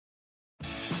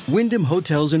Wyndham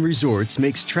Hotels and Resorts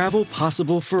makes travel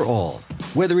possible for all.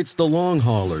 Whether it's the long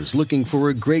haulers looking for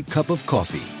a great cup of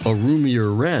coffee, a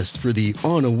roomier rest for the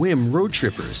on-a-whim road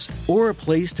trippers, or a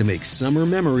place to make summer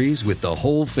memories with the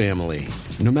whole family.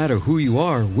 No matter who you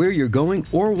are, where you're going,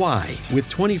 or why, with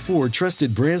 24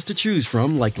 trusted brands to choose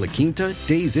from like La Quinta,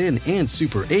 Days Inn, and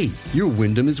Super 8, your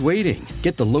Wyndham is waiting.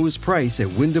 Get the lowest price at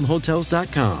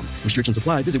WyndhamHotels.com. Restrictions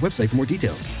apply. Visit website for more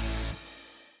details.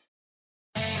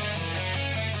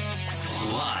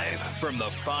 From the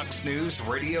Fox News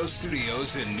radio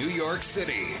studios in New York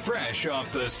City, fresh off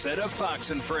the set of Fox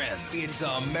and Friends, it's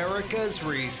America's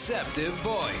receptive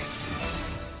voice,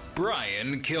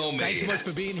 Brian Kilmeade. Thanks so much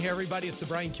for being here, everybody. It's the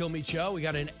Brian Kilmeade Show. We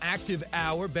got an active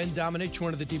hour. Ben Domenech,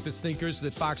 one of the deepest thinkers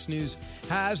that Fox News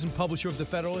has and publisher of The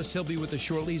Federalist. He'll be with us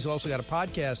shortly. He's also got a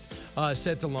podcast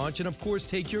set to launch. And, of course,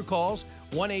 take your calls,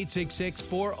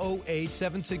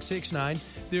 1-866-408-7669.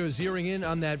 They're zeroing in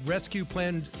on that rescue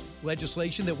plan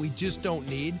legislation that we just don't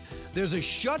need. There's a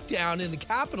shutdown in the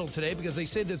Capitol today because they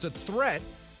say there's a threat,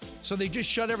 so they just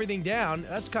shut everything down.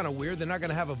 That's kind of weird. They're not going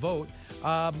to have a vote,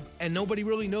 and nobody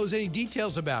really knows any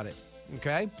details about it,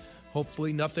 okay?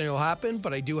 Hopefully nothing will happen,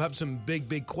 but I do have some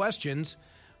big questions,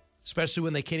 especially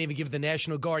when they can't even give the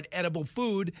National Guard edible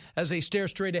food as they stare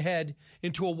straight ahead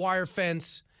into a wire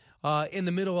fence in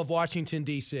the middle of Washington,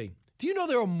 D.C. Do you know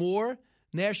there are more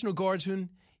National Guardsmen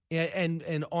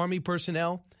and Army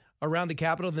personnel around the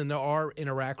Capitol than there are in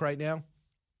Iraq right now?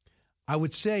 I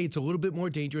would say it's a little bit more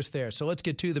dangerous there. So let's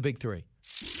get to the big three.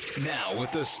 Now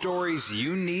with the stories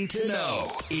you need to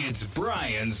know, it's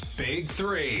Brian's Big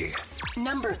Three.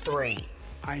 Number 3.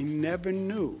 I never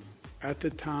knew at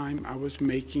the time I was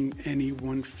making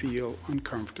anyone feel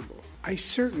uncomfortable. I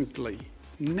certainly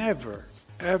never,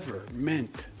 ever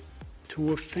meant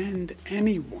to offend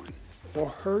anyone or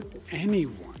hurt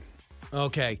anyone.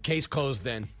 Okay, case closed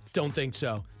then. Don't think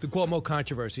so. The Cuomo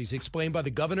controversies explained by the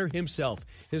governor himself,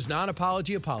 his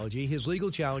non-apology apology, his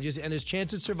legal challenges, and his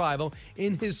chance at survival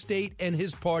in his state and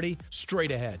his party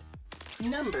straight ahead.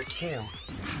 Number 2.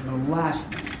 The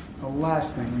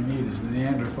last thing we need is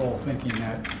Neanderthal thinking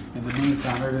that in the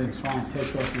meantime everything's fine,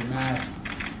 take off your mask,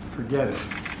 forget it.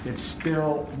 It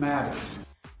still matters.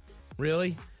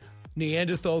 Really?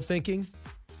 Neanderthal thinking?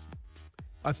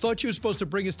 I thought you were supposed to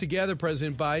bring us together,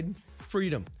 President Biden.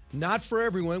 Freedom. Not for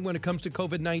everyone when it comes to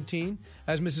COVID-19,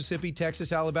 as Mississippi,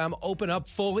 Texas, Alabama open up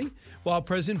fully, while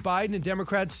President Biden and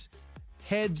Democrats'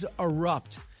 heads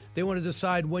erupt. They want to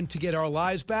decide when to get our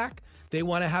lives back. They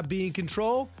want to be in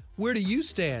control. Where do you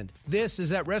stand? This is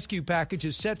that rescue package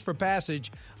is set for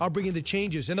passage. I'll bring in the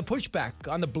changes and the pushback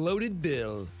on the bloated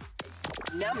bill.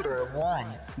 Number 1.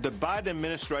 The Biden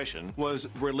administration was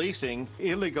releasing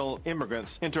illegal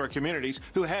immigrants into our communities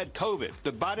who had COVID.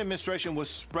 The Biden administration was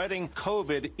spreading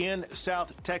COVID in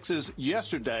South Texas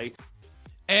yesterday.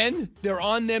 And they're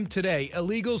on them today.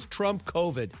 Illegals trump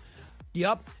COVID.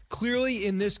 Yep. Clearly,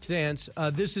 in this stance,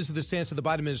 this is the stance of the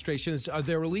Biden administration.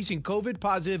 They're releasing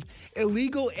COVID-positive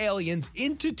illegal aliens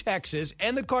into Texas,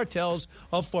 and the cartels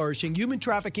are flourishing. Human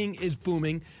trafficking is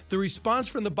booming. The response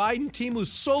from the Biden team, who's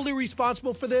solely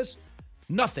responsible for this,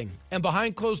 nothing. And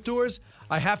behind closed doors,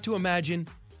 I have to imagine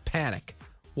panic.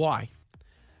 Why?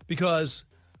 Because,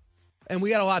 and we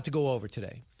got a lot to go over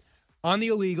today. On the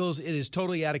illegals, it is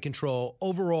totally out of control.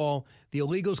 Overall, the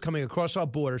illegals coming across our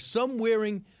border, some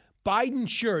wearing Biden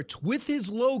shirts with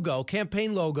his logo,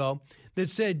 campaign logo,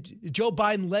 that said, Joe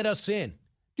Biden let us in.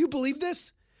 Do you believe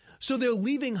this? So they're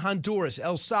leaving Honduras,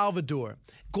 El Salvador,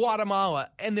 Guatemala,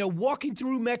 and they're walking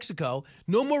through Mexico.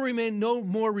 No more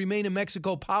remain in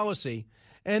Mexico policy.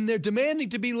 And they're demanding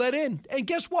to be let in. And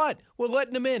guess what? We're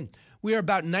letting them in. We are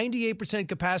about 98%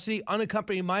 capacity.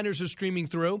 Unaccompanied minors are streaming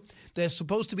through. They're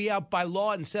supposed to be out by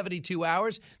law in 72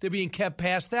 hours. They're being kept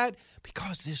past that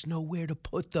because there's nowhere to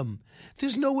put them.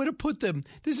 There's nowhere to put them.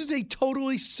 This is a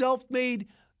totally self-made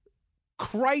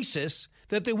crisis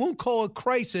that they won't call a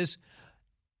crisis.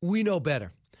 We know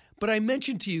better. But I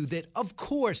mentioned to you that, of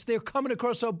course, they're coming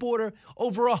across our border.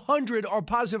 Over 100 are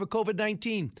positive of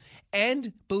COVID-19.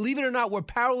 And believe it or not, we're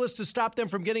powerless to stop them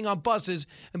from getting on buses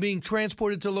and being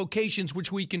transported to locations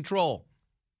which we control.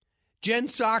 Jen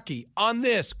Psaki, on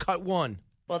this, cut one.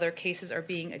 While their cases are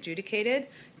being adjudicated,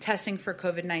 testing for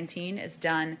COVID-19 is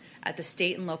done at the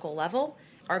state and local level.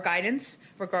 Our guidance,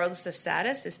 regardless of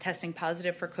status, is testing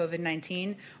positive for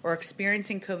COVID-19 or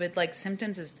experiencing COVID-like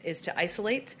symptoms is to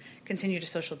isolate, continue to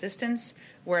social distance,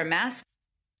 wear a mask.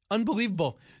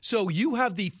 Unbelievable. So you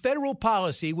have the federal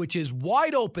policy, which is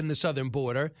wide open, the southern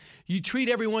border. You treat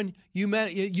everyone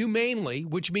humanely,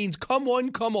 which means come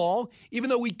one, come all, even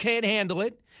though we can't handle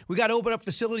it. We got to open up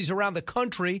facilities around the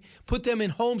country, put them in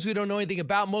homes we don't know anything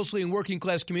about, mostly in working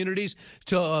class communities,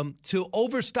 to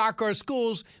overstock our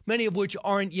schools, many of which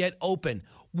aren't yet open.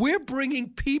 We're bringing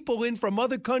people in from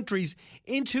other countries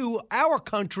into our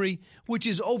country, which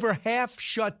is over half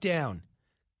shut down.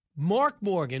 Mark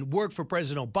Morgan worked for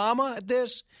President Obama at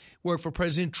this, worked for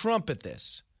President Trump at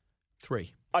this.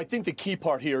 3. I think the key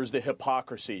part here is the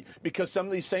hypocrisy, because some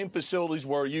of these same facilities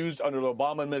were used under the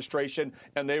Obama administration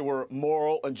and they were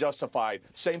moral and justified.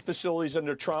 Same facilities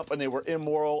under Trump and they were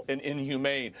immoral and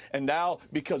inhumane. And now,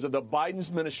 because of the Biden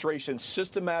administration's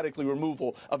systematically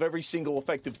removal of every single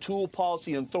effective tool,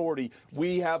 policy, and authority,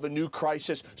 we have a new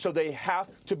crisis. So they have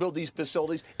to build these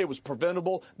facilities. It was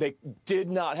preventable. They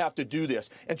did not have to do this.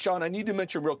 And Sean, I need to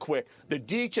mention real quick, the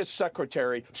DHS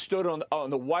secretary stood on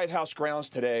the White House grounds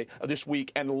today, this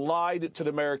week, and lied to the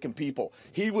American people.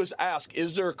 He was asked,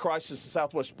 is there a crisis at the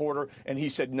southwest border? And he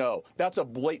said no. That's a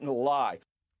blatant lie.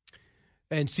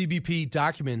 And CBP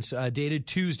documents dated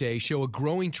Tuesday show a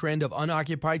growing trend of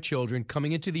unoccupied children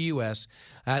coming into the U.S.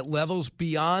 at levels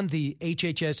beyond the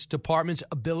HHS department's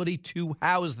ability to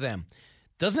house them.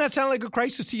 Doesn't that sound like a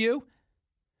crisis to you?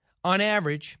 On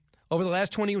average, over the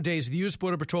last 20 days, the U.S.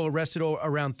 Border Patrol arrested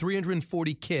around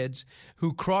 340 kids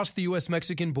who crossed the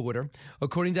U.S.-Mexican border,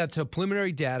 according to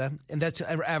preliminary data, and that's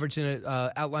averaged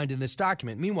outlined in this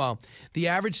document. Meanwhile, the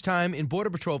average time in Border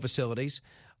Patrol facilities,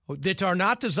 that are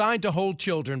not designed to hold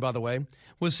children, by the way,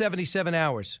 was 77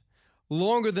 hours,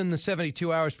 longer than the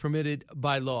 72 hours permitted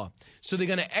by law. So they're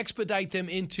going to expedite them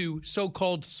into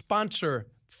so-called sponsor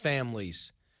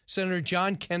families. Senator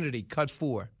John Kennedy, cut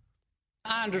 4.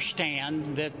 I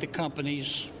understand that the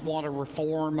companies want to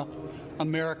reform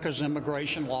America's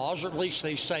immigration laws, or at least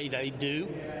they say they do.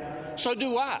 So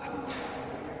do I.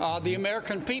 The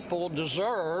American people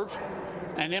deserve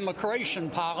an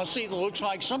immigration policy that looks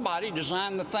like somebody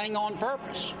designed the thing on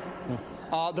purpose.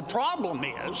 The problem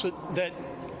is that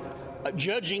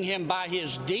judging him by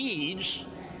his deeds,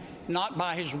 not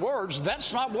by his words,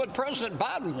 that's not what President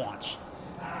Biden wants.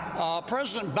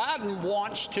 President Biden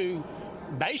wants to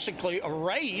basically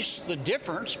erase the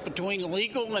difference between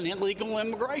legal and illegal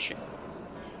immigration.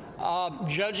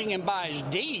 Judging him by his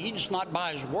deeds, not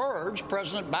by his words,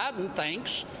 President Biden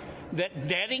thinks that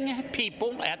vetting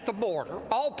people at the border,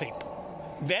 all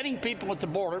people, vetting people at the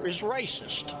border is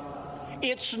racist.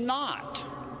 It's not.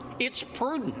 It's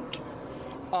prudent.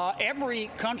 Every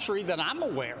country that I'm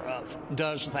aware of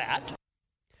does that.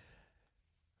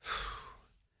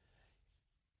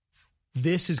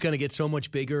 This is going to get so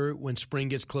much bigger when spring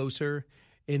gets closer.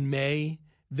 In May,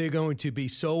 they're going to be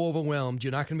so overwhelmed,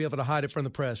 you're not going to be able to hide it from the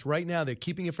press. Right now, they're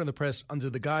keeping it from the press under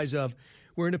the guise of,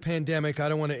 we're in a pandemic, I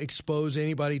don't want to expose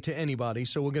anybody to anybody,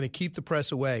 so we're going to keep the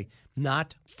press away.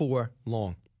 Not for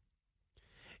long.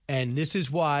 And this is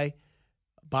why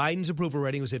Biden's approval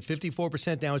rating was at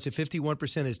 54%, now it's at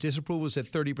 51%. His disapproval was at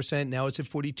 30%, now it's at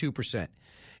 42%.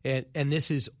 And this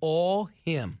is all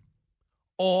him.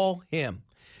 All him.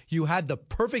 You had the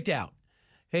perfect out.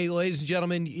 Hey, ladies and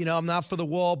gentlemen, I'm not for the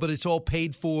wall, but it's all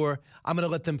paid for. I'm going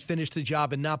to let them finish the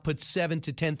job and not put 7,000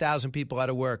 to 10,000 people out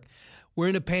of work. We're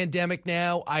in a pandemic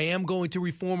now. I am going to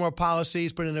reform our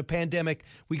policies, but in a pandemic,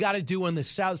 we got to do on the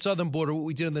southern border what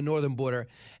we did on the northern border,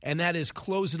 and that is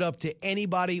close it up to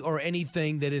anybody or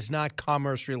anything that is not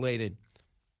commerce related.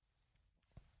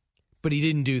 But he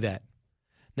didn't do that.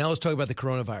 Now let's talk about the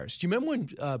coronavirus. Do you remember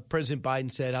when President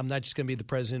Biden said, I'm not just going to be the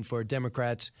president for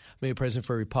Democrats, I'm going to be president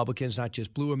for Republicans, not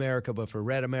just blue America, but for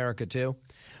red America too?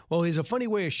 Well, he's a funny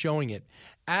way of showing it.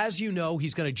 As you know,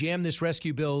 he's going to jam this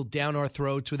rescue bill down our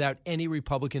throats without any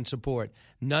Republican support.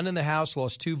 None in the House,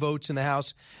 lost 2 votes in the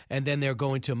House, and then they're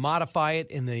going to modify it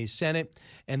in the Senate,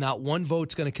 and not 1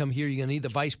 vote's going to come here. You're going to need the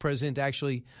vice president to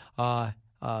actually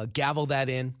gavel that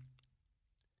in.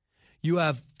 You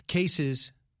have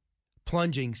cases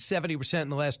plunging 70% in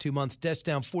the last 2 months, deaths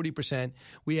down 40%.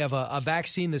 We have a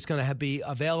vaccine that's going to be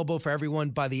available for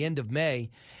everyone by the end of May.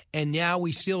 And now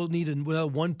we still need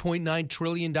 $1.9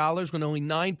 trillion when only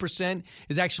 9%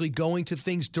 is actually going to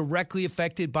things directly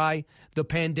affected by the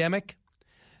pandemic.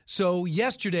 So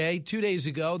yesterday, 2 days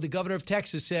ago, the governor of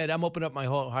Texas said, I'm opening up my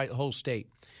whole state.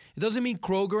 It doesn't mean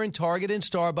Kroger and Target and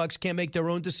Starbucks can't make their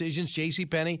own decisions.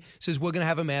 JCPenney says we're going to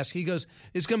have a mask. He goes,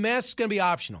 mask is going to be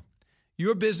optional.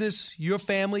 Your business, your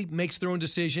family makes their own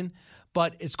decision,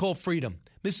 but it's called freedom.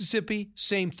 Mississippi,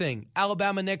 same thing.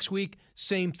 Alabama next week,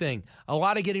 same thing. A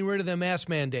lot of getting rid of their mask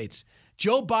mandates.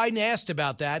 Joe Biden asked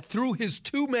about that. Through his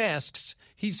 2 masks,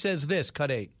 he says this, cut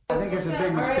 8. I think it's a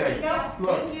big mistake.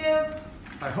 Look,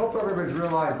 I hope everybody's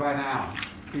realized by now,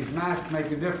 these masks make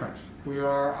a difference. We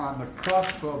are on the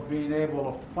cusp of being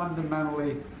able to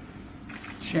fundamentally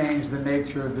change the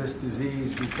nature of this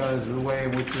disease because of the way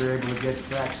in which we're able to get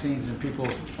vaccines in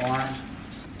people's arms.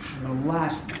 And the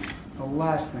last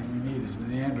thing we need is the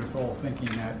Neanderthal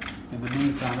thinking that in the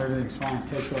meantime everything's fine,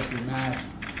 take off your mask,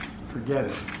 forget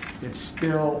it. It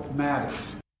still matters.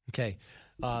 Okay.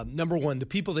 Number one, the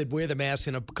people that wear the mask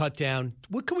and are cut down.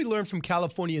 What can we learn from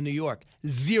California and New York?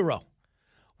 Zero.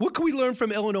 What can we learn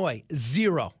from Illinois?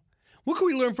 Zero. What can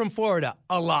we learn from Florida?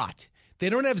 A lot. They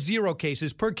don't have zero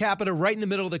cases per capita right in the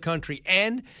middle of the country,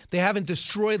 and they haven't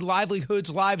destroyed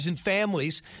livelihoods, lives, and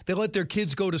families. They let their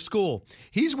kids go to school.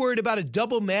 He's worried about a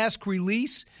double mask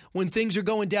release when things are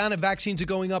going down and vaccines are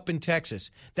going up in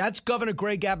Texas. That's Governor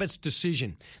Greg Abbott's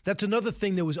decision. That's another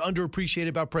thing that was underappreciated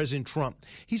about President Trump.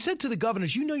 He said to the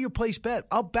governors, you know your place bet.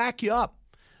 I'll back you up.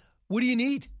 What do you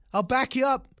need? I'll back you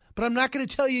up, but I'm not going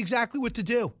to tell you exactly what to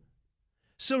do.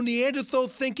 So Neanderthal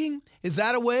thinking, is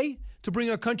that a way to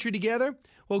bring our country together?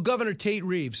 Well, Governor Tate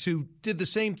Reeves, who did the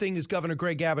same thing as Governor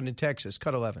Greg Abbott in Texas,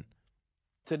 cut 11.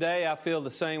 Today, I feel the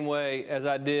same way as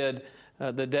I did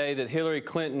the day that Hillary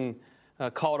Clinton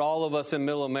called all of us in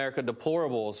Middle America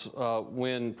deplorables.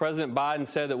 When President Biden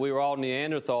said that we were all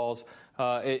Neanderthals,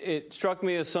 it struck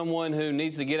me as someone who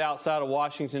needs to get outside of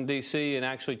Washington, D.C. and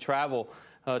actually travel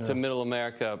to Middle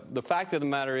America. The fact of the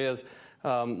matter is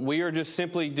we are just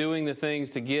simply doing the things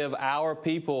to give our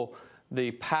people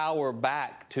the power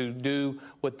back to do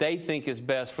what they think is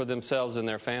best for themselves and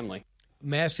their family.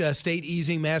 State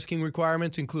easing masking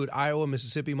requirements include Iowa,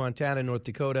 Mississippi, Montana, North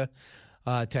Dakota,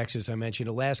 Texas, I mentioned,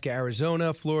 Alaska,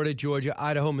 Arizona, Florida, Georgia,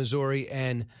 Idaho, Missouri,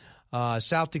 and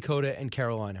South Dakota and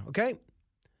Carolina. Okay?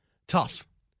 Tough.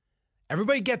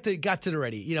 Everybody got to the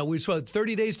ready. You know, we saw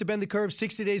 30 days to bend the curve,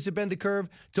 60 days to bend the curve.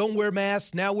 Don't wear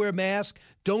masks. Now wear masks.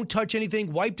 Don't touch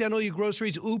anything. Wipe down all your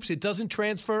groceries. Oops, it doesn't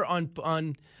transfer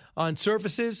on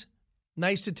surfaces.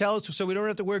 Nice to tell us so we don't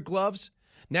have to wear gloves.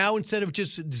 Now, instead of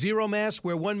just zero masks,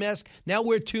 wear one mask. Now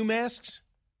wear two masks.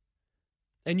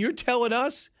 And you're telling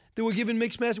us that we're getting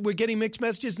mixed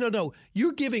messages? No.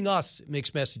 You're giving us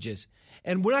mixed messages.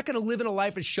 And we're not going to live in a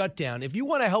life of shutdown. If you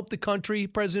want to help the country,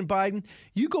 President Biden,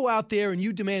 you go out there and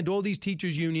you demand all these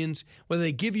teachers' unions, whether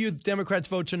they give you Democrats'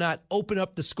 votes or not, open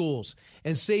up the schools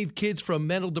and save kids from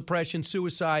mental depression,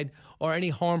 suicide, or any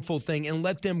harmful thing, and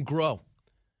let them grow.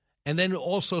 And then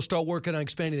also start working on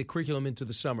expanding the curriculum into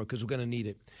the summer because we're going to need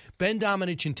it. Ben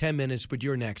Domenech in 10 minutes, but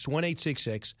you're next.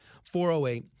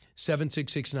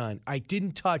 1-866-408-7669. I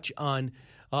didn't touch on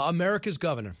America's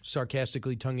governor,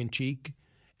 sarcastically tongue-in-cheek,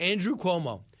 Andrew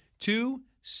Cuomo. 3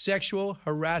 sexual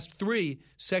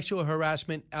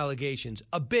harassment allegations.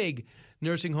 A big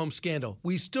nursing home scandal.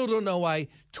 We still don't know why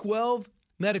 12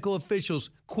 medical officials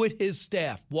quit his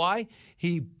staff. Why?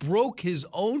 He broke his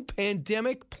own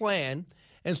pandemic plan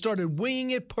and started winging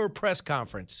it per press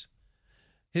conference.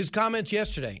 His comments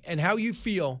yesterday and how you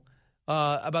feel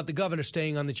about the governor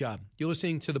staying on the job. You're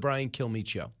listening to The Brian Kilmeade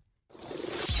Show.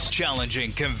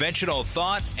 Challenging conventional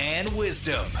thought and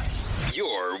wisdom.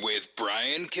 You're with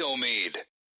Brian Kilmeade.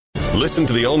 Listen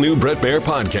to the all-new Bret Baier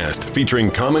podcast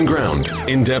featuring Common Ground,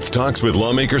 in-depth talks with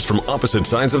lawmakers from opposite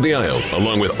sides of the aisle,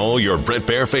 along with all your Bret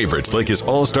Baier favorites like his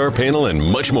all-star panel and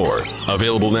much more.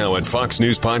 Available now at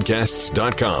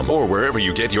foxnewspodcasts.com or wherever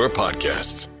you get your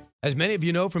podcasts. As many of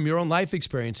you know from your own life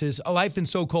experiences, a life in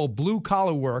so-called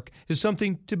blue-collar work is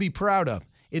something to be proud of.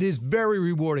 It is very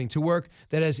rewarding to work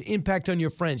that has impact on your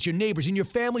friends, your neighbors, and your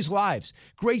family's lives.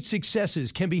 Great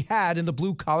successes can be had in the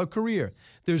blue-collar career.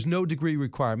 There's no degree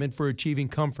requirement for achieving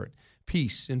comfort,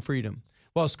 peace, and freedom.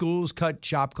 While schools cut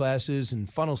shop classes and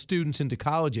funnel students into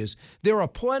colleges, there are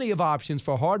plenty of options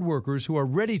for hard workers who are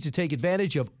ready to take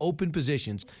advantage of open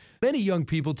positions. Many young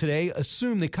people today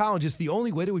assume that college is the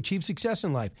only way to achieve success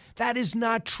in life. That is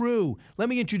not true. Let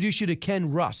me introduce you to Ken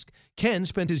Rusk. Ken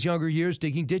spent his younger years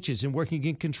digging ditches and working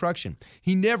in construction.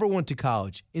 He never went to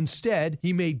college. Instead,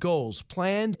 he made goals,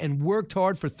 planned, and worked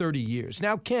hard for 30 years.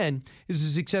 Now, Ken is a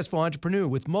successful entrepreneur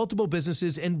with multiple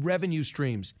businesses and revenue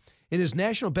streams. In his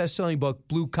national best-selling book,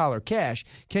 Blue Collar Cash,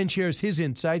 Ken shares his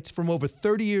insights from over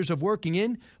 30 years of working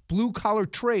in blue-collar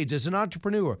trades as an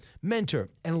entrepreneur, mentor,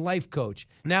 and life coach.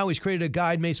 Now he's created a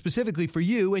guide made specifically for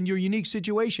you and your unique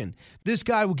situation. This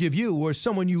guide will give you or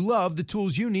someone you love the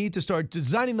tools you need to start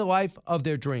designing the life of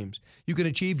their dreams. You can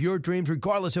achieve your dreams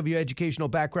regardless of your educational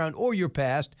background or your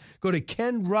past. Go to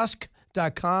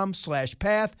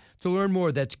kenrusk.com/path to learn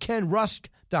more. That's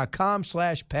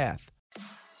kenrusk.com/path.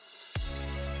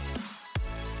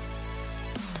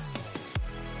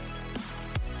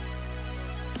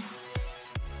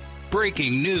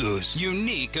 Breaking news,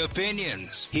 unique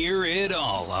opinions. Hear it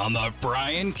all on The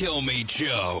Brian Kilmeade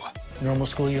Show. Normal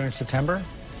school year in September.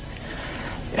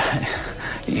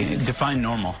 define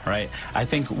normal, right? I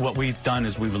think what we've done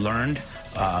is we've learned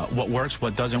what works,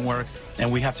 what doesn't work,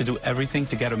 and we have to do everything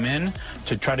to get them in,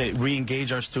 to try to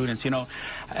re-engage our students. You know,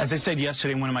 as I said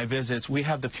yesterday in one of my visits, we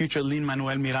have the future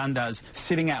Lin-Manuel Mirandas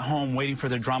sitting at home waiting for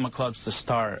their drama clubs to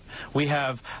start. We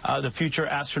have the future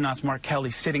astronauts Mark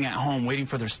Kelly sitting at home waiting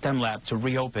for their STEM lab to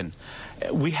reopen.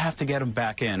 We have to get them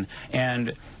back in.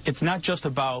 And it's not just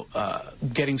about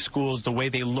getting schools the way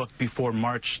they looked before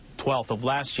March 12th of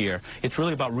last year. It's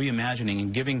really about reimagining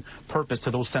and giving purpose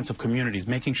to those sense of communities,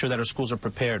 making sure that our schools are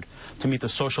prepared to meet the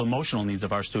social emotional needs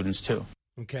of our students too.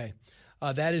 Okay.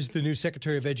 That is the new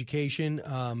Secretary of Education,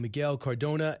 Miguel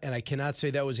Cardona, and I cannot say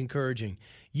that was encouraging.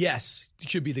 Yes, it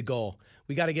should be the goal.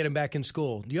 We got to get him back in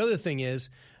school. The other thing is,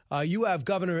 you have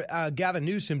Governor Gavin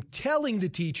Newsom telling the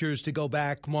teachers to go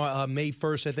back May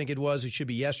 1st, I think it was. It should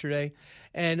be yesterday.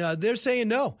 And they're saying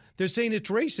no. They're saying it's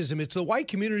racism. It's the white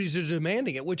communities that are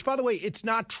demanding it, which, by the way, it's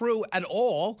not true at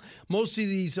all. Most of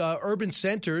these urban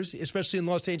centers, especially in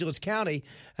Los Angeles County,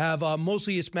 have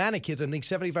mostly Hispanic kids. I think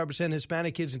 75%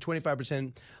 Hispanic kids and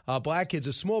 25% black kids,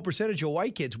 a small percentage of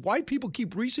white kids. White people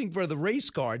keep reaching for the race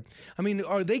card. I mean,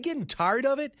 are they getting tired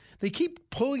of it? They keep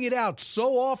pulling it out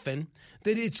so often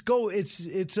that it's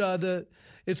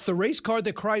the race card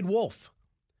that cried wolf.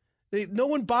 No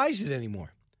one buys it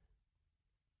anymore.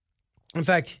 In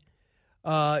fact,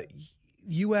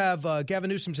 you have Gavin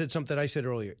Newsom said something I said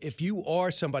earlier. If you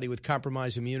are somebody with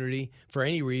compromised immunity for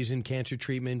any reason, cancer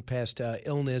treatment, past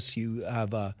illness, you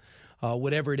have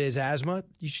whatever it is, asthma,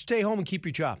 you should stay home and keep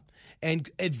your job. And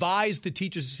advise the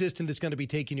teacher's assistant that's going to be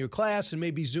taking your class and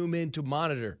maybe zoom in to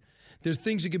monitor. There's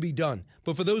things that can be done.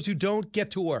 But for those who don't,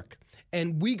 get to work.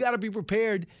 And we got to be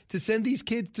prepared to send these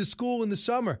kids to school in the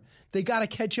summer. They got to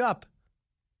catch up.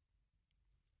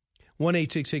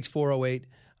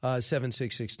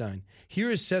 1-866-408-7669. Here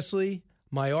is Cecily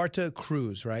Mayarta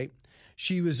Cruz, right?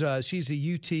 She's a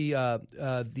UT,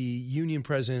 the union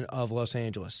president of Los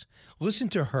Angeles. Listen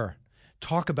to her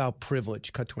talk about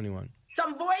privilege. Cut 21.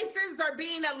 Some voices are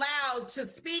being allowed to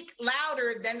speak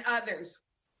louder than others.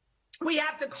 We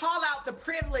have to call out the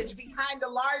privilege behind the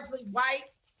largely white,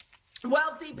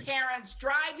 wealthy parents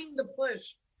driving the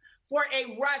push for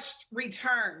a rushed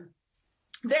return.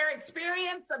 Their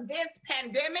experience of this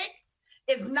pandemic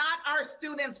is not our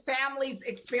students' families'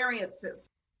 experiences.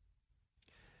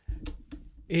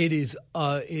 It is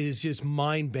just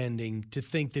mind-bending to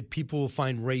think that people will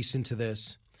find race into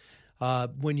this.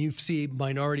 When you see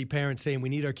minority parents saying we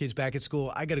need our kids back at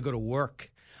school, I got to go to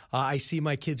work. I see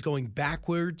my kids going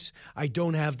backwards. I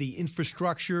don't have the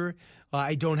infrastructure.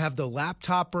 I don't have the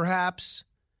laptop, perhaps.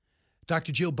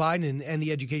 Dr. Jill Biden and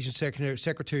the education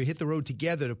secretary hit the road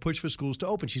together to push for schools to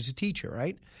open. She's a teacher,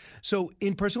 right? So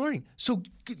in-person learning. So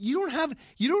you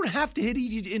don't have to hit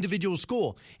each individual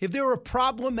school. If there are a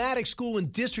problematic school in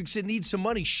districts that need some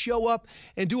money, show up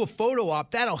and do a photo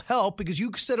op. That'll help because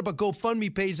you set up a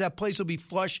GoFundMe page. That place will be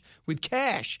flush with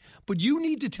cash. But you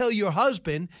need to tell your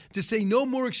husband to say no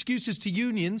more excuses to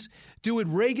unions. Do it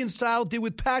Reagan style, did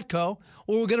with Patco,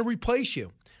 or we're going to replace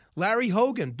you. Larry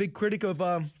Hogan, big critic of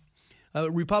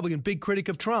Republican, big critic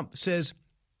of Trump, says,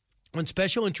 when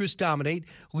special interests dominate,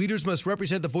 leaders must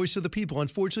represent the voice of the people.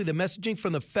 Unfortunately, the messaging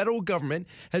from the federal government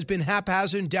has been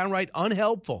haphazard and downright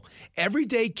unhelpful. Every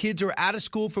day kids are out of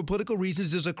school for political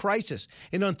reasons is a crisis,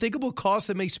 an unthinkable cost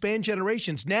that may span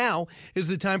generations. Now is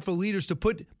the time for leaders to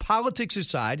put politics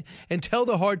aside and tell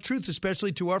the hard truth,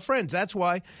 especially to our friends. That's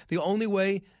why the only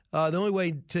way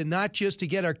to not just to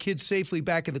get our kids safely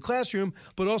back in the classroom,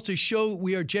 but also to show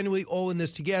we are genuinely all in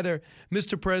this together.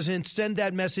 Mr. President, send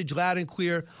that message loud and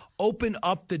clear. Open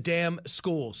up the damn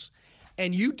schools.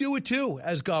 And you do it too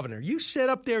as governor. You sit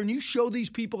up there and you show these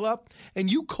people up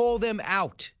and you call them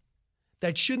out.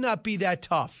 That should not be that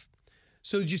tough.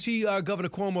 So did you see Governor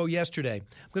Cuomo yesterday?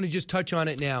 I'm going to just touch on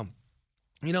it now.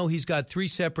 You know, he's got three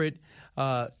separate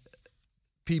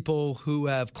people who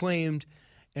have claimed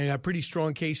and got pretty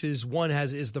strong cases. One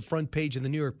is the front page of the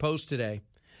New York Post today,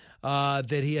 that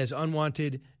he has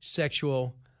unwanted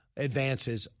sexual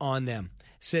advances on them.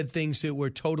 Said things that were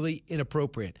totally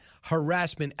inappropriate.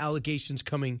 Harassment allegations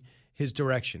coming his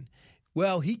direction.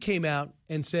 Well, he came out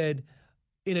and said,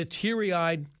 in a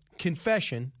teary-eyed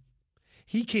confession,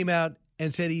 he came out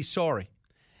and said he's sorry.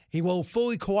 He will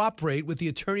fully cooperate with the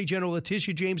Attorney General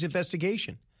Letitia James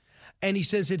investigation. And he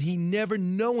says that he never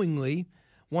knowingly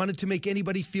wanted to make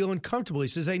anybody feel uncomfortable. He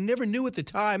says, I never knew at the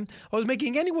time I was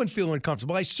making anyone feel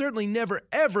uncomfortable. I certainly never,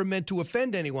 ever meant to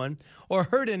offend anyone or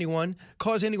hurt anyone,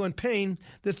 cause anyone pain.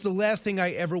 That's the last thing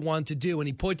I ever wanted to do. And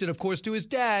he pointed, of course, to his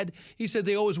dad. He said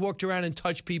they always walked around and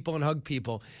touched people and hugged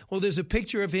people. Well, there's a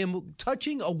picture of him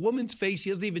touching a woman's face he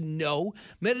doesn't even know,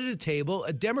 met at a table,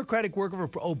 a Democratic worker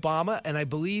for Obama and I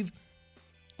believe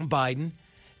Biden,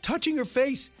 touching her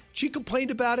face. She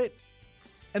complained about it,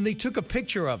 and they took a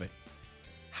picture of it.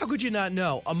 How could you not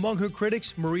know? Among her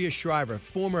critics, Maria Shriver,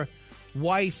 former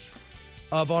wife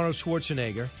of Arnold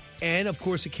Schwarzenegger, and, of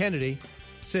course, a Kennedy,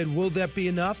 said, will that be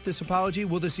enough, this apology?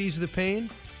 Will this ease the pain?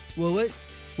 Will it?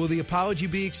 Will the apology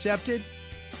be accepted?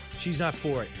 She's not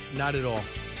for it. Not at all.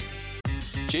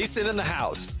 Jason in the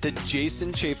House, the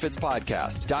Jason Chaffetz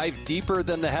Podcast. Dive deeper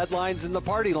than the headlines and the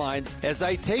party lines as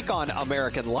I take on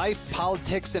American life,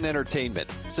 politics, and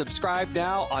entertainment. Subscribe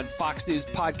now on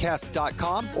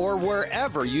FoxNewsPodcast.com or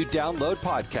wherever you download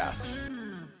podcasts.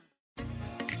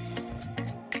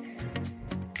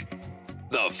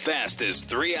 The fastest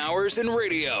 3 hours in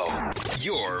radio.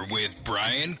 You're with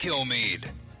Brian Kilmeade.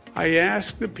 I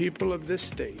ask the people of this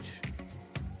state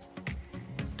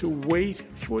to wait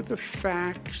for the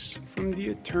facts from the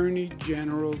Attorney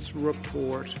General's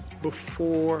report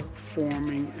before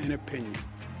forming an opinion.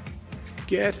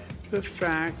 Get the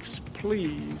facts,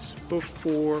 please,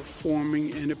 before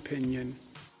forming an opinion.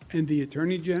 And the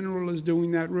Attorney General is doing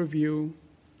that review.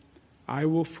 I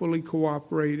will fully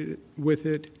cooperate with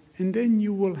it, and then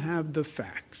you will have the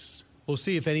facts. We'll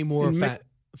see if any more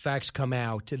facts come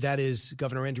out. That is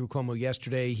Governor Andrew Cuomo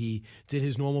yesterday. He did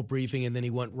his normal briefing, and then he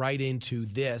went right into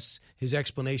this, his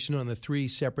explanation on the 3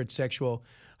 separate sexual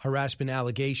harassment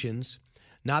allegations,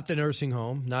 not the nursing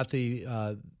home, not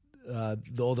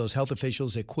all those health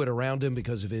officials that quit around him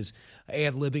because of his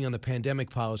ad-libbing on the pandemic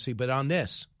policy, but on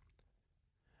this.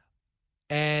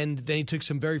 And then he took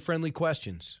some very friendly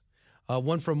questions.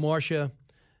 One from Marcia,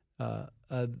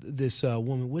 this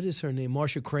woman, what is her name?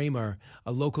 Marcia Kramer,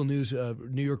 a local news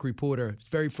New York reporter.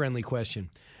 Very friendly question.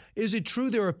 Is it true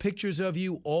there are pictures of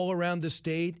you all around the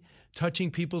state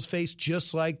touching people's face,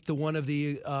 just like the one of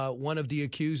the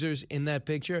accusers in that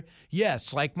picture?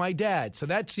 Yes, like my dad. So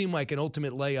that seemed like an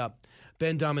ultimate layup.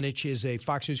 Ben Domenech is a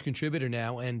Fox News contributor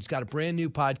now, and he's got a brand new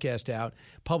podcast out,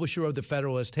 publisher of The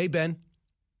Federalist. Hey, Ben.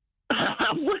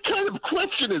 What kind of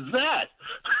question is that?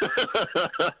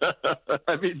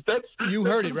 I mean, that's you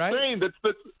heard it, right?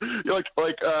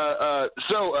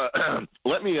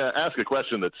 Let me ask a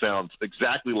question that sounds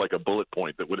exactly like a bullet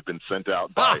point that would have been sent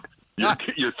out by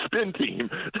your spin team.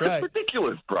 That's right.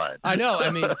 Ridiculous, Brian. I know. I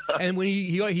mean, and when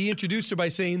he introduced her by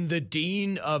saying the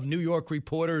Dean of New York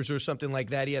Reporters or something like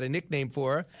that, he had a nickname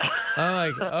for her.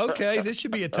 I'm like, okay, this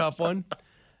should be a tough one.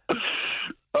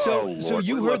 So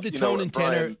you heard the tone and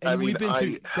tenor, Brian, and we've been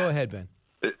through. Go ahead, Ben.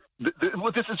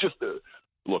 Well, this is just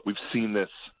look. We've seen this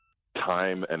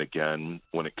time and again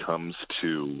when it comes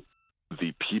to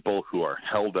the people who are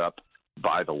held up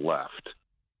by the left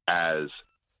as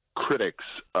critics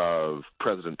of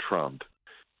President Trump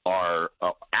are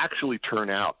actually turn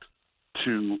out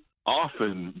to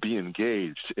often be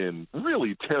engaged in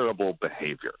really terrible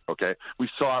behavior. Okay, we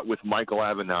saw it with Michael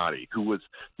Avenatti, who was,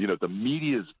 the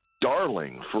media's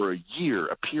darling for a year,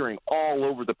 appearing all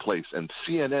over the place, and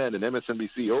CNN and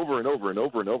MSNBC over and over and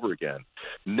over and over again,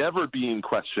 never being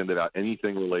questioned about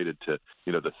anything related to,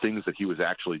 the things that he was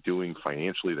actually doing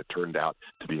financially that turned out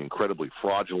to be incredibly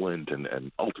fraudulent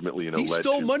and ultimately, he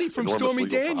stole money from Stormy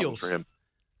Daniels.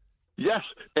 Yes,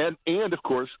 and of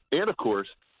course,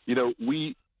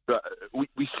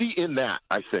 we see in that,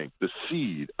 I think, the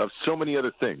seed of so many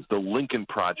other things, the Lincoln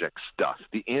Project stuff,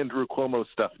 the Andrew Cuomo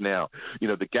stuff now,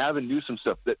 the Gavin Newsom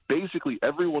stuff, that basically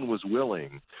everyone was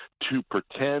willing to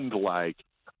pretend like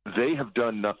they have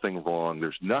done nothing wrong.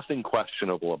 There's nothing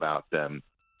questionable about them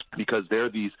because they're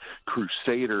these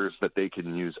crusaders that they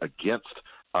can use against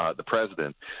the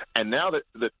president. And now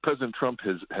that President Trump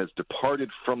has departed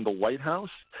from the White House,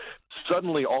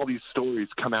 suddenly all these stories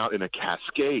come out in a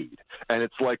cascade. And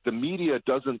it's like the media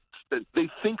they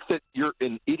think that you're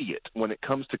an idiot when it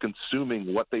comes to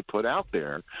consuming what they put out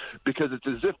there, because it's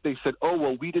as if they said, oh,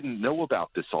 well, we didn't know about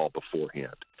this all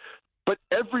beforehand. But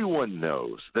everyone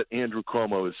knows that Andrew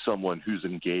Cuomo is someone who's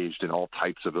engaged in all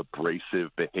types of abrasive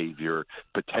behavior,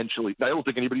 potentially. I don't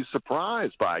think anybody's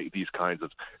surprised by these kinds of,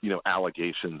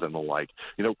 allegations and the like.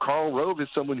 Karl Rove is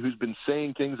someone who's been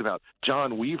saying things about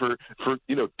John Weaver for,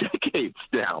 decades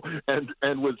now,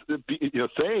 and was,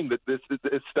 saying that this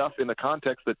stuff in the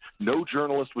context that no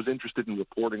journalist was interested in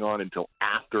reporting on until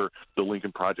after the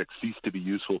Lincoln Project ceased to be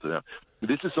useful to them.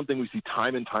 This is something we see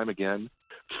time and time again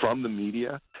from the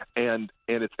media, And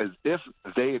it's as if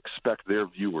they expect their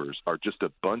viewers are just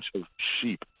a bunch of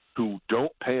sheep who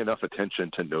don't pay enough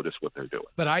attention to notice what they're doing.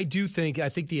 But I think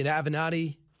the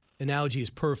Avenatti analogy is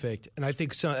perfect, and I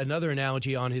think another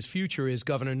analogy on his future is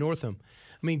Governor Northam.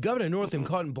 I mean, Governor Northam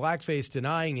caught in blackface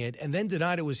denying it, and then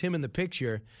denied it was him in the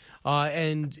picture,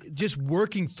 and just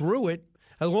working through it,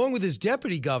 along with his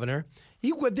deputy governor.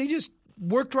 They just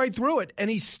worked right through it, and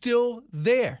he's still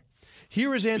there.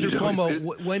 Here is Andrew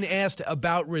Cuomo when asked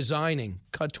about resigning.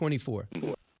 Cut 24.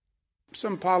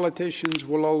 Some politicians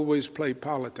will always play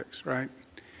politics, right?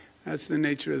 That's the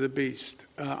nature of the beast.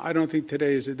 I don't think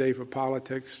today is a day for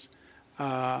politics.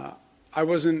 I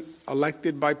wasn't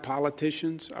elected by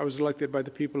politicians. I was elected by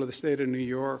the people of the state of New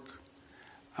York.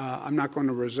 I'm not going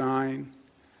to resign.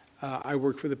 I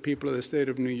work for the people of the state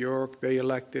of New York. They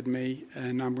elected me,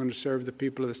 and I'm going to serve the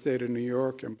people of the state of New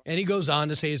York. And he goes on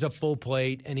to say he's a full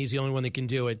plate, and he's the only one that can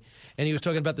do it. And he was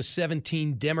talking about the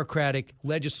 17 Democratic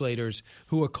legislators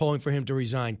who are calling for him to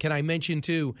resign. Can I mention,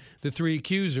 too, the 3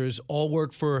 accusers all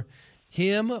work for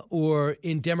him or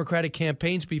in Democratic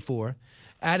campaigns before.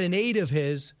 At an aide of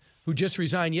his, who just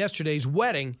resigned yesterday's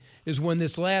wedding, is when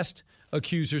this last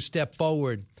accuser stepped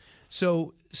forward.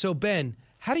 So Ben,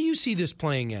 how do you see this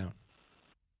playing out?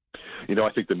 I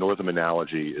think the Northam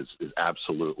analogy is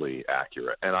absolutely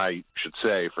accurate. And I should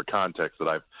say, for context, that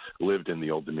I've lived in the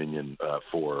Old Dominion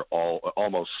for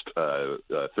almost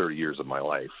 30 years of my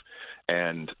life.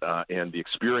 And the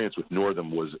experience with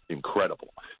Northam was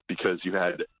incredible because you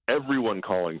had everyone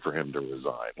calling for him to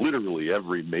resign. Literally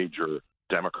every major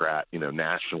Democrat,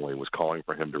 nationally was calling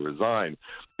for him to resign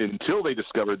until they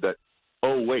discovered that,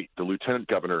 oh, wait, the lieutenant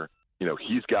governor,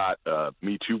 he's got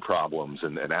Me Too problems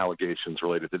and allegations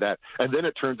related to that. And then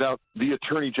it turns out the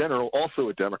attorney general, also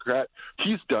a Democrat,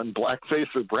 he's done blackface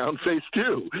or brownface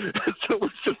too. So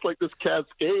it's just like this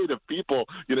cascade of people,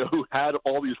 who had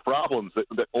all these problems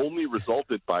that only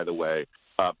resulted, by the way,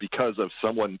 because of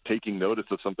someone taking notice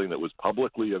of something that was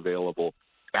publicly available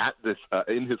at this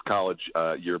in his college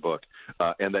yearbook,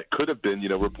 and that could have been,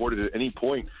 reported at any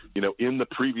point, in the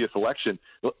previous election.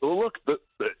 Look, the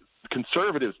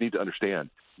conservatives need to understand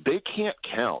they can't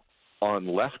count on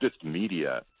leftist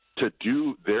media to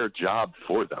do their job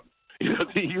for them.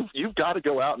 You've got to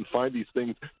go out and find these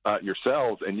things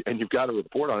yourselves, and you've got to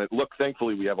report on it. Look,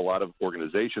 thankfully, we have a lot of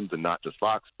organizations, and not just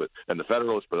Fox, and the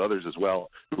Federalist, but others as well,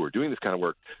 who are doing this kind of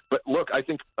work. But look, I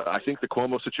think the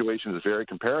Cuomo situation is very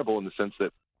comparable in the sense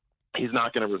that he's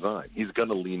not going to resign. He's going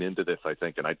to lean into this, I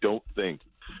think, and I don't think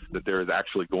that there is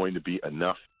actually going to be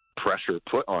enough pressure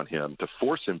put on him to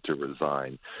force him to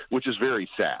resign, which is very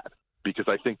sad because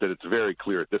I think that it's very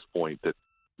clear at this point that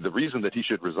the reason that he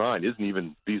should resign isn't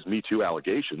even these Me Too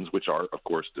allegations, which are, of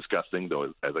course, disgusting,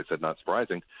 though, as I said, not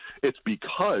surprising. It's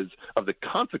because of the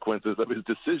consequences of his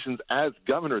decisions as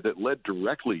governor that led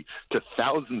directly to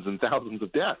thousands and thousands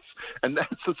of deaths. And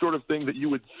that's the sort of thing that you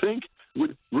would think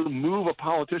would remove a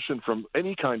politician from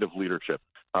any kind of leadership.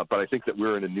 But I think that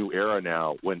we're in a new era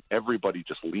now when everybody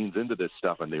just leans into this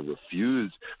stuff and they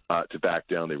refuse to back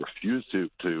down. They refuse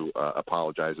to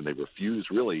apologize, and they refuse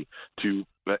really to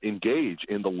engage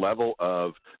in the level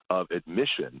of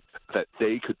admission that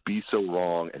they could be so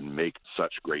wrong and make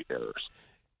such great errors.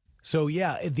 So,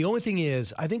 yeah, the only thing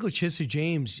is, I think Letitia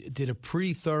James did a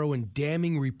pretty thorough and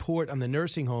damning report on the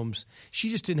nursing homes. She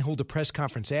just didn't hold a press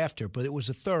conference after, but it was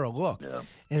a thorough look. Yeah.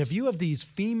 And if you have these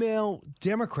female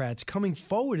Democrats coming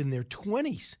forward in their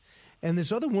 20s, and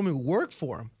this other woman who worked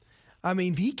for him, I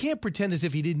mean, he can't pretend as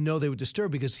if he didn't know they were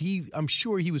disturbed because I'm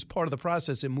sure he was part of the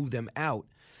process and moved them out.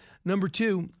 Number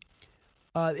two,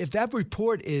 if that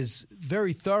report is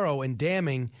very thorough and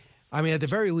damning, I mean, at the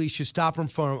very least, you stop him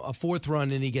from a fourth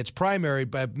run and he gets primaried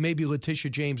by maybe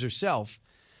Letitia James herself.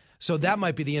 So that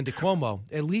might be the end of Cuomo.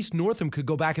 At least Northam could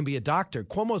go back and be a doctor.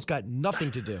 Cuomo's got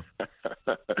nothing to do.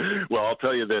 Well, I'll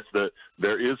tell you this.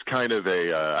 There is kind of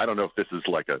I don't know if this is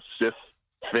like a Sith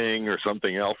thing or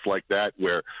something else like that,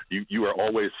 where you are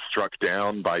always struck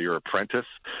down by your apprentice,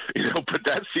 but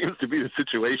that seems to be the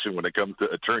situation when it comes to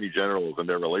attorney generals and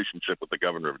their relationship with the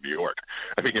governor of New York.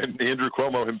 I mean, Andrew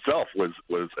Cuomo himself was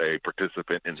a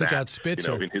participant in Took out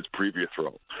Spitzer. In his previous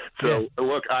role. So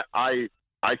look, I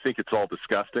think it's all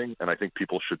disgusting, and I think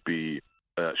people should be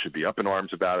up in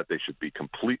arms about it. They should be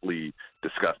completely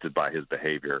disgusted by his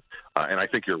behavior. And I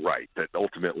think you're right that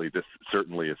ultimately this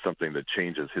certainly is something that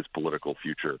changes his political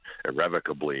future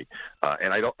irrevocably.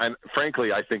 And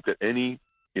frankly, I think that any,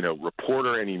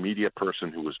 reporter, any media person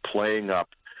who was playing up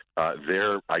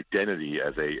their identity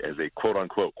as a quote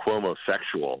unquote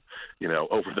Cuomo-sexual,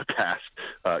 over the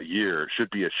past year should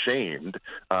be ashamed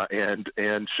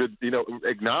and should,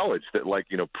 acknowledge that,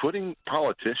 putting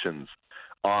politicians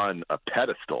on a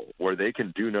pedestal where they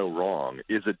can do no wrong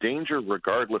is a danger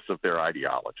regardless of their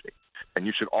ideology. And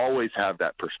you should always have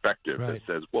that perspective that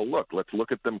says, well, look, let's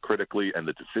look at them critically and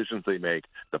the decisions they make,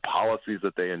 the policies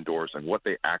that they endorse, and what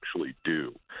they actually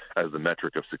do as the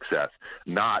metric of success,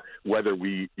 not whether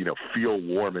we, feel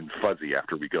warm and fuzzy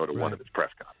after we go to one of his press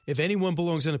conferences. If anyone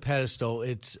belongs on a pedestal,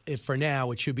 for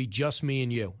now, it should be just me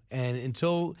and you. And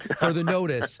until further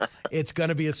notice, it's going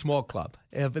to be a small club.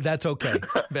 But that's okay,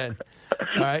 Ben.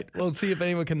 All right, we'll see if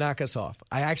anyone can knock us off.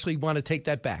 I actually want to take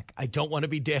that back. I don't want to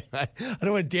be I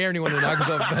don't want to dare anyone to knock us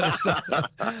off a pedestal.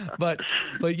 But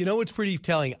you know what's pretty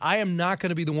telling? I am not going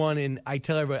to be the one, and I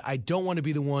tell everybody, I don't want to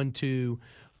be the one to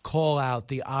call out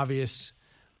the obvious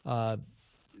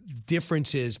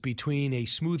differences between a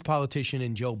smooth politician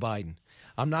and Joe Biden.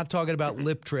 I'm not talking about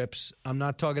lip trips. I'm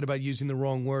not talking about using the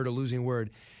wrong word or losing a word.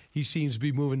 He seems to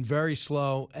be moving very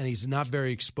slow, and he's not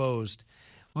very exposed.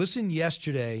 Listen,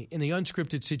 yesterday, in the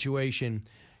unscripted situation,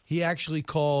 he actually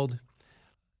called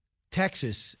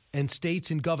Texas and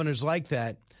states and governors like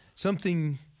that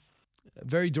something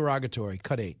very derogatory.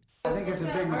 Cut 8. I think it's a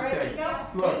big mistake.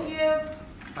 Look,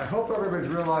 I hope everybody's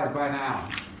realized by now,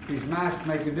 these masks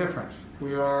make a difference.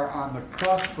 We are on the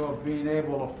cusp of being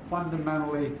able to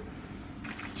fundamentally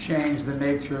change the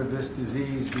nature of this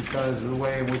disease because of the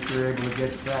way in which we're able to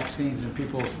get vaccines in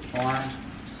people's arms.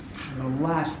 And the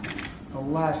last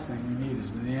thing we need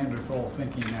is the Neanderthal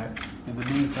thinking that in the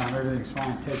meantime everything's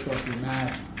fine, take off your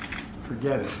mask,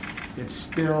 forget it. It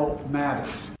still matters.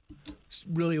 It's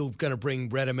really going to bring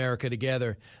Red America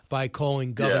together by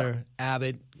calling Governor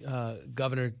Abbott,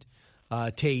 Governor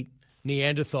Tate,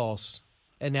 Neanderthals,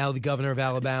 and now the governor of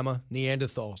Alabama,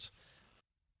 Neanderthals.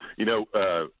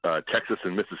 Texas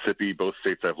and Mississippi, both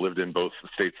states I've lived in, both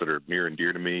states that are near and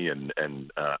dear to me,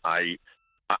 and I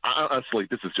honestly,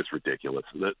 this is just ridiculous.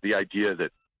 The idea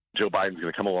that Joe Biden's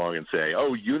going to come along and say,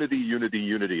 "Oh, unity, unity,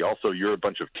 unity." Also, you're a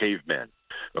bunch of cavemen,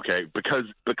 okay? Because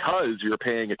you're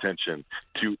paying attention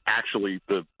to actually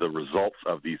the results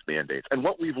of these mandates. And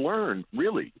what we've learned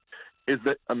really is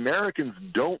that Americans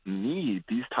don't need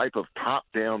these type of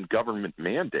top-down government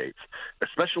mandates,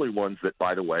 especially ones that,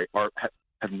 by the way,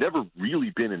 have never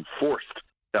really been enforced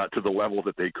to the level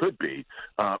that they could be.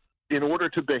 In order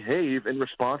to behave in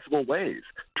responsible ways.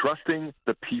 Trusting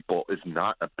the people is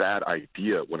not a bad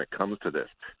idea when it comes to this.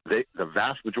 The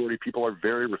vast majority of people are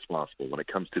very responsible when it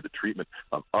comes to the treatment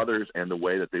of others and the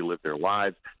way that they live their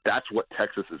lives. That's what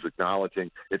Texas is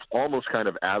acknowledging. It's almost kind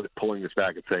of Abbott pulling this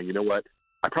back and saying, you know what,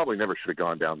 I probably never should have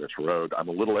gone down this road. I'm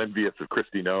a little envious of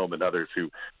Kristi Noem and others who,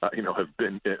 have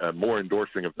been more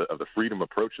endorsing of the freedom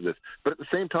approach to this. But at the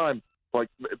same time,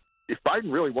 if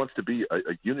Biden really wants to be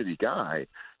a unity guy,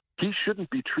 he shouldn't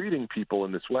be treating people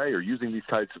in this way or using these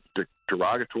types of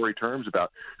derogatory terms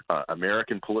about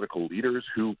American political leaders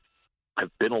who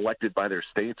have been elected by their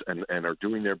states and are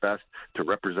doing their best to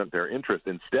represent their interests.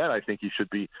 Instead, I think he should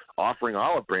be offering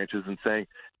olive branches and saying,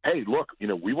 hey, look,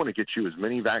 we want to get you as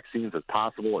many vaccines as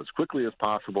possible, as quickly as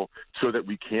possible, so that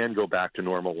we can go back to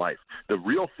normal life. The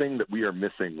real thing that we are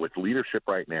missing with leadership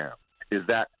right now is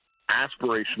that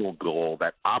aspirational goal,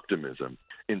 that optimism,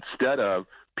 instead of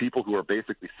people who are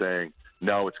basically saying,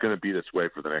 no, it's going to be this way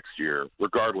for the next year,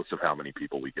 regardless of how many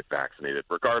people we get vaccinated,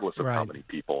 regardless of how many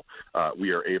people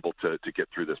we are able to get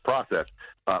through this process,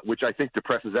 which I think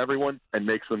depresses everyone and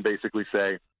makes them basically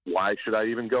say, why should I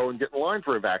even go and get in line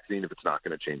for a vaccine if it's not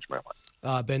going to change my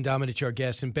life? Ben Domenech, our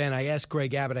guest. And Ben, I asked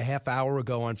Greg Abbott a half hour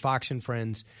ago on Fox and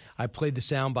Friends. I played the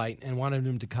soundbite and wanted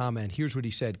him to comment. Here's what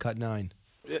he said, cut 9.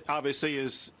 It obviously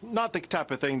is not the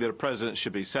type of thing that a president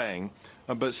should be saying.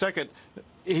 But second,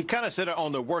 he kind of said it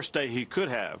on the worst day he could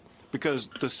have, because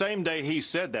the same day he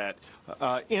said that,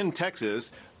 in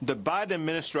Texas, the Biden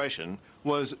administration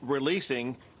was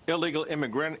releasing illegal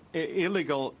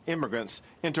immigrants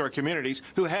into our communities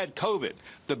who had COVID.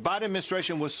 The Biden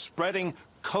administration was spreading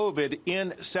COVID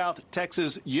in South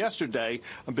Texas yesterday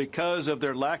because of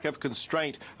their lack of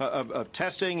constraint of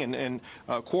testing and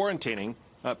quarantining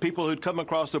people who'd come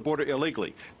across the border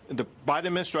illegally. The Biden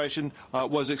administration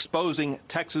was exposing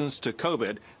Texans to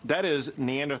COVID. That is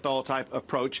Neanderthal-type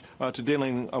approach to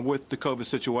dealing with the COVID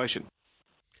situation.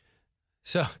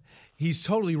 So he's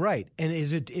totally right. And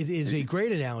it is a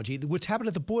great analogy. What's happened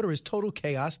at the border is total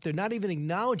chaos. They're not even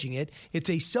acknowledging it. It's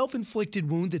a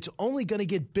self-inflicted wound that's only going to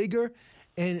get bigger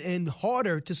and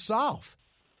harder to solve.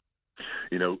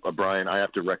 Brian, I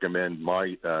have to recommend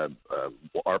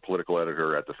our political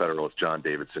editor at the Federalist, John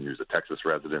Davidson, who's a Texas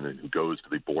resident and who goes to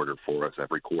the border for us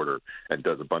every quarter and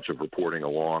does a bunch of reporting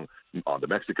along on the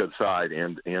Mexican side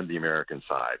and the American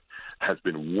side, has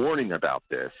been warning about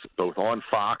this, both on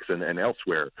Fox and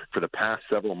elsewhere, for the past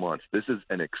several months. This is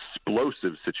an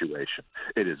explosive situation.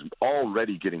 It is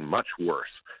already getting much worse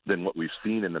than what we've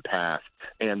seen in the past.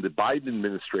 And the Biden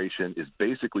administration is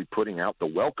basically putting out the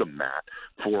welcome mat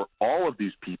for all of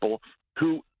these people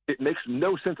who, it makes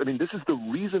no sense. I mean, this is the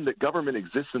reason that government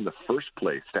exists in the first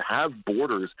place, to have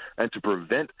borders and to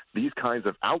prevent these kinds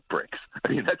of outbreaks. I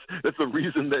mean, that's the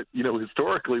reason that,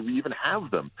 historically we even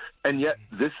have them. And yet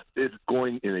this is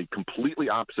going in a completely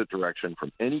opposite direction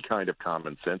from any kind of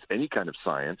common sense, any kind of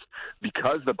science,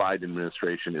 because the Biden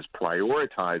administration is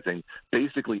prioritizing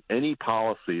basically any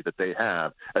policy that they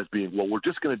have as being, well, we're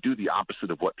just going to do the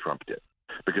opposite of what Trump did.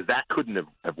 Because that couldn't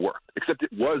have worked, except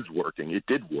it was working. It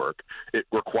did work. It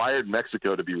required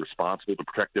Mexico to be responsible to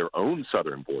protect their own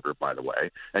southern border, by the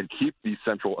way, and keep these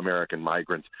Central American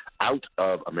migrants out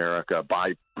of America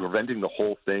by preventing the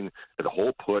whole thing, the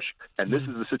whole push. And this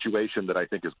is a situation that I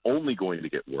think is only going to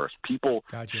get worse. People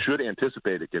should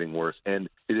anticipate it getting worse, and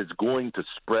it is going to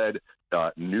spread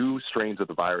new strains of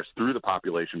the virus through the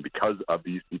population because of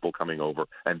these people coming over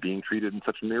and being treated in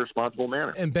such an irresponsible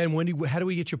manner. And Ben, how do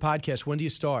we get your podcast? When do you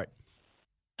start?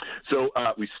 So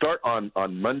we start on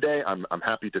Monday. I'm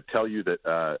happy to tell you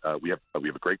that we have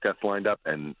a great guest lined up,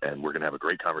 and we're going to have a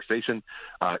great conversation.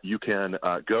 You can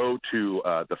go to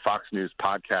the Fox News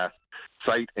podcast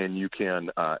site, and you can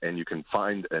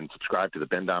find and subscribe to the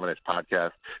Ben Domenech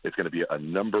podcast. It's going to be a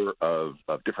number of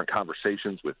different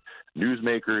conversations with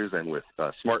newsmakers and with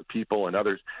smart people and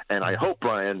others. And I hope,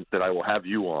 Brian, that I will have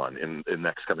you on in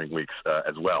next coming weeks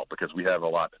as well, because we have a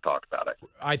lot to talk about.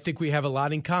 I think we have a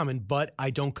lot in common, but I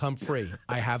don't come free.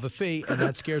 I have a fee, and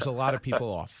that scares a lot of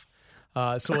people off.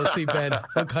 So we'll see, Ben,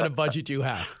 what kind of budget you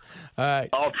have.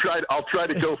 I'll try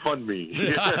to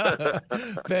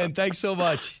GoFundMe. Ben, thanks so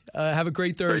much. Have a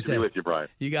great Thursday. Great to be with you, Brian.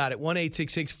 You got it.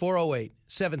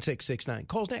 1-866-408-7669.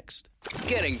 Calls next.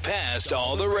 Getting past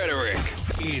all the rhetoric.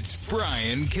 It's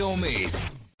Brian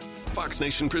Kilmeade. Fox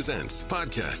Nation presents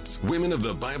podcasts Women of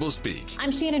the Bible Speak. I'm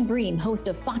Shannon Bream, host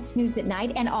of Fox News at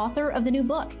Night and author of the new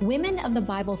book, Women of the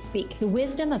Bible Speak, the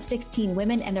wisdom of 16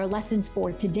 women and their lessons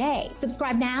for today.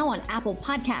 Subscribe now on Apple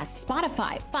Podcasts,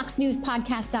 Spotify,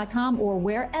 foxnewspodcast.com, or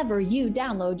wherever you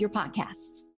download your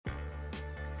podcasts.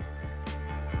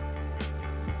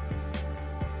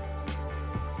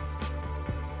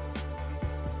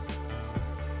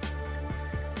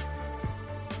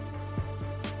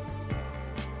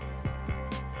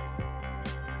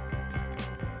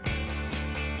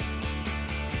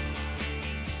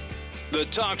 The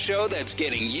talk show that's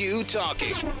getting you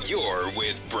talking. You're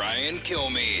with Brian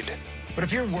Kilmeade. But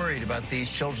if you're worried about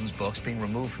these children's books being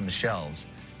removed from the shelves,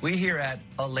 we here at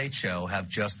A Late Show have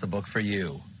just the book for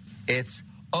you. It's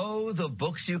Oh, the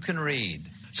Books You Can Read.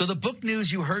 So the book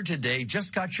news you heard today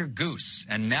just got your goose,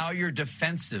 and now you're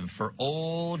defensive for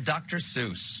old Dr.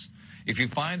 Seuss. If you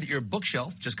find that your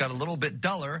bookshelf just got a little bit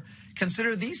duller,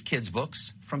 consider these kids'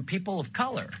 books from people of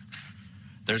color.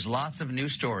 There's lots of new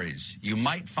stories you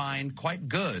might find quite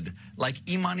good, like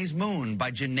Imani's Moon by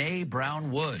Janae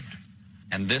Brown Wood.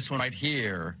 And this one right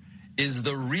here is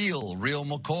the real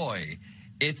McCoy.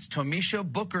 It's Tomisha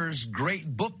Booker's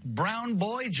great book, Brown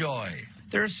Boy Joy.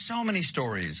 There are so many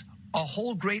stories, a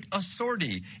whole great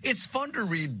assorty. It's fun to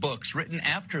read books written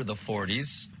after the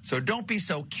 40s. So don't be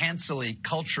so cancel-y,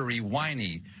 culture-y,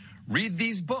 whiny. Read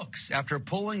these books after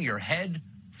pulling your head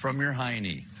from your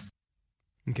hiney.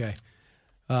 Okay.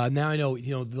 Now I know,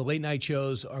 the late night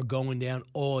shows are going down,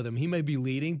 all of them. He may be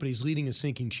leading, but he's leading a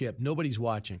sinking ship. Nobody's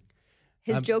watching.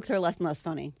 His jokes are less and less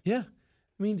funny. Yeah.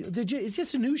 I mean, it's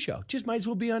just a news show. Just might as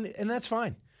well be on, and that's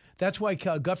fine. That's why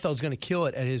Gutfeld's going to kill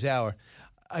it at his hour.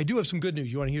 I do have some good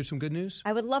news. You want to hear some good news?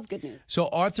 I would love good news. So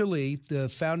Arthur Lee, the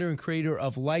founder and creator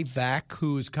of LifeVac,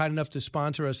 who is kind enough to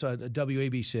sponsor us at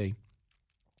WABC,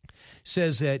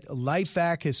 says that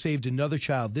LifeVac has saved another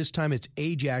child. This time it's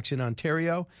Ajax in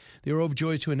Ontario. They were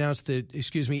overjoyed to announce that,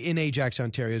 in Ajax,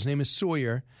 Ontario. His name is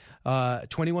Sawyer,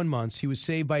 21 months. He was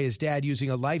saved by his dad using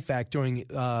a LifeVac during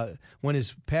when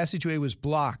his passageway was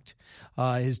blocked.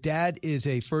 His dad is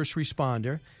a first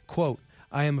responder. Quote,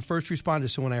 I am a first responder,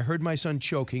 so when I heard my son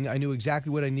choking, I knew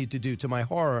exactly what I needed to do. To my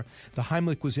horror, the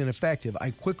Heimlich was ineffective.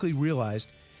 I quickly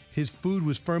realized his food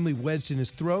was firmly wedged in his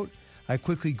throat. I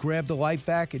quickly grabbed the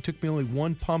LifeVac. It took me only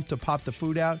one pump to pop the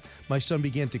food out. My son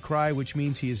began to cry, which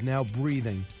means he is now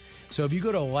breathing. So if you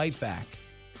go to LifeVac,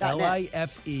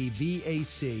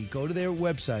 LIFEVAC, go to their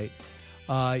website,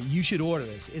 you should order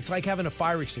this. It's like having a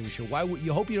fire extinguisher.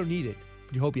 You hope you don't need it,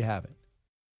 but you hope you have it.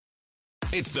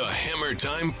 It's the Hammer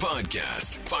Time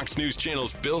Podcast. Fox News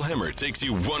Channel's Bill Hemmer takes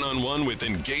you one-on-one with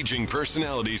engaging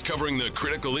personalities covering the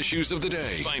critical issues of the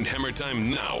day. Find Hammer Time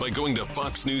now by going to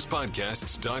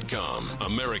foxnewspodcasts.com.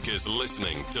 America's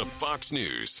listening to Fox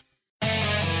News.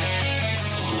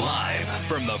 Live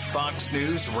from the Fox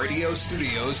News radio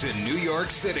studios in New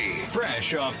York City,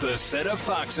 fresh off the set of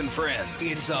Fox and Friends,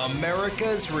 it's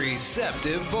America's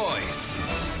receptive voice,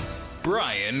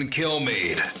 Brian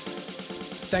Kilmeade.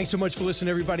 Thanks so much for listening,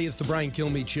 everybody. It's the Brian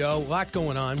Kilmeade Show. A lot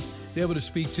going on. Be able to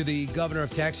speak to the governor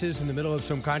of Texas in the middle of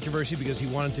some controversy because he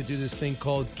wanted to do this thing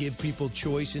called Give People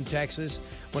Choice in Texas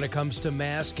when it comes to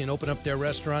masks and open up their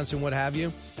restaurants and what have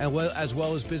you, and as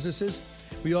well as businesses.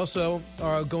 We also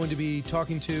are going to be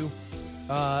talking to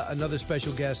another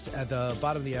special guest at the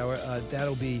bottom of the hour.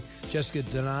 That'll be Jessica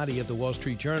Donati of the Wall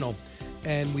Street Journal.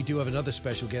 And we do have another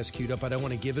special guest queued up. I don't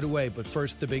want to give it away, but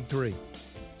first, the big three.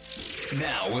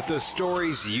 Now, with the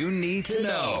stories you need to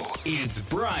know, it's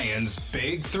Brian's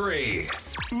Big Three.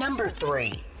 Number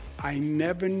 3. I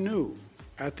never knew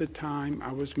at the time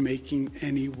I was making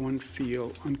anyone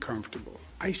feel uncomfortable.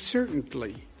 I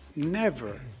certainly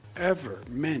never, ever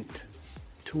meant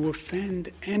to offend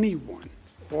anyone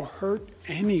or hurt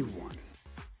anyone.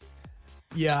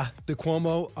 Yeah, the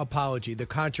Cuomo apology, the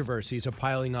controversies are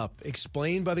piling up,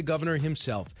 explained by the governor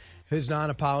himself. His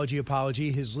non-apology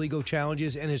apology, his legal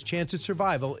challenges, and his chance at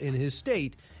survival in his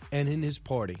state and in his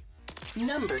party.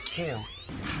 Number 2. And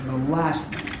the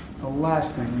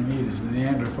last thing we need is the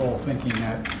Neanderthal thinking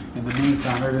that in the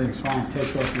meantime everything's fine,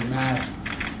 take off your mask,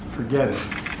 forget it.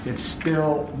 It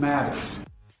still matters.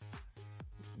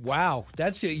 Wow,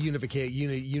 that's a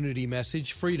unity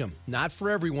message. Freedom, not for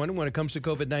everyone when it comes to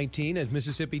COVID-19, as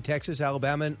Mississippi, Texas,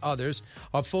 Alabama, and others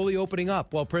are fully opening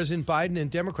up, while President Biden and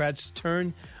Democrats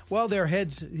turn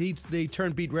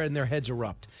beet red and their heads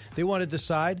erupt. They want to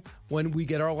decide when we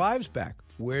get our lives back.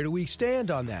 Where do we stand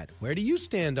on that? Where do you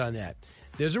stand on that?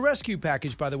 There's a rescue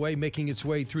package, by the way, making its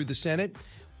way through the Senate.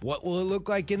 What will it look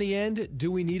like in the end?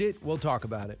 Do we need it? We'll talk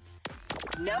about it.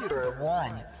 Number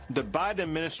 1. The Biden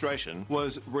administration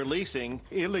was releasing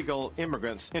illegal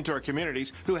immigrants into our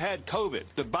communities who had COVID.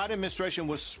 The Biden administration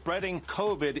was spreading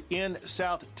COVID in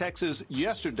South Texas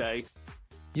yesterday.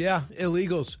 Yeah,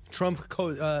 illegals trump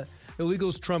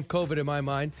COVID in my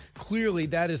mind. Clearly,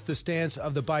 that is the stance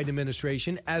of the Biden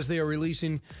administration as they are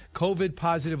releasing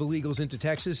COVID-positive illegals into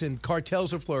Texas, and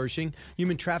cartels are flourishing.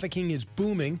 Human trafficking is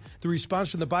booming. The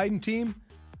response from the Biden team?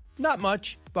 Not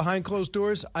much. Behind closed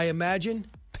doors, I imagine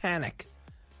panic.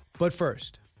 But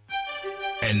first.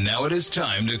 And now it is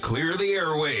time to clear the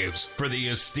airwaves for the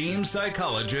esteemed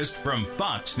psychologist from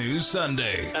Fox News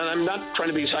Sunday. And I'm not trying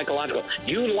to be psychological.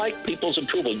 You like people's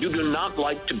approval. You do not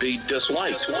like to be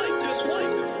disliked.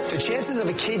 The chances of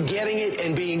a kid getting it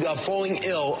and being falling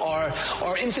ill are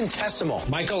infinitesimal.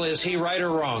 Michael, is he right or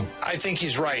wrong? I think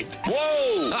he's right.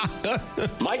 Whoa!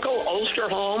 Michael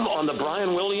Osterholm on the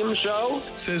Brian Williams Show?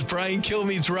 Says Brian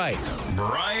Kilmeade's right.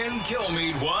 Brian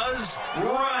Kilmeade was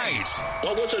right.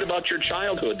 What was it about your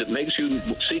childhood that makes you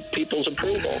seek people's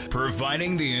approval?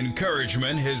 Providing the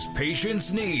encouragement his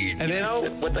patients need. And you know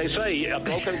what they say, a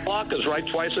broken clock is right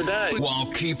twice a day. While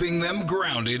keeping them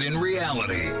grounded in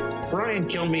reality. Brian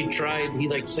Kilmeade tried. He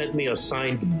sent me a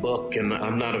signed book, and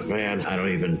I'm not a fan. I don't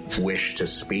even wish to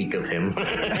speak of him.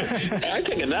 I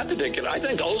think in that particular, I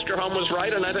think Osterholm was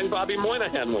right, and I think Bobby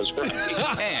Moynihan was right.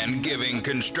 And giving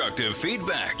constructive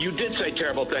feedback. You did say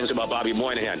terrible things about Bobby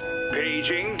Moynihan.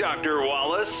 Paging Dr.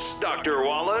 Wallace. Dr.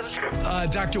 Wallace?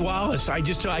 Dr. Wallace, I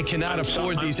cannot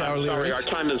afford these hourly rates. rates.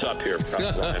 Our time is up here.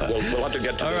 We'll have to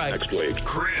get to this next week.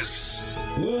 Chris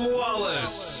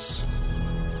Wallace.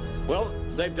 Well,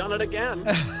 they've done it again.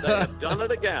 They have done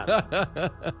it again.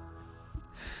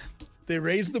 They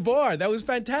raised the bar. That was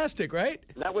fantastic, right?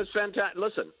 That was fantastic.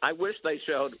 Listen, I wish they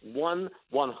showed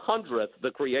 1/100th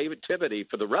the creativity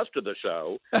for the rest of the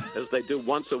show as they do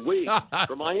once a week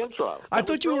for my intro. I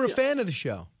thought you were a fan of the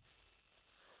show.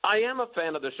 I am a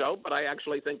fan of the show, but I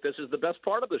actually think this is the best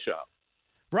part of the show.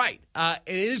 Right.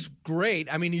 It is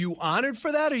great. I mean, are you honored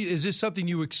for that, or is this something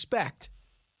you expect?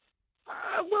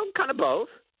 Well, kind of both.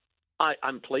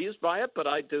 I'm pleased by it, but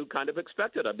I do kind of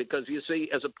expect it because, you see,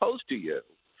 as opposed to you,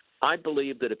 I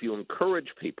believe that if you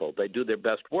encourage people, they do their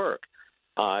best work.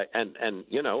 And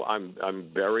you know, I'm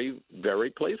very, very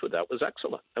pleased with that. It was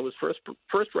excellent. It was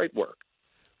first-rate work.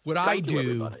 What I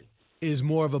do is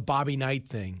more of a Bobby Knight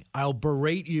thing. I'll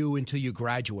berate you until you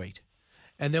graduate.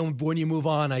 And then when you move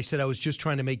on, I said I was just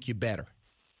trying to make you better.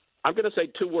 I'm going to say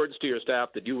 2 words to your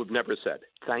staff that you have never said.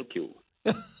 Thank you.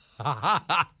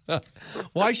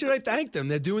 Why should I thank them?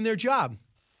 They're doing their job.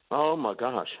 Oh, my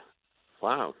gosh.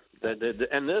 Wow.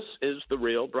 And this is the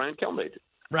real Brian Kilmeade.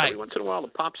 Right. Every once in a while,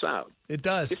 it pops out. It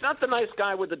does. He's not the nice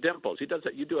guy with the dimples. He does.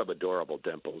 You do have adorable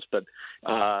dimples, but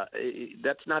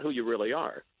that's not who you really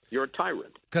are. You're a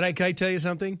tyrant. Can I tell you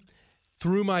something?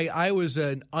 I was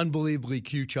an unbelievably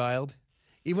cute child.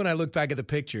 Even when I look back at the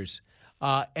pictures,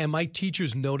 and my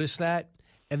teachers noticed that,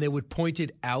 and they would point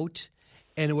it out,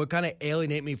 and it would kind of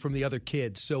alienate me from the other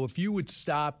kids. So if you would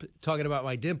stop talking about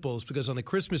my dimples, because on the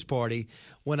Christmas party,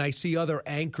 when I see other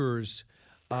anchors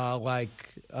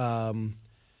like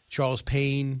Charles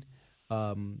Payne,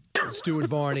 Stuart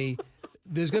Varney,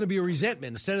 there's going to be a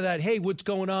resentment. Instead of that, hey, what's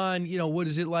going on? What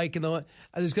is it like? And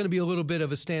there's going to be a little bit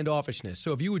of a standoffishness.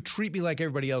 So if you would treat me like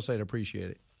everybody else, I'd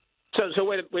appreciate it. So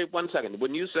wait 1 second.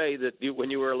 When you say that when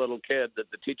you were a little kid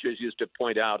that the teachers used to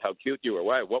point out how cute you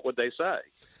were, what would they say?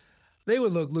 They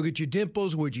would look at your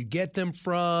dimples. Where'd you get them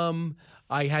from?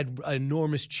 I had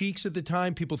enormous cheeks at the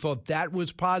time. People thought that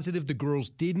was positive. The girls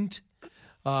didn't.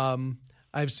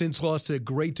 I've since lost a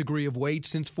great degree of weight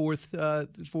since fourth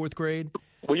grade.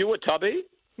 Were you a tubby?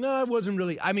 No, I wasn't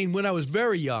really. I mean, when I was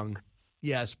very young,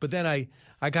 yes. But then I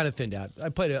kind of thinned out.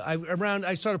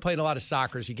 I started playing a lot of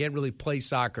soccer. So you can't really play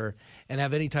soccer and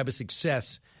have any type of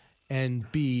success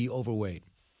and be overweight.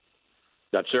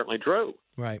 That's certainly true.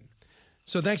 Right.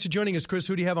 So thanks for joining us, Chris.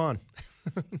 Who do you have on?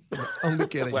 I'm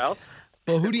kidding. Well,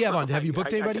 who do you have on? Have you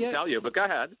booked anybody yet? I can tell you, but go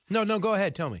ahead. No, go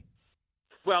ahead. Tell me.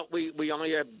 Well, we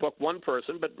only have booked one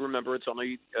person, but remember, it's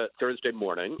only Thursday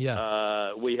morning.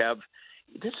 Yeah. We have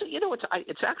this.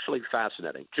 It's actually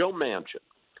fascinating. Joe Manchin,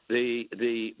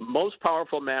 the most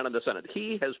powerful man in the Senate.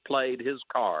 He has played his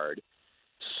card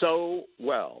so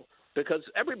well because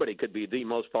everybody could be the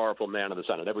most powerful man in the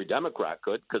Senate. Every Democrat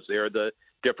could, because they're the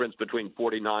difference between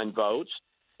 49 votes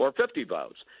or 50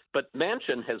 votes. But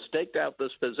Manchin has staked out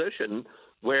this position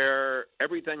where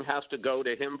everything has to go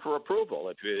to him for approval.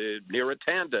 If Neera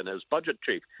Tanden as budget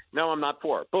chief, no, I'm not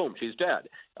for it. Boom, she's dead.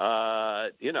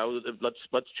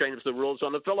 Let's change the rules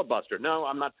on the filibuster. No,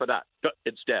 I'm not for that.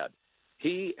 It's dead.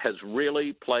 He has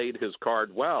really played his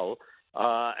card well,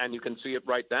 and you can see it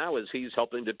right now as he's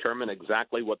helping determine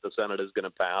exactly what the Senate is going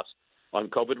to pass on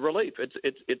COVID relief.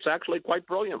 It's actually quite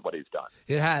brilliant what he's done.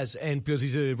 It has, and because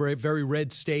he's a very, very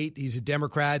red state, he's a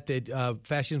Democrat that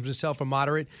fashions himself a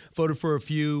moderate, voted for a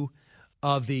few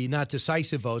of the not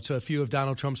decisive votes, so a few of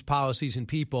Donald Trump's policies and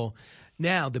people.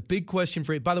 Now, the big question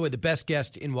by the way, the best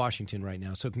guest in Washington right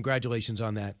now, so congratulations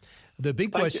on that. The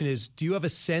big question is, do you have a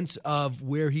sense of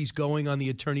where he's going on the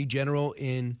Attorney General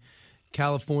in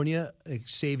California,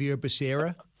 Xavier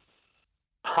Becerra?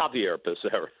 Javier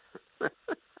Becerra.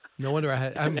 No wonder I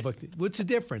haven't booked it. What's the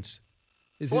difference?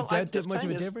 Is it that much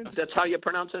of a difference? That's how you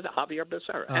pronounce it, Javier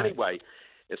Becerra. Anyway,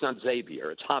 it's not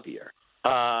Xavier, it's Javier.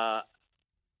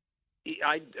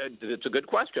 It's a good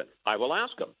question. I will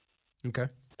ask him. Okay.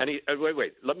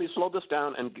 Wait. Let me slow this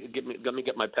down and let me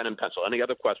get my pen and pencil. Any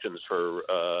other questions for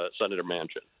Senator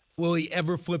Manchin? Will he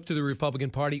ever flip to the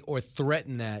Republican Party or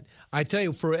threaten that? I tell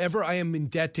you, forever I am in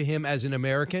debt to him as an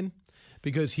American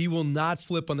because he will not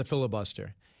flip on the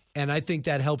filibuster. And I think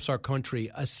that helps our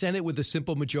country. A Senate with a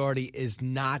simple majority is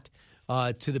not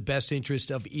to the best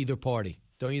interest of either party.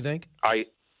 Don't you think?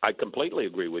 I completely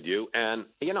agree with you. And,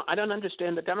 I don't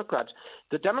understand the Democrats.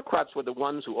 The Democrats were the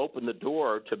ones who opened the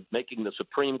door to making the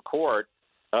Supreme Court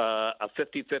a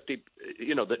 50-50,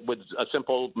 with a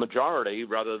simple majority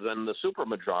rather than the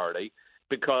supermajority,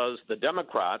 because the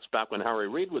Democrats, back when Harry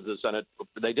Reid was the Senate,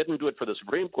 they didn't do it for the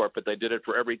Supreme Court, but they did it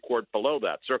for every court below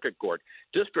that, circuit court,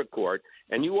 district court.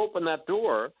 And you open that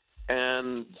door,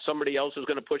 and somebody else is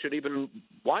going to push it even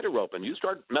wider open. You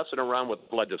start messing around with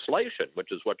legislation,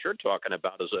 which is what you're talking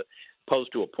about as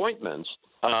opposed to appointments.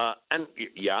 And,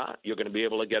 you're going to be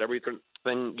able to get everything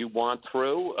you want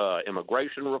through,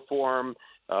 immigration reform,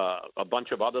 a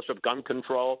bunch of other stuff, gun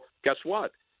control. Guess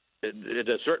what? At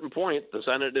a certain point, the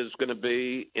Senate is going to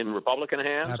be in Republican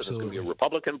hands. Absolutely. And it's going to be a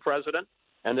Republican president,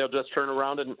 and they'll just turn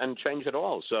around and change it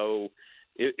all. So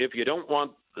if you don't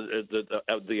want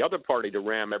the other party to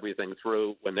ram everything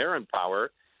through when they're in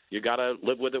power, you got to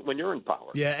live with it when you're in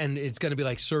power. Yeah, and it's going to be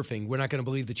like surfing. We're not going to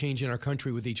believe the change in our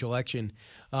country with each election.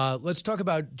 Let's talk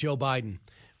about Joe Biden.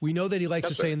 We know that he likes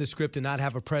to say in the script and not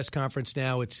have a press conference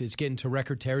now. It's getting to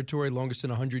record territory, longest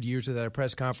in 100 years without a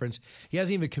press conference. He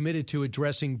hasn't even committed to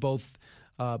addressing doing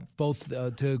not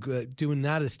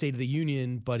a State of the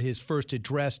Union, but his first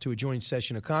address to a joint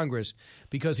session of Congress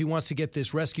because he wants to get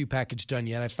this rescue package done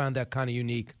yet. I found that kind of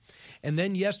unique. And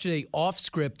then yesterday, off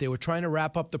script, they were trying to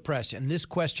wrap up the press, and this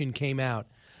question came out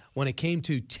when it came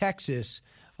to Texas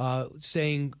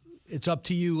saying, it's up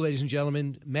to you, ladies and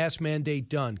gentlemen. Mask mandate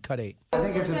done. Cut 8. I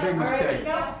think it's a big mistake.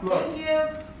 Look,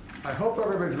 I hope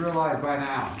everybody's realized by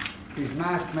now These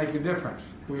masks make a difference.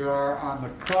 We are on the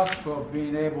cusp of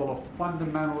being able to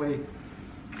fundamentally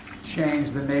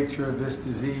change the nature of this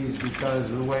disease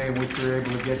because of the way in which we're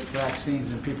able to get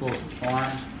vaccines in people's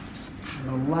arms.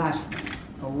 And the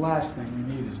last thing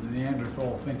we need is the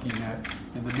Neanderthal thinking that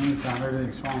in the meantime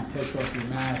everything's fine, take off your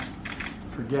mask,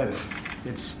 forget it.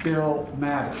 It still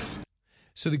matters.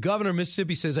 So the governor of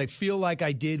Mississippi says, I feel like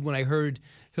I did when I heard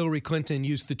Hillary Clinton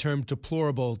use the term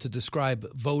deplorable to describe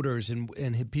voters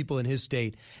and people in his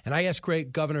state. And I asked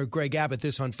Governor Greg Abbott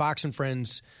this on Fox and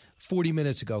Friends 40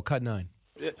 minutes ago, Cut 9.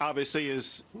 It obviously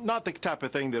is not the type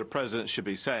of thing that a president should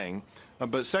be saying.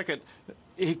 But second,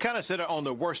 he kind of said it on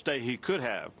the worst day he could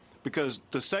have, because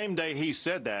the same day he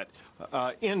said that,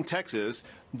 in Texas,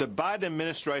 the Biden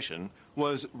administration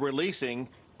was releasing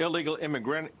illegal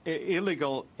immigrants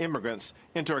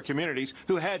into our communities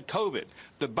who had COVID.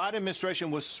 The Biden administration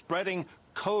was spreading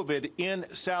COVID in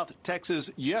South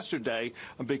Texas yesterday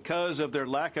because of their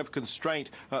lack of constraint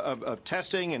of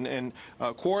testing and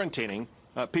quarantining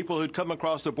people who'd come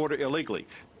across the border illegally.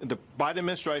 The Biden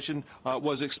administration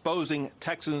was exposing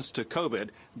Texans to COVID.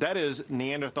 That is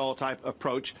Neanderthal-type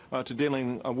approach to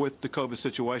dealing with the COVID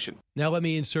situation. Now let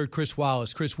me insert Chris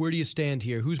Wallace. Chris, where do you stand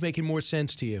here? Who's making more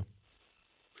sense to you?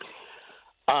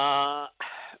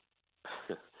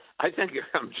 I think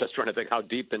I'm just trying to think how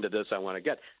deep into this I want to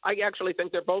get. I actually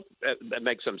think they're both that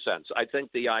make some sense. I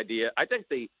think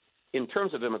in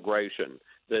terms of immigration,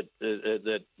 that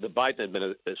the Biden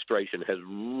administration has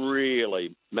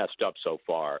really messed up so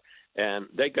far, and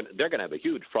they're going to have a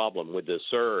huge problem with this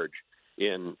surge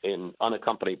in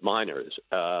unaccompanied minors,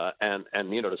 and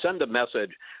to send a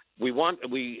message, we want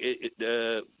you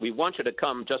to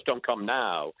come, just don't come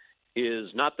now, is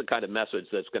not the kind of message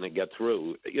that's going to get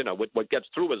through. What gets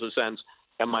through is a sense,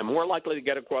 am I more likely to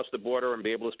get across the border and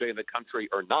be able to stay in the country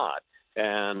or not?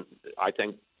 And I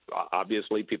think,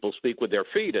 obviously, people speak with their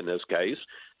feet in this case.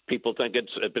 People think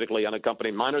it's, particularly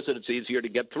unaccompanied minors, that it's easier to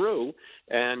get through.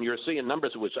 And you're seeing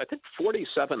numbers, which I think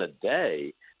 47 a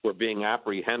day were being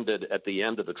apprehended at the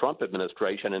end of the Trump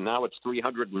administration, and now it's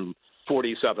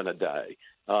 347 a day.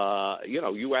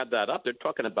 You add that up, they're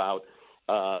talking about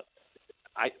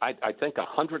I think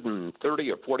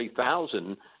 130 or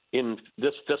 40,000 in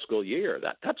this fiscal year.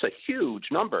 That's a huge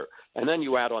number. And then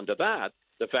you add on to that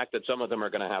the fact that some of them are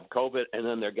going to have COVID and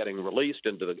then they're getting released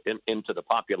into the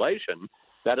population.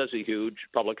 That is a huge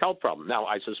public health problem. Now,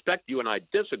 I suspect you and I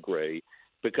disagree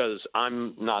because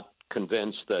I'm not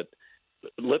convinced that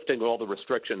lifting all the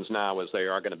restrictions now as they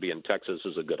are going to be in Texas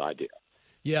is a good idea.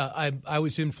 Yeah, I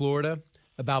was in Florida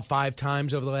about 5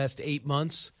 times over the last 8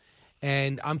 months.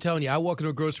 And I'm telling you, I walk into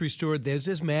a grocery store, there's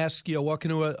this mask. Walk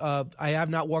into I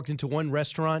have not walked into one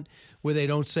restaurant where they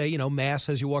don't say, mask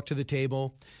as you walk to the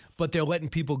table, but they're letting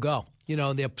people go.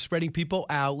 They're spreading people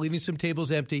out, leaving some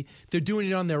tables empty. They're doing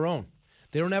it on their own.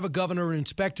 They don't have a governor or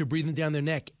inspector breathing down their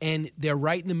neck, and they're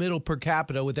right in the middle per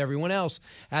capita with everyone else,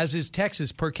 as is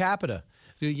Texas per capita.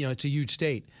 It's a huge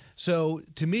state. So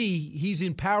to me, he's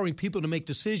empowering people to make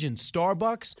decisions.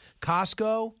 Starbucks,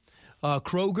 Costco,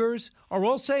 Kroger's are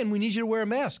all saying we need you to wear a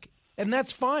mask, and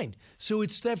that's fine. So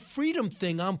it's that freedom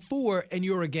thing I'm for and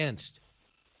you're against.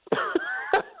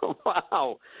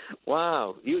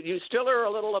 Wow. You still are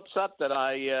a little upset that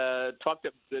I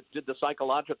did the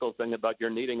psychological thing about your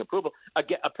needing approval.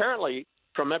 Again, apparently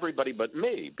from everybody but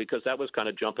me, because that was kind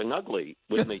of jumping ugly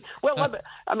with me. Well,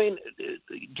 I mean,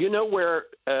 do you know where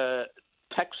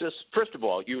Texas, first of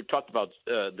all, you talked about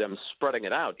them spreading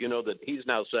it out. You know that he's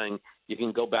now saying you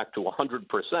can go back to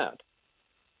 100%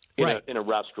 in a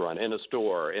restaurant, in a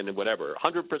store, in whatever.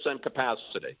 100%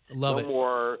 capacity. Love it. No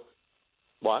more,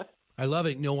 what? I love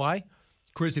it. You know why?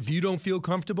 Chris, if you don't feel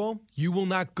comfortable, you will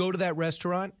not go to that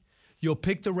restaurant. You'll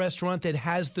pick the restaurant that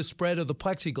has the spread of the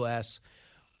plexiglass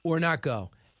or not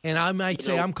go. And I might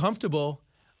say I'm comfortable.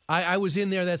 I was in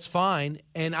there, that's fine.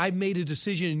 And I made a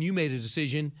decision and you made a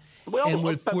decision. Well, and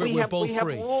we're both we have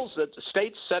free. Rules that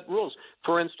states set rules.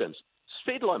 For instance,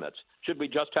 speed limits. Should we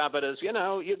just have it as,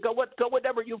 you go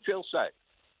whatever you feel safe?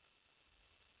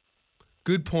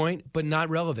 Good point, but not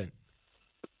relevant.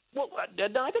 Well, I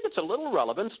think it's a little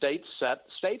relevant. States set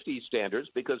safety standards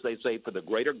because they say for the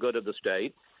greater good of the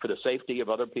state, for the safety of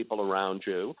other people around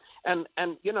you. And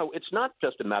it's not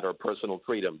just a matter of personal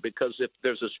freedom, because if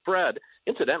there's a spread,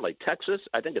 incidentally, Texas,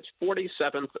 I think it's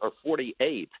 47th or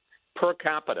 48th per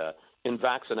capita in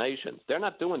vaccinations. They're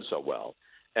not doing so well.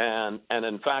 And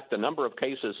in fact, the number of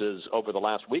cases is over the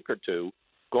last week or two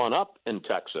gone up in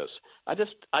Texas. I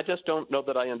just don't know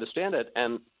that I understand it.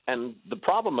 And the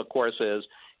problem, of course, is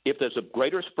if there's a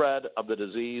greater spread of the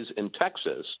disease in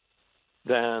Texas,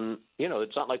 then,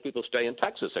 it's not like people stay in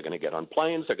Texas. They're going to get on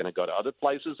planes. They're going to go to other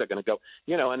places. They're going to go,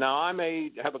 and now I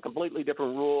may have a completely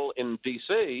different rule in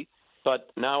D.C.,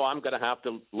 but now I'm going to have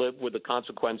to live with the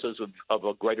consequences of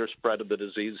a greater spread of the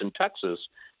disease in Texas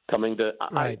coming to.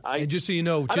 Right. And just so you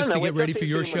know, just to get ready for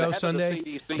your show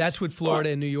Sunday, that's what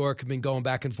Florida and New York have been going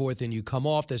back and forth. And you come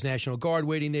off, there's National Guard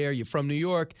waiting there. You're from New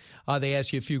York. They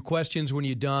ask you a few questions when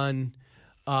you're done.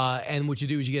 And what you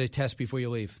do is you get a test before you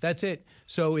leave. That's it.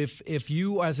 So if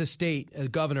you as a state, a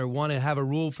governor, want to have a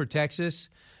rule for Texas,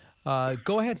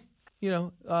 go ahead.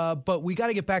 But we got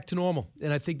to get back to normal.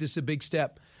 And I think this is a big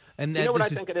step. And you know what I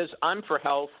think it is? I'm for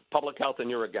health, public health, and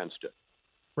you're against it.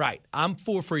 Right. I'm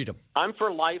for freedom. I'm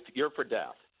for life. You're for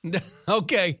death.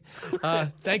 Okay.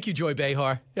 Thank you, Joy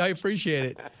Behar. I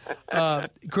appreciate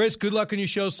it. Chris, good luck on your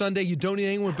show Sunday. You don't need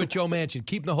anyone but Joe Manchin.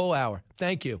 Keep the whole hour.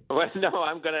 Thank you. Well, no,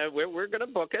 we're gonna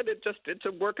book it. It's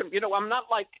a work. I'm not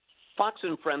like Fox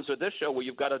and Friends or this show where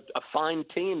you've got a fine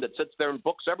team that sits there and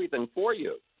books everything for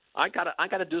you. I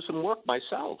gotta do some work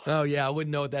myself. Oh yeah, I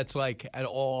wouldn't know what that's like at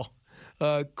all.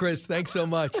 Chris, thanks so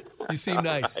much. You seem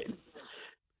nice. Right.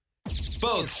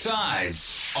 Both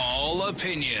sides, all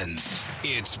opinions.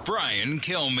 It's Brian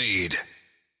Kilmeade.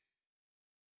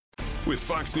 With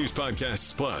Fox News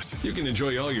Podcasts Plus, you can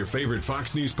enjoy all your favorite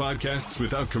Fox News podcasts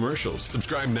without commercials.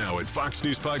 Subscribe now at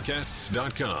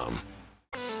foxnewspodcasts.com.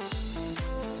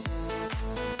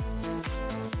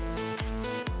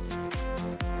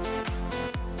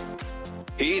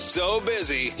 He's so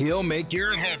busy, he'll make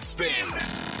your head spin.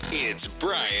 It's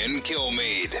Brian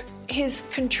Kilmeade. His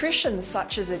contrition,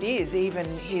 such as it is, even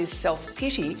his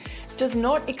self-pity, does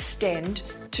not extend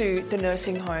to the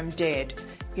nursing home dead.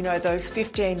 Those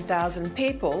 15,000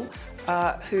 people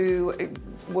who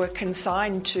were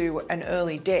consigned to an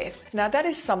early death. Now, that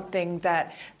is something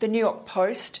that the New York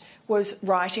Post was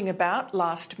writing about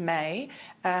last May.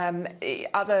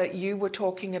 You were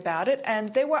talking about it,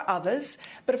 and there were others.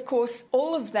 But of course,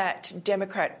 all of that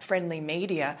Democrat-friendly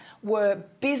media were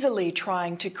busily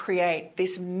trying to create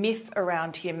this myth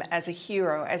around him as a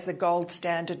hero, as the gold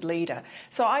standard leader.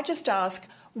 So I just ask,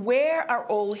 where are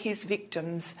all his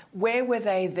victims? Where were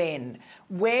they then?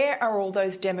 Where are all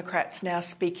those Democrats now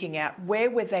speaking out? Where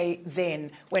were they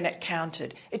then when it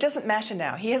counted? It doesn't matter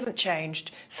now. He hasn't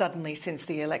changed suddenly since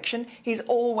the election. He's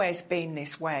always been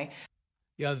this way.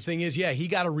 Yeah, the thing is, he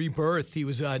got a rebirth. He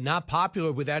was not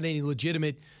popular without any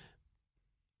legitimate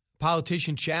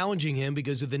politician challenging him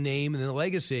because of the name and the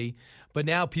legacy. But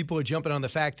now people are jumping on the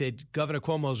fact that Governor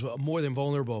Cuomo is more than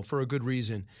vulnerable for a good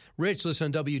reason. Rich,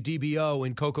 listen on WDBO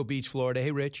in Cocoa Beach, Florida.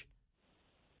 Hey, Rich.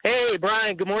 Hey,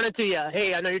 Brian. Good morning to you.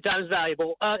 Hey, I know your time is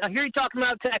valuable. I hear you talking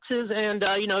about Texas and,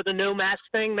 the no mask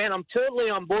thing. Man, I'm totally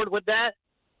on board with that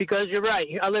because you're right.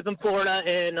 I live in Florida,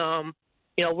 and,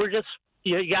 we're just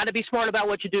you got to be smart about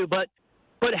what you do. But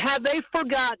have they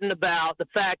forgotten about the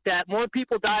fact that more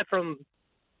people die from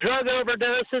drug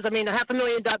overdoses?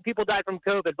 500,000 people died from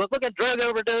COVID, but look at drug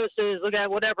overdoses, look at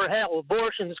whatever,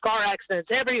 abortions, car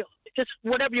accidents, just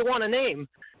whatever you want to name.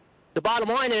 The bottom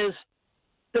line is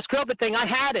this COVID thing, I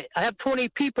had it. I have 20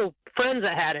 friends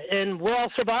that had it, and we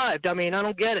all survived. I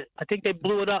don't get it. I think they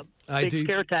blew it up. Big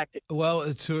scare tactic.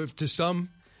 Well, to some,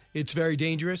 it's very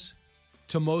dangerous.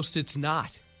 To most, it's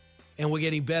not. And we're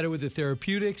getting better with the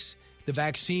therapeutics. The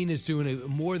vaccine is doing it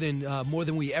more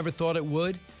than we ever thought it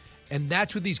would. And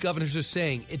that's what these governors are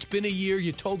saying. It's been a year.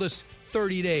 You told us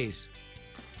 30 days.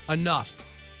 Enough.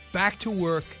 Back to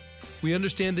work. We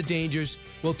understand the dangers.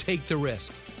 We'll take the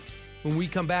risk. When we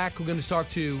come back, we're going to talk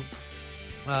to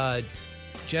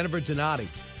Jennifer Donati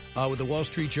with the Wall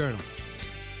Street Journal.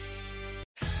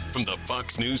 From the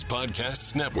Fox News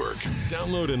Podcasts Network.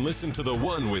 Download and listen to The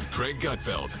One with Craig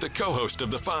Gutfeld, the co-host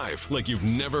of The Five, like you've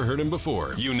never heard him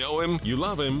before. You know him, you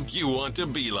love him, you want to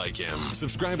be like him.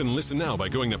 Subscribe and listen now by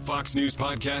going to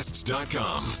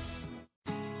foxnewspodcasts.com.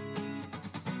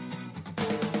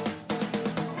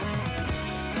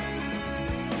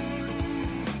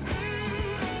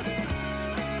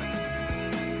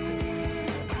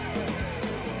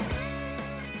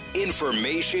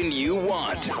 Information you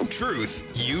want,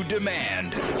 truth you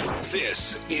demand.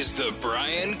 This is the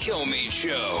Brian Kilmeade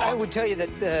Show. I would tell you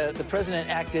that the president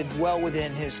acted well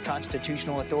within his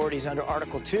constitutional authorities under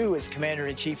Article 2 as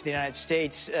Commander-in-Chief of the United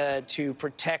States to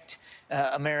protect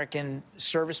American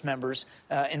service members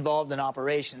involved in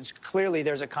operations. Clearly,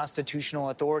 there's a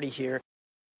constitutional authority here.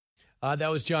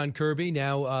 That was John Kirby,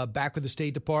 now back with the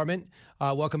State Department.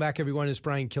 Welcome back, everyone. It's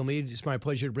Brian Kilmeade. It's my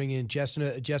pleasure to bring in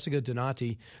Jessica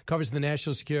Donati, covers the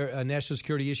national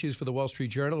security issues for the Wall Street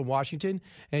Journal in Washington,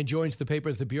 and joins the paper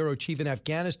as the bureau chief in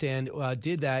Afghanistan.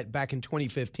 Did that back in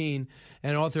 2015,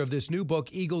 and author of this new book,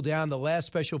 Eagle Down, The Last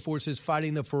Special Forces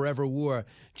Fighting the Forever War.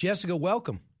 Jessica,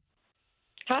 welcome.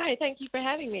 Hi, thank you for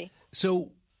having me.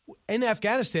 So in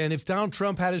Afghanistan, if Donald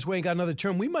Trump had his way and got another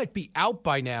term, we might be out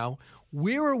by now.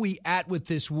 Where are we at with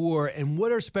this war, and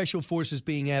what are special forces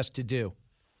being asked to do?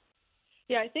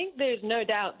 Yeah, I think there's no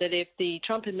doubt that if the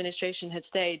Trump administration had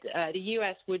stayed, the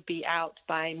U.S. would be out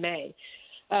by May.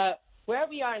 Where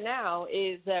we are now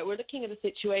is we're looking at a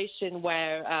situation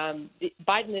where the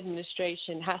Biden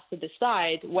administration has to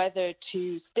decide whether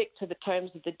to stick to the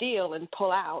terms of the deal and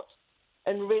pull out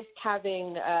and risk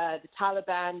having the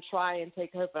Taliban try and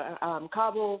take over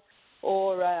Kabul,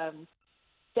 or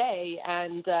stay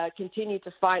and continue to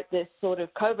fight this sort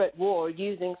of covert war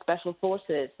using special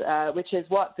forces, which is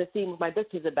what the theme of my book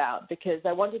is about, because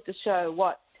I wanted to show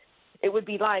what it would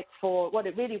be like what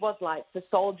it really was like for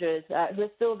soldiers who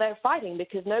are still there fighting,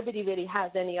 because nobody really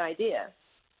has any idea.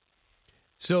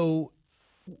 So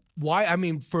why, I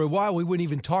mean, for a while we wouldn't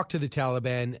even talk to the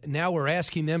Taliban. Now we're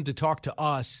asking them to talk to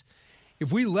us.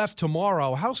 If we left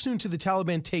tomorrow, how soon do the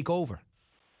Taliban take over?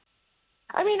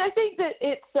 I mean, I think that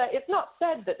it's not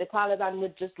said that the Taliban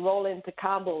would just roll into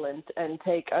Kabul and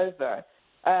take over.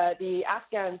 The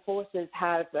Afghan forces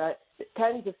have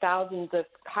tens of thousands of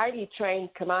highly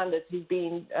trained commanders who've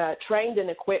been trained and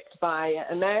equipped by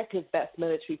America's best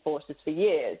military forces for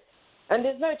years. And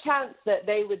there's no chance that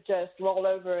they would just roll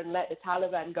over and let the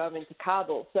Taliban go into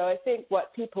Kabul. So I think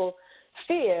what people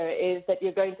fear is that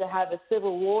you're going to have a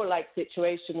civil war-like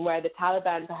situation where the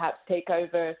Taliban perhaps take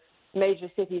over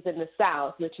major cities in the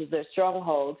south, which is their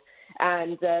stronghold,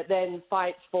 and then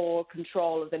fight for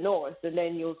control of the north. And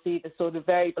then you'll see the sort of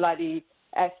very bloody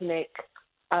ethnic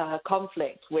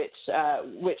conflict, which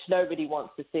nobody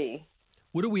wants to see.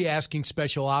 What are we asking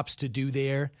special ops to do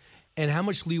there? And how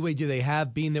much leeway do they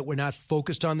have, being that we're not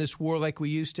focused on this war like we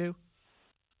used to?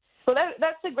 Well,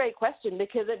 that's a great question,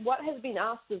 because what has been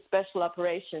asked of special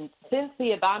operations since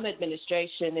the Obama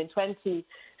administration in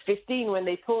 2015, when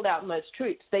they pulled out most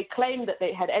troops, they claimed that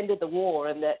they had ended the war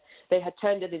and that they had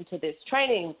turned it into this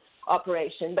training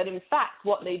operation. But in fact,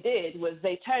 what they did was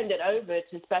they turned it over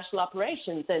to special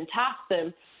operations and tasked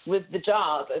them with the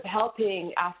job of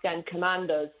helping Afghan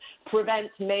commandos prevent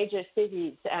major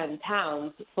cities and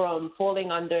towns from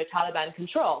falling under Taliban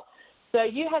control. So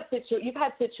you've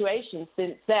had situations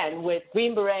since then with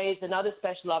Green Berets and other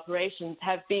special operations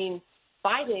have been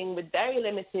fighting with very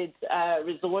limited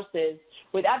resources,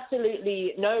 with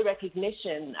absolutely no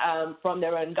recognition from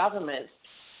their own government,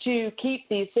 to keep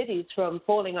these cities from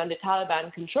falling under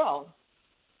Taliban control.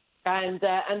 And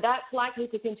that's likely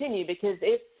to continue, because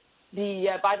if the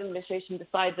Biden administration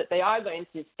decides that they are going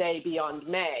to stay beyond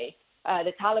May,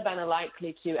 the Taliban are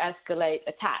likely to escalate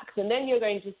attacks. And then you're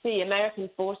going to see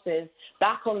American forces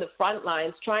back on the front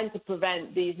lines trying to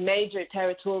prevent these major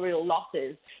territorial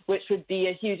losses, which would be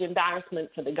a huge embarrassment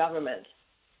for the government.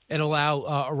 And allow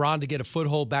Iran to get a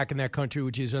foothold back in that country,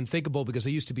 which is unthinkable because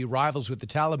they used to be rivals with the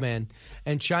Taliban.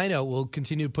 And China will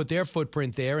continue to put their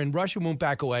footprint there, and Russia won't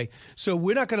back away. So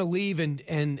we're not going to leave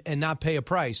and not pay a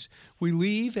price. We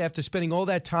leave after spending all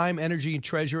that time, energy, and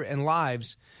treasure and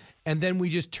lives, and then we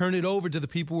just turn it over to the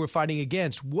people we're fighting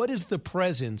against. What is the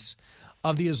presence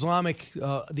of the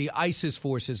the ISIS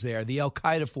forces there, the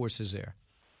Al-Qaeda forces there?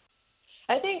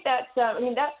 I think that's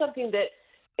something that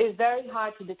is very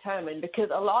hard to determine, because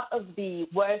a lot of the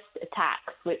worst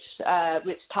attacks, which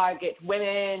target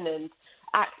women and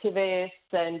activists,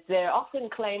 and they're often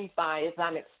claimed by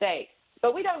Islamic State.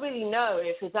 But we don't really know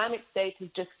if Islamic State is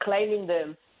just claiming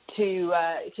them to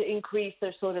increase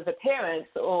their sort of appearance,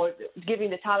 or giving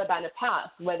the Taliban a pass,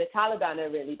 where the Taliban are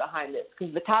really behind this,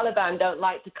 because the Taliban don't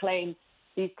like to claim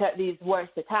these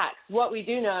worst attacks. What we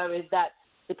do know is that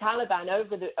the Taliban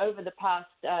over the past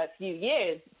few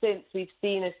years, since we've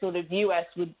seen a sort of U.S.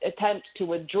 attempt to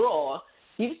withdraw,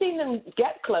 you've seen them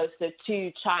get closer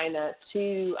to China,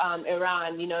 to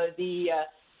Iran. You know,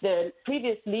 the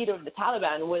previous leader of the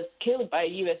Taliban was killed by a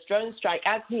U.S. drone strike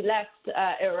as he left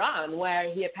Iran,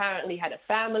 where he apparently had a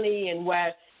family, and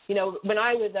where, you know, when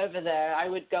I was over there, I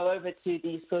would go over to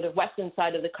the sort of western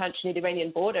side of the country near the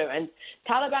Iranian border, and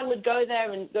Taliban would go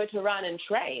there and go to Iran and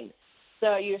train.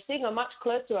 So you're seeing a much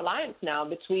closer alliance now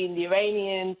between the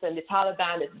Iranians and the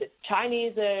Taliban. The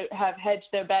Chinese have hedged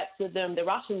their bets with them. The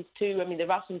Russians, too. I mean, the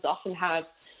Russians often have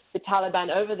the Taliban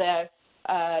over there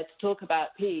to talk about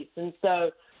peace. And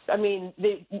so I mean,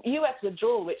 the U.S.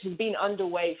 withdrawal, which has been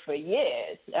underway for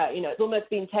years, it's almost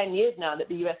been 10 years now that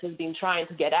the U.S. has been trying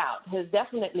to get out, has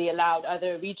definitely allowed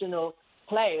other regional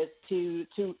players to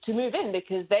move in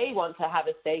because they want to have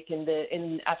a stake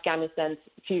in Afghanistan's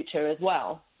future as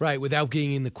well. Right, without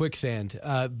getting in the quicksand.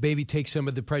 Maybe take some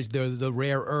of the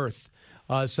rare earth,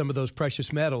 some of those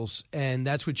precious metals, and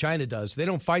that's what China does. They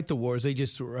don't fight the wars; they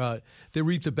just they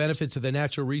reap the benefits of the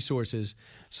natural resources.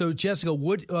 So, Jessica,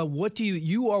 what do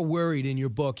you are worried in your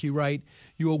book? You write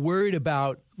you are worried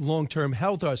about long-term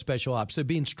health of special ops. They're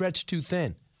being stretched too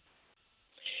thin.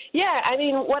 Yeah, I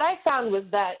mean, what I found was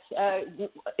that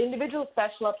individual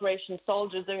special operations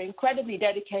soldiers are incredibly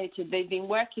dedicated. They've been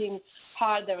working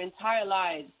hard their entire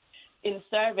lives in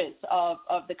service of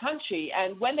the country.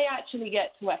 And when they actually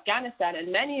get to Afghanistan,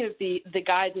 and many of the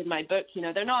guys in my book,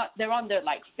 they're on their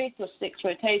like 5th or 6th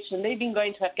rotation. They've been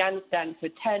going to Afghanistan for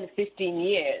 10, 15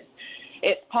 years.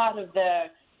 It's part of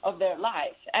their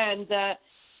life. And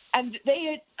they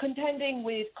are contending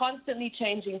with constantly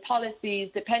changing policies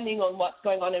depending on what's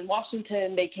going on in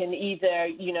Washington. They can either,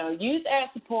 use air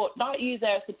support, not use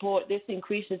air support. This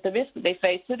increases the risk that they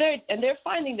face. So they're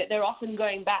finding that they're often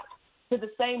going back to the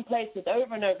same places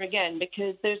over and over again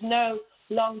because there's no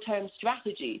long-term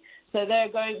strategy. So they're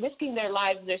risking their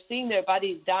lives. They're seeing their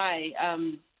buddies die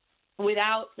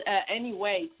without any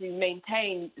way to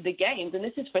maintain the gains, and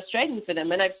this is frustrating for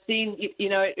them. And I've seen,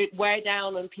 it wear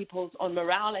down on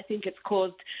morale. I think it's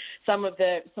caused some of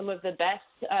the best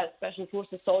special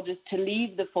forces soldiers to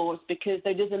leave the force because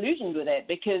they're disillusioned with it,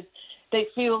 because they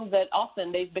feel that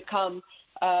often they've become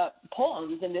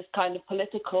pawns in this kind of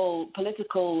political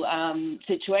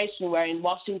situation where in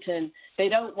Washington they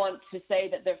don't want to say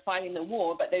that they're fighting the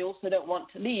war, but they also don't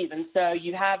want to leave, and so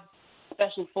you have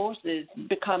special forces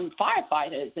become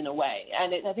firefighters in a way.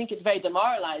 And I think it's very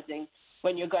demoralizing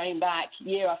when you're going back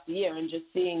year after year and just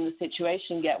seeing the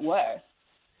situation get worse.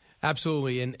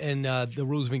 Absolutely. And the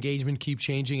rules of engagement keep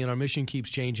changing and our mission keeps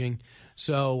changing.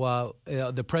 So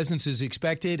the presence is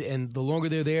expected, and the longer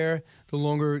they're there, the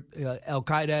longer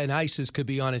Al-Qaeda and ISIS could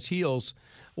be on its heels,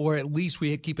 or at least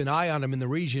we keep an eye on them in the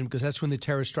region because that's when the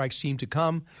terror strikes seem to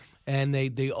come, and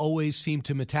they always seem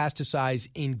to metastasize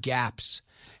in gaps.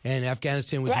 And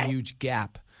Afghanistan was a huge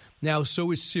gap. Now,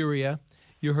 so is Syria.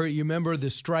 You remember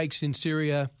the strikes in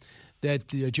Syria that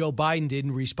Joe Biden did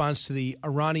in response to the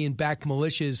Iranian-backed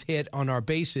militias hit on our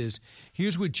bases.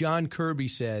 Here's what John Kirby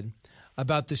said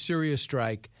about the Syria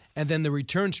strike and then the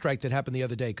return strike that happened the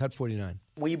other day. Cut 49.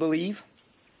 We believe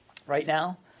right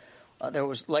now there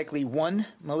was likely one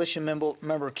militia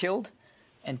member killed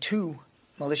and 2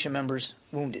 militia members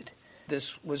wounded.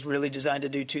 This was really designed to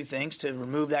do 2 things: to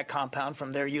remove that compound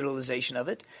from their utilization of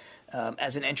it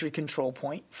as an entry control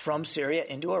point from Syria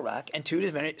into Iraq, and 2,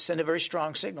 to send a very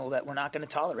strong signal that we're not going to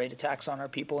tolerate attacks on our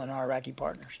people and our Iraqi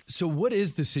partners. So what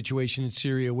is the situation in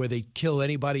Syria where they kill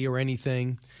anybody or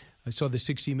anything? I saw the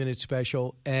 60-minute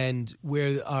special, and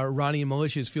where our Iranian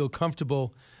militias feel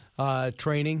comfortable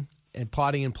training and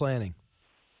plotting and planning.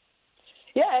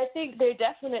 Yeah, I think they're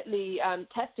definitely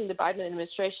testing the Biden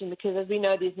administration because, as we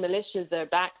know, these militias are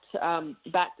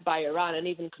backed by Iran and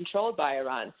even controlled by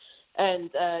Iran. And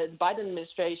the Biden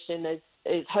administration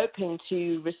is hoping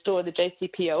to restore the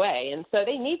JCPOA. And so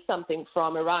they need something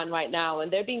from Iran right now,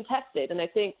 and they're being tested. And I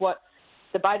think what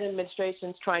the Biden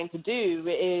administration is trying to do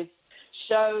is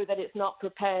show that it's not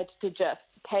prepared to just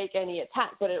take any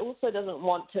attack, but it also doesn't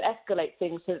want to escalate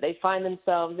things so that they find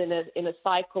themselves in a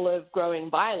cycle of growing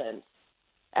violence.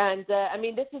 And I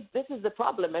mean, this is the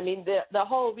problem. I mean, the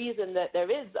whole reason that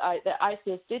that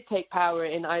ISIS did take power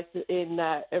in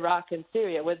Iraq and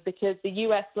Syria was because the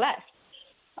U.S. left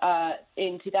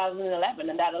in 2011,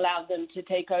 and that allowed them to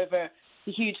take over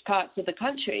the huge parts of the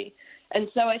country. And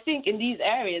so I think in these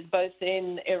areas, both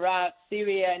in Iraq,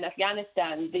 Syria, and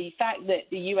Afghanistan, the fact that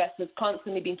the U.S. has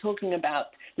constantly been talking about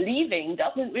leaving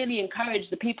doesn't really encourage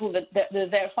the people that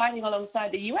they're fighting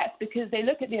alongside the U.S., because they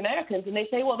look at the Americans and they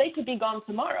say, well, they could be gone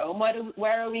tomorrow, and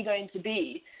where are we going to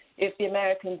be if the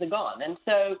Americans are gone? And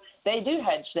so they do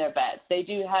hedge their bets. They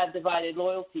do have divided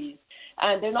loyalties.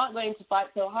 And they're not going to fight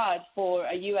so hard for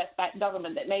a U.S.-backed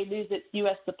government that may lose its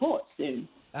U.S. support soon.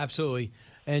 Absolutely.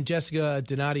 And Jessica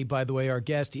Donati, by the way, our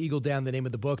guest, Eagle Down, the name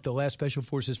of the book, The Last Special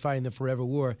Forces Fighting the Forever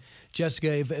War.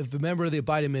 Jessica, if a member of the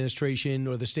Biden administration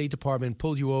or the State Department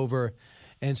pulled you over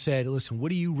and said, listen, what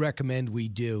do you recommend we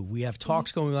do? We have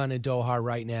talks going on in Doha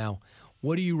right now.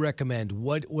 What do you recommend?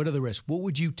 What are the risks? What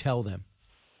would you tell them?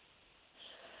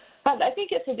 I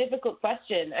think it's a difficult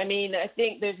question. I mean, I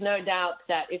think there's no doubt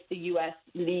that if the U.S.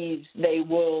 leaves,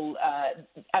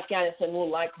 Afghanistan will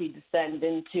likely descend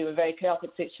into a very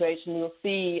chaotic situation. We'll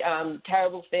see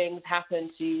terrible things happen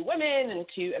to women and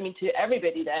to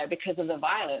everybody there because of the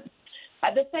violence.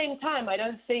 At the same time, I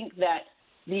don't think that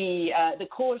the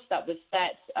course that was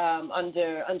set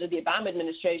under the Obama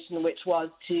administration, which was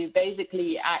to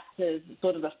basically act as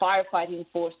sort of a firefighting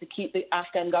force to keep the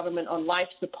Afghan government on life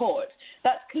support,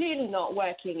 that's clearly not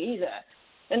working either.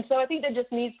 And so I think there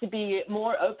just needs to be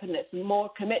more openness and more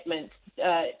commitment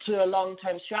to a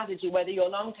long-term strategy, whether your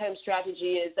long-term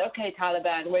strategy is, okay,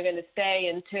 Taliban, we're going to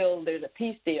stay until there's a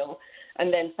peace deal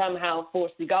and then somehow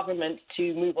force the government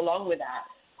to move along with that.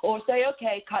 Or say,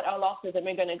 okay, cut our losses and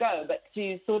we're going to go. But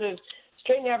to sort of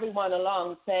string everyone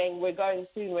along saying we're going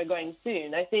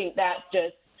soon, I think that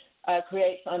just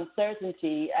creates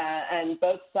uncertainty and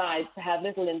both sides have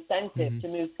little incentive to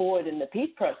move forward in the peace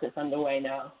process underway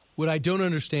now. What I don't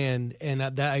understand, and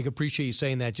that I appreciate you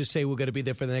saying that, just say we're going to be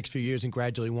there for the next few years and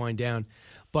gradually wind down.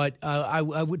 But I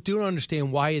don't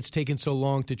understand why it's taken so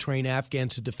long to train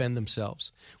Afghans to defend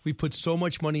themselves. We put so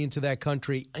much money into that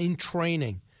country in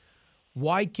training.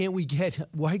 Why can't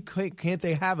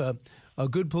they have a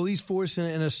good police force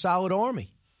and a solid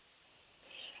army?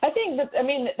 I think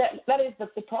that is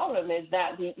the problem is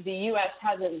that the U.S.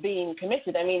 hasn't been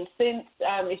committed. I mean, since,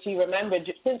 if you remember,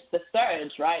 since the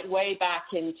surge, right, way back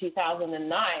in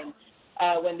 2009,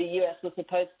 when the U.S. was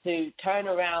supposed to turn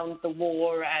around the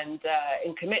war and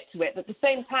commit to it. At the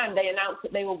same time, they announced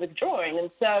that they were withdrawing. And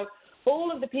so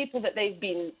all of the people that they've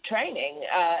been training,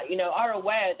 are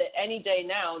aware that any day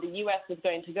now the U.S. is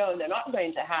going to go and they're not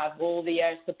going to have all the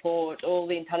air support, all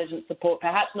the intelligence support,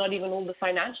 perhaps not even all the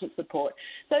financial support.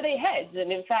 So they hedge.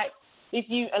 And in fact,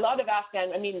 many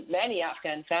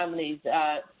Afghan families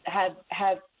have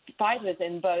fighters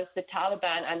in both the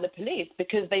Taliban and the police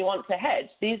because they want to hedge.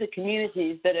 These are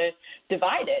communities that are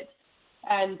divided.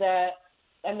 And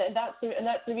that's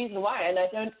the reason why. And I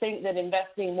don't think that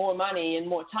investing more money and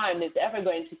more time is ever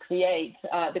going to create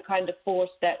the kind of force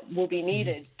that will be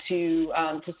needed to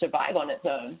survive on its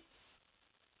own.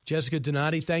 Jessica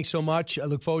Donati, thanks so much. I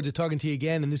look forward to talking to you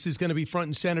again. And this is going to be front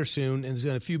and center soon. And there's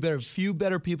going to be a few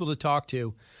better people to talk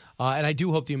to. And I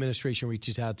do hope the administration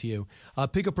reaches out to you.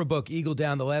 Pick up her book, Eagle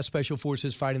Down, The Last Special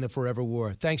Forces Fighting the Forever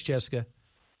War. Thanks, Jessica.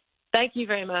 Thank you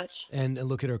very much. And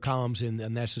look at her columns in the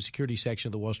national security section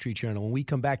of the Wall Street Journal. When we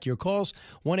come back, your calls,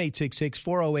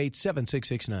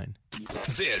 1-866-408-7669.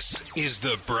 This is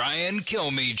the Brian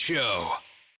Kilmeade Show.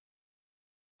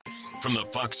 From the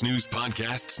Fox News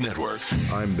Podcasts Network.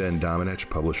 I'm Ben Domenech,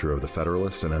 publisher of The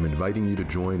Federalist, and I'm inviting you to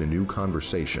join a new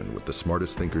conversation with the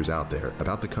smartest thinkers out there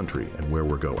about the country and where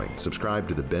we're going. Subscribe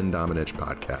to the Ben Domenech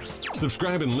Podcast.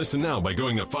 Subscribe and listen now by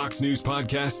going to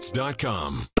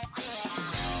foxnewspodcasts.com.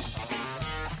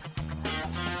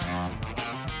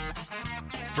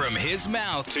 From his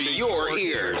mouth to your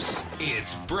ears,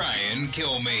 it's Brian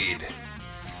Kilmeade.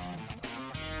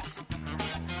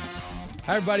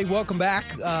 Hi, everybody. Welcome back.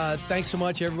 Thanks so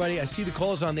much, everybody. I see the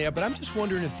calls on there, but I'm just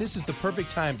wondering if this is the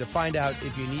perfect time to find out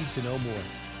if you need to know more.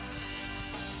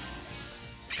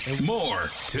 More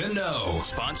to know.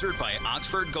 Sponsored by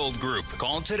Oxford Gold Group.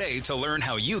 Call today to learn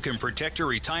how you can protect your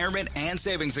retirement and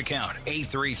savings account.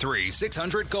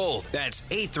 833-600-GOLD. That's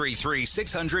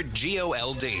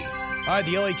 833-600-GOLD. All right,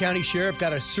 the L.A. County Sheriff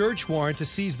got a search warrant to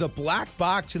seize the black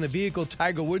box in the vehicle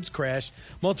Tiger Woods crashed.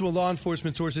 Multiple law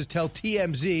enforcement sources tell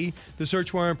TMZ the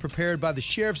search warrant prepared by the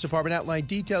Sheriff's Department outlined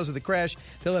details of the crash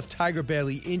that left Tiger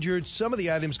badly injured. Some of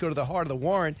the items go to the heart of the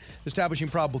warrant, establishing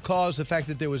probable cause, the fact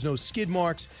that there was no skid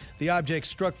marks, the object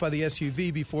struck by the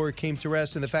SUV before it came to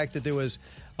rest, and the fact that it was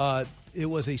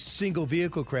a single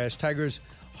vehicle crash. Tiger's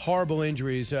horrible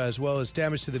injuries as well as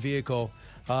damage to the vehicle.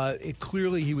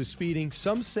 Clearly he was speeding.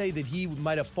 Some say that he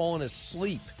might have fallen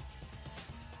asleep.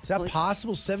 Is that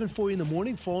possible? 7:40 in the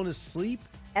morning, falling asleep?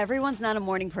 Everyone's not a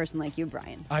morning person like you,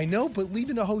 Brian. I know, but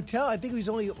leaving the hotel, I think he was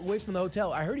only away from the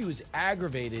hotel. I heard he was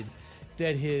aggravated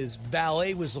that his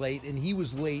valet was late and he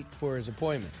was late for his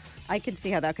appointment. I could see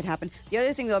how that could happen. The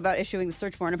other thing, though, about issuing the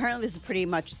search warrant, apparently this is pretty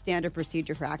much standard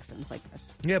procedure for accidents like this.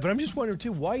 Yeah, but I'm just wondering,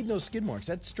 too, why no skid marks?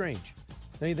 That's strange.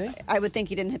 Don't you think? I would think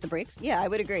he didn't hit the brakes. Yeah, I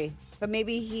would agree. But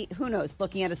maybe he, who knows,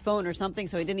 looking at his phone or something,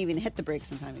 so he didn't even hit the brakes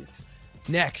sometimes.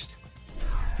 Next.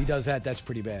 If he does that, that's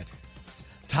pretty bad.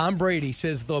 Tom Brady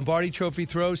says the Lombardi Trophy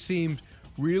throw seemed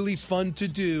really fun to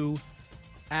do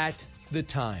at the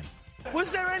time.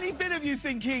 Was there any bit of you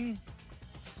thinking,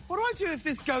 what do I do if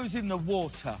this goes in the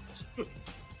water?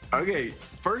 Okay,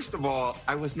 first of all,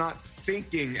 I was not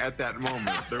thinking at that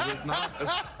moment. There was not a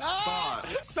thought.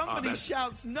 Somebody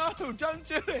shouts, no, don't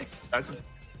do it. That's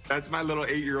That's my little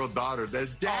 8-year-old daughter.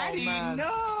 Daddy, no!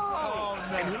 Oh,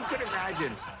 no. And who could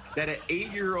imagine that an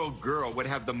 8-year-old girl would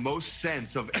have the most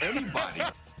sense of anybody?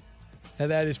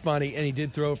 And that is funny. And he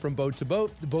did throw from boat to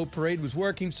boat. The boat parade was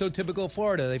working. So typical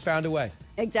Florida. They found a way.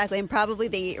 Exactly. And probably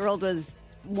the 8-year-old was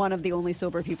one of the only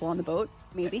sober people on the boat,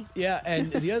 maybe. Yeah,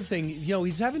 and the other thing,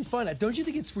 he's having fun. Don't you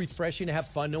think it's refreshing to have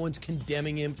fun? No one's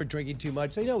condemning him for drinking too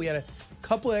much. They know he had a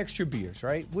couple extra beers,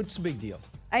 right? What's the big deal?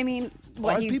 I mean,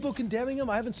 are people condemning him?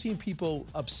 I haven't seen people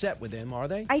upset with him, are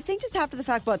they? I think just after the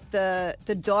fact,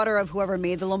 the daughter of whoever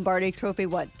made the Lombardi Trophy,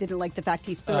 didn't like the fact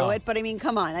he threw it. But I mean,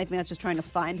 come on. I think that's just trying to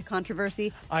find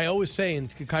controversy. I always say in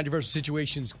controversial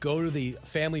situations, go to the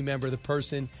family member, the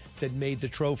person that made the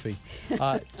trophy.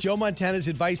 Joe Montana's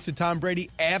advice to Tom Brady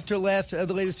after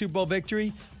the latest Super Bowl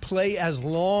victory: play as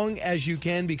long as you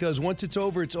can, because once it's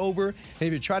over, it's over. And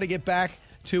if you try to get back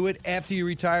to it after you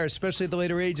retire, especially at the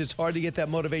later age, it's hard to get that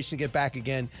motivation to get back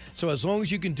again. So as long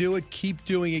as you can do it, keep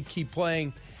doing it, keep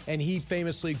playing. And he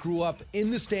famously grew up in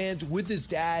the stands with his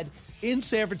dad in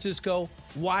San Francisco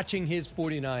watching his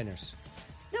 49ers.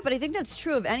 No, but I think that's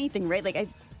true of anything, right? Like, I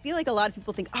feel like a lot of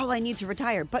people think, I need to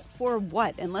retire. But for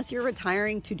what? Unless you're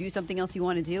retiring to do something else you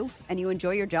want to do and you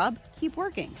enjoy your job, keep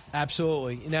working.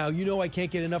 Absolutely. Now, I can't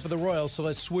get enough of the Royals, so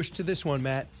let's switch to this one,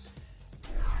 Matt.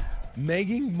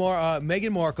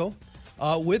 Meghan Markle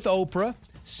with Oprah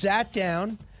sat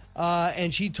down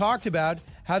and she talked about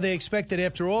how they expect that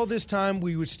after all this time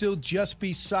we would still just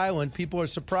be silent. People are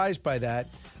surprised by that.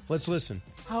 Let's listen.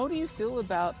 How do you feel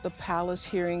about the palace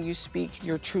hearing you speak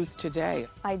your truth today?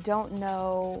 I don't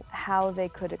know how they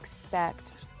could expect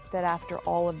that after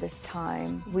all of this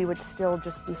time, we would still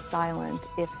just be silent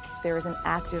if there is an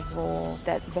active role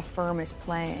that the firm is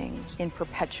playing in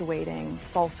perpetuating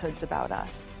falsehoods about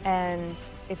us. And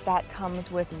if that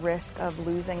comes with risk of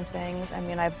losing things,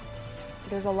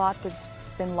 there's a lot that's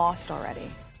been lost already.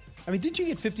 Did you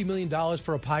get $50 million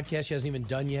for a podcast she hasn't even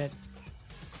done yet?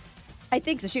 I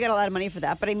think so. She got a lot of money for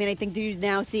that. But I think, do you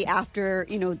now see after,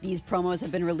 these promos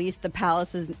have been released, the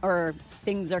palaces or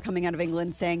things are coming out of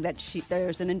England saying that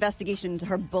there's an investigation into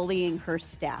her bullying her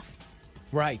staff.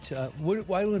 Right.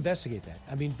 Why do we investigate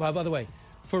that? By the way,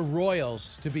 for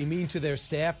royals to be mean to their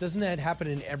staff, doesn't that happen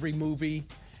in every movie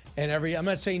and I'm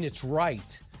not saying it's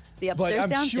right. But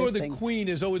I'm sure the Queen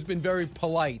has always been very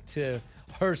polite to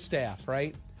her staff,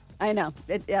 right? I know.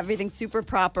 Everything's super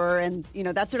proper. And,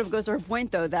 that sort of goes to her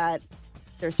point, though, that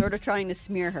they're sort of trying to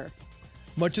smear her.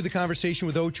 Much of the conversation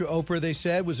with Oprah, they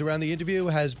said, was around the interview,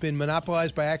 has been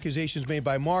monopolized by accusations made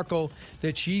by Markle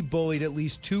that she bullied at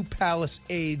least 2 palace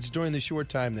aides during the short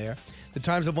time there. The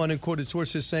Times of London quoted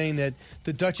sources saying that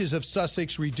the Duchess of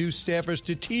Sussex reduced staffers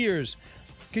to tears.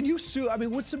 Can you sue?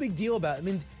 What's the big deal about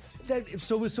it? If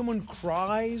someone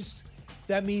cries,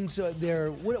 that means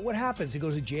what happens? It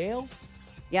goes to jail?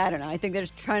 Yeah, I don't know. I think they're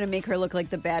just trying to make her look like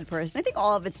the bad person. I think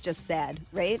all of it's just sad,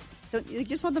 right? Don't you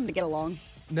just want them to get along?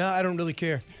 No, I don't really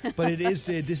care. But this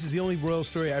is the only royal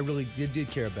story I really did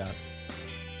care about.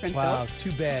 Prince Philip? Philip?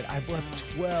 Too bad. I've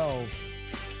left 12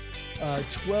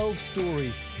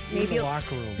 stories in the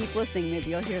locker room. Keep listening.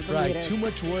 Maybe you'll hear them later. Right, too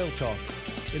much royal talk.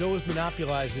 It always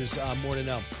monopolizes more to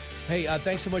know. Hey,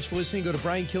 thanks so much for listening. Go to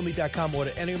BrianKilmeade.com.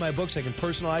 Order any of my books. I can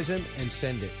personalize them and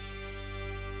send it.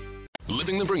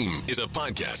 Living the Bream is a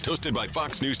podcast hosted by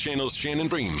Fox News Channel's Shannon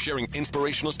Bream, sharing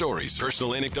inspirational stories,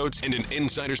 personal anecdotes, and an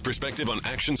insider's perspective on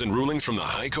actions and rulings from the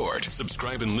High Court.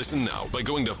 Subscribe and listen now by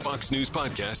going to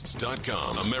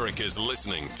foxnewspodcasts.com. America's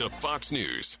listening to Fox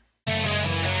News.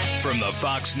 From the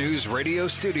Fox News radio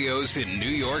studios in New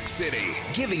York City,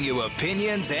 giving you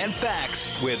opinions and facts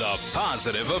with a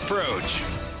positive approach.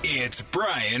 It's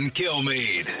Brian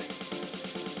Kilmeade.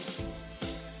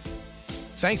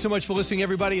 Thanks so much for listening,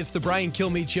 everybody. It's the Brian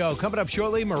Kilmeade Show. Coming up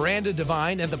shortly, Miranda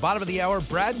Devine. At the bottom of the hour,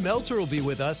 Brad Meltzer will be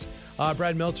with us.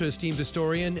 Brad Meltzer, esteemed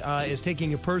historian, is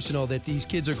taking it personal that these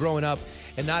kids are growing up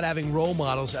and not having role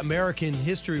models. American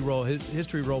history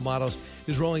role models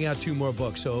is rolling out 2 more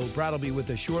books. So Brad will be with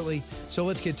us shortly. So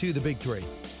let's get to the big 3.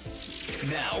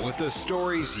 Now with the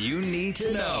stories you need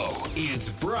to know, it's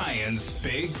Brian's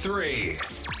Big 3.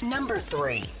 Number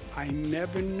 3. I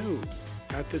never knew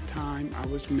at the time I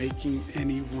was making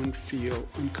anyone feel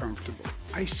uncomfortable.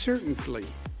 I certainly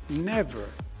never,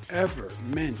 ever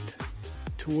meant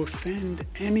to offend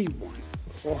anyone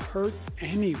or hurt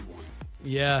anyone.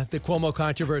 Yeah, the Cuomo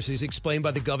controversy is explained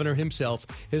by the governor himself,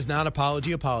 his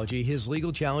non-apology, his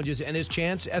legal challenges, and his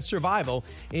chance at survival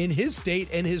in his state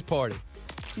and his party.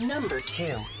 Number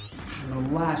 2. The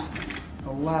last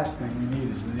thing we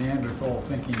need is the Neanderthal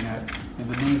thinking that in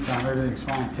the meantime everything's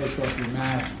fine, take off your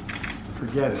mask,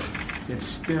 forget it. It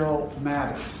still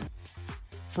matters.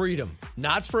 freedom.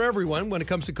 Not for everyone when it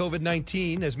comes to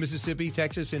COVID-19, as Mississippi,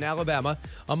 Texas, and Alabama,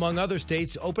 among other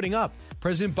states, opening up.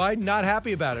 President Biden not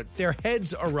happy about it. Their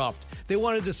heads erupt. They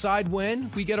want to decide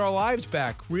when we get our lives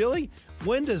back. Really?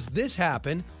 When does this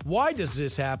happen? Why does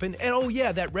this happen? And oh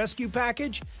yeah, that rescue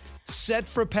package set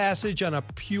for passage on a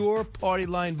pure party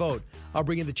line vote. I'll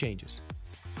bring in the changes.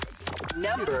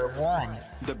 Number 1.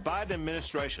 The Biden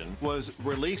administration was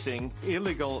releasing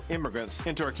illegal immigrants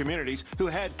into our communities who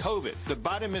had COVID. The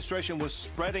Biden administration was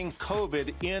spreading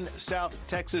COVID in South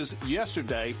Texas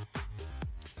yesterday.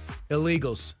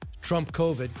 Illegals. Trump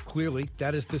COVID, clearly,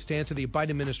 that is the stance of the Biden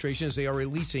administration as they are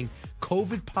releasing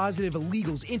COVID-positive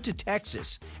illegals into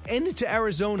Texas and into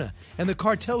Arizona. And the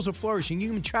cartels are flourishing.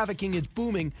 Human trafficking is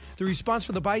booming. The response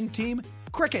from the Biden team?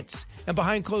 Crickets. And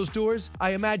behind closed doors,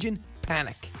 I imagine,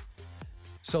 panic.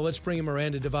 So let's bring in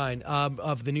Miranda Devine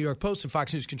of the New York Post and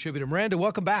Fox News contributor. Miranda,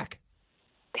 welcome back.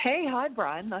 Hey, hi,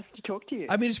 Brian. Nice to talk to you.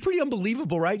 I mean, it's pretty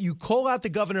unbelievable, right? You call out the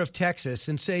governor of Texas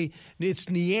and say it's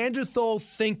Neanderthal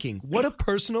thinking. What a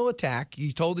personal attack.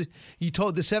 The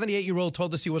 78-year-old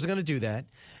told us he wasn't going to do that.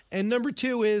 And number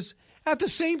two is, at the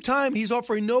same time, he's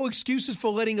offering no excuses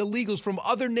for letting illegals from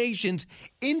other nations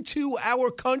into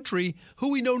our country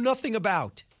who we know nothing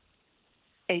about.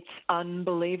 It's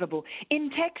unbelievable. In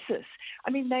Texas,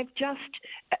 I mean, they've just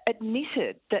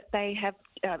admitted that they have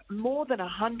more than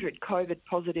 100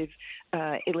 COVID-positive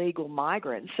illegal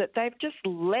migrants that they've just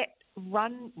let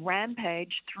run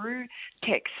rampage through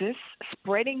Texas,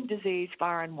 spreading disease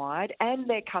far and wide, and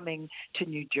they're coming to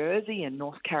New Jersey and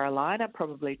North Carolina,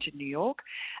 probably to New York,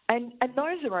 and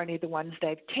those are only the ones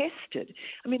they've tested.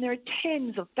 I mean, there are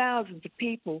tens of thousands of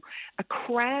people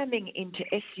cramming into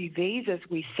SUVs, as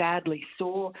we sadly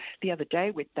saw the other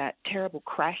day with that terrible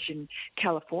crash in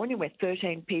California where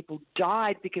 13 people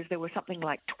died because there were something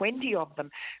like 20 of them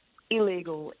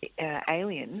illegal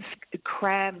aliens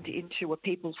crammed into a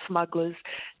people smuggler's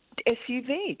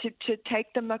SUV to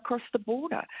take them across the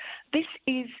border. This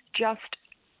is just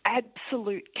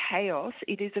absolute chaos.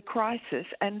 It is a crisis.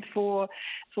 And for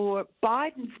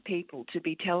Biden's people to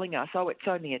be telling us, oh, it's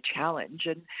only a challenge,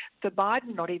 and for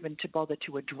Biden not even to bother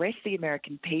to address the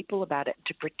American people about it,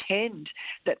 to pretend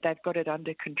that they've got it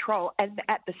under control, and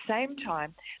at the same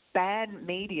time ban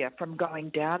media from going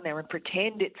down there and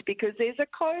pretend it's because there's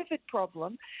a COVID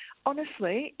problem.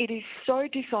 Honestly, it is so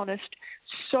dishonest,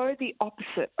 so the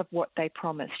opposite of what they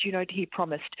promised. You know, he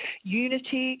promised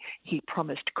unity, he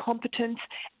promised competence,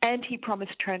 and he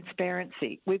promised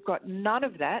transparency. We've got none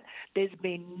of that. There's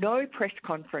been no press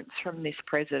conference from this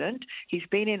president. He's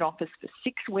been in office for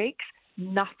 6 weeks,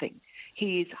 nothing.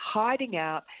 He is hiding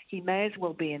out. He may as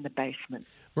well be in the basement.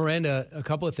 Miranda, a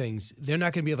couple of things. They're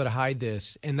not going to be able to hide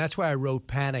this, and that's why I wrote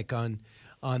panic on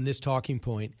this talking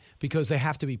point, because they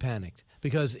have to be panicked.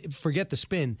 Because forget the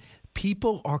spin.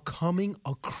 People are coming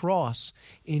across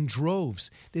in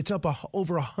droves. It's up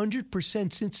over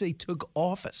 100% since they took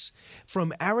office,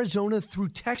 from Arizona through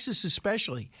Texas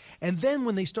especially. And then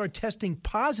when they start testing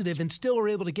positive and still are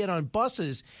able to get on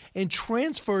buses and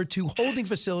transfer to holding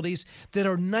facilities that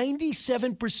are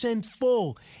 97%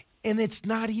 full, and it's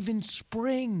not even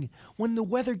spring. When the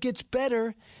weather gets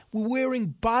better, we're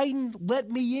wearing Biden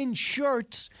let me in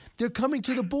shirts. They're coming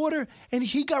to the border, and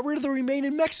he got rid of the Remain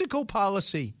in Mexico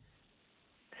policy.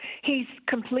 He's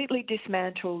completely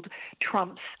dismantled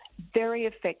Trump's very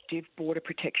effective border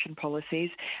protection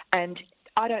policies, and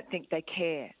I don't think they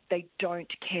care. They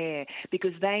don't care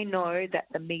because they know that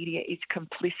the media is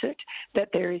complicit, that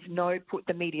there is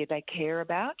the media they care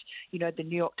about. You know, the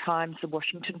New York Times, the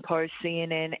Washington Post,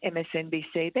 CNN,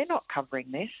 MSNBC, they're not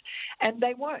covering this, and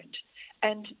they won't.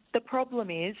 And the problem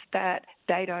is that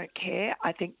they don't care.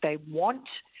 I think they want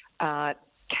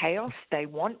chaos. They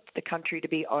want the country to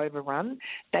be overrun.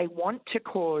 They want to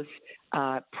cause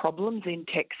problems in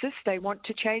Texas. They want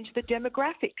to change the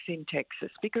demographics in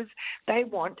Texas because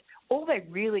all they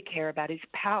really care about is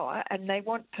power, and they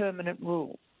want permanent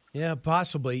rule. Yeah,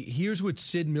 possibly. Here's what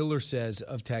Sid Miller says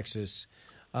of Texas,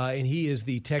 and he is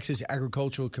the Texas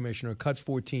Agricultural Commissioner, Cut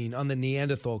 14, on the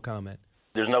Neanderthal comment.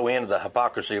 There's no end to the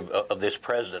hypocrisy of this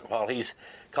president. While he's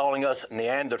calling us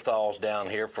Neanderthals down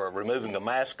here for removing the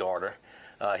mask order,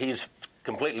 he's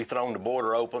completely thrown the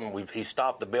border open. He's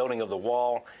stopped the building of the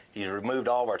wall. He's removed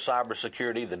all of our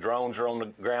cybersecurity. The drones are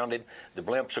grounded. The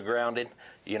blimps are grounded.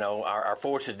 You know, our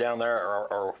forces down there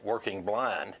are working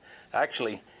blind.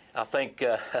 Actually, I think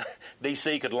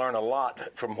D.C. could learn a lot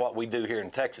from what we do here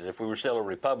in Texas. If we were still a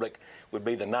republic, we'd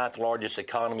be the 9th largest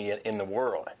economy in the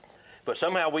world. But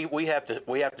somehow we have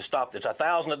to stop this.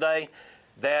 1,000 a day,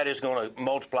 that is going to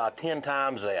multiply 10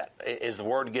 times that as the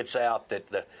word gets out that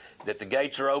the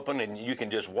gates are open and you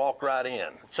can just walk right in.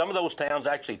 Some of those towns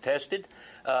actually tested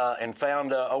and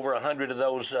found over 100 of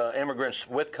those immigrants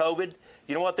with COVID.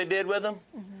 You know what they did with them?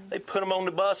 Mm-hmm. They put them on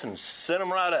the bus and sent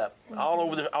them right up all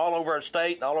over our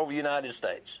state and all over the United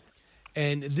States.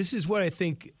 And this is what I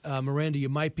think, Miranda, you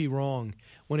might be wrong.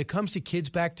 When it comes to kids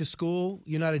back to school,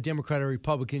 you're not a Democrat or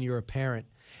Republican, you're a parent.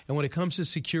 And when it comes to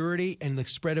security and the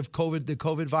spread of the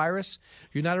COVID virus,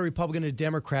 you're not a Republican or a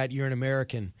Democrat, you're an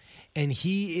American. And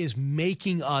he is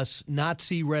making us not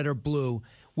see red or blue.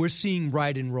 We're seeing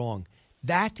right and wrong.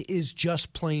 That is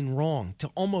just plain wrong.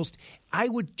 I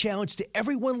would challenge to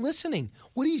everyone listening,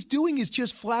 what he's doing is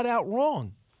just flat out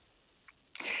wrong.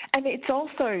 And it's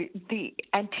also the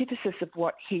antithesis of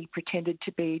what he pretended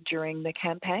to be during the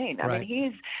campaign. I mean, he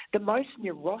is the most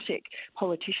neurotic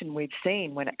politician we've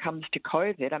seen when it comes to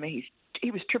COVID. I mean, he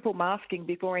was triple masking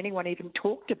before anyone even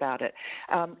talked about it,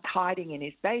 hiding in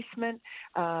his basement.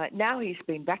 Now he's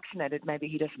been vaccinated, maybe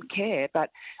he doesn't care. But,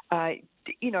 to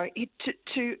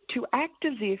act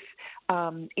as if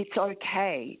it's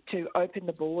okay to open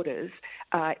the borders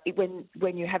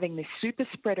when you're having this super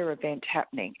spreader event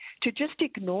happening, to just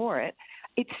ignore it,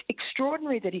 it's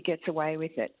extraordinary that he gets away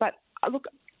with it. But look,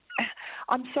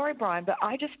 I'm sorry, Brian, but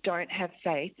I just don't have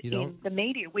faith in the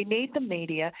media. We need the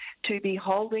media to be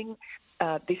holding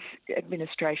this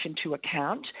administration to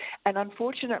account. And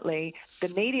unfortunately, the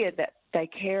media that they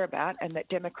care about and that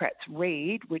Democrats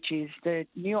read, which is the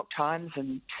New York Times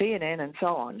and CNN and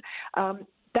so on,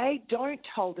 they don't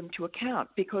hold them to account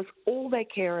because all they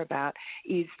care about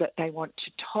is that they want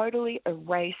to totally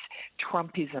erase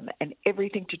Trumpism and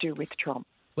everything to do with Trump.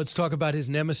 Let's talk about his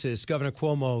nemesis, Governor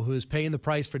Cuomo, who is paying the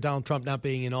price for Donald Trump not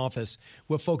being in office.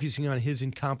 We're focusing on his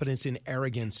incompetence and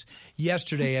arrogance.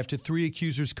 Yesterday, after 3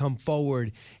 accusers come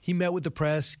forward, he met with the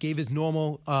press, gave his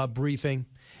normal briefing,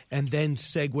 and then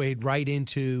segued right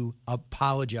into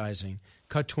apologizing.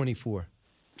 Cut 24.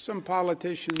 Some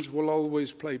politicians will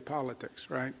always play politics,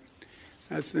 right?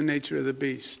 That's the nature of the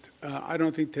beast. I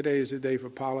don't think today is a day for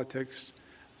politics.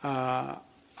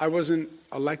 I wasn't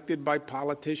elected by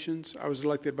politicians. I was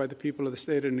elected by the people of the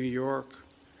state of New York.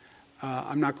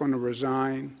 I'm not going to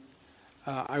resign.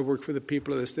 I work for the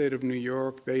people of the state of New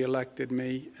York. They elected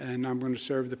me, and I'm going to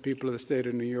serve the people of the state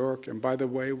of New York. And by the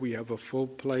way, we have a full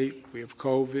plate. We have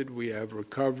COVID. We have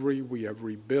recovery. We have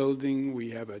rebuilding.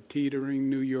 We have a teetering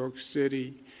New York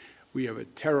City. We have a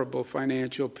terrible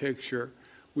financial picture.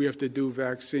 We have to do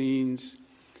vaccines.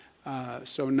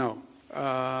 So no.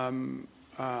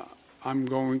 I'm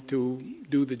going to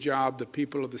do the job the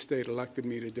people of the state elected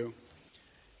me to do.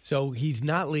 So he's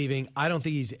not leaving. I don't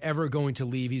think he's ever going to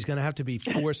leave. He's going to have to be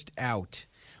forced out.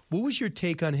 What was your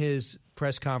take on his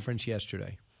press conference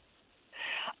yesterday?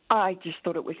 I just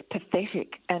thought it was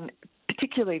pathetic, and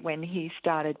particularly when he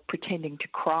started pretending to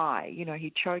cry. You know,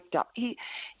 he choked up. He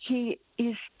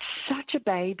is such a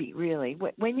baby, really.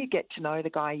 When you get to know the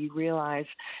guy, you realize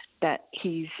that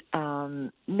he's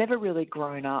never really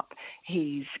grown up.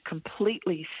 He's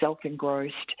completely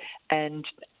self-engrossed and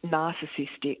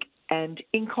narcissistic and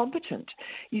incompetent.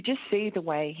 You just see the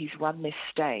way he's run this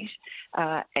state.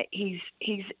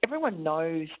 Everyone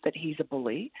knows that he's a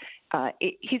bully.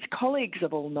 His colleagues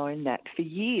have all known that for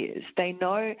years. They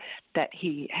know that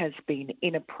he has been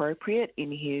inappropriate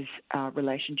in his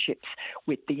relationships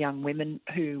with the young women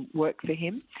who work for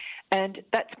him, and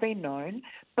that's been known.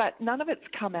 But none of it's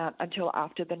come out until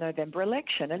after the November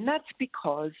election, and that's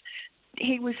because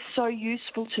he was so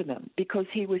useful to them, because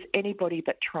he was anybody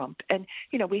but Trump. And,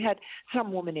 you know, we had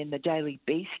some woman in the Daily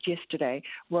Beast yesterday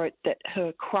wrote that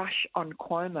her crush on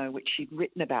Cuomo, which she'd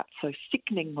written about so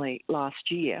sickeningly last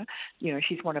year, you know,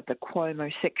 she's one of the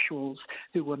Cuomo-sexuals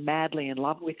who were madly in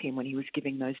love with him when he was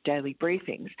giving those daily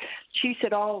briefings. She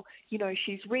said, oh, you know,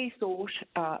 she's rethought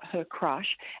her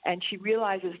crush, and she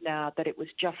realizes now that it was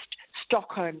just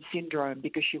Stockholm Syndrome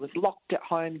because she was locked at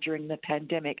home during the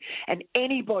pandemic, and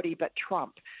anybody but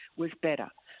Trump was better.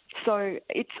 So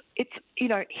it's you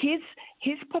know, his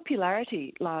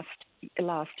popularity last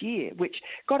year, which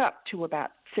got up to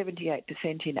about 78%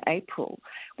 in April,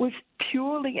 was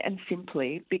purely and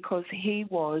simply because he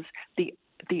was the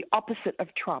opposite of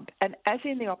Trump. And as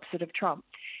in the opposite of Trump,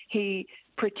 he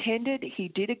pretended he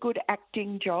did a good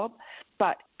acting job,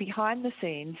 but behind the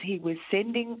scenes he was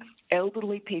sending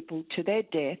elderly people to their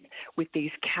death with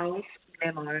these callous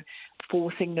memo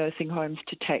forcing nursing homes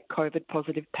to take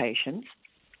COVID-positive patients.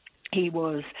 He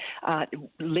was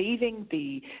leaving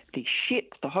the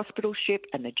hospital ship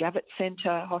and the Javits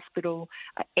Center hospital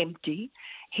empty.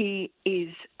 He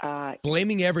is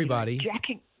blaming everybody.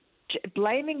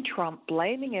 blaming Trump,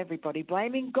 blaming everybody,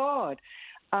 blaming God,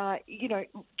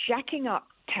 jacking up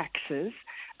taxes,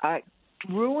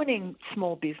 ruining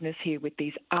small business here with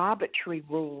these arbitrary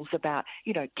rules about,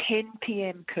 10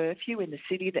 p.m. curfew in the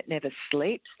city that never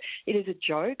sleeps. It is a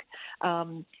joke.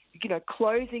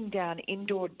 Closing down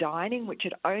indoor dining, which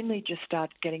had only just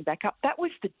started getting back up. That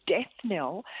was the death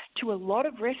knell to a lot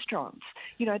of restaurants.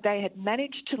 They had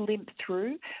managed to limp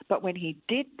through, but when he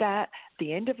did that,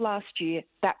 the end of last year,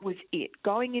 that was it.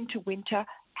 Going into winter,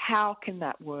 how can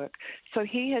that work? So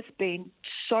he has been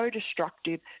so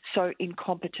destructive, so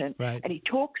incompetent. Right. And he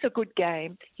talks a good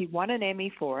game. He won an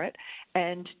Emmy for it,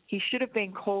 and he should have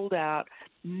been called out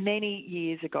many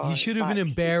years ago. He should have been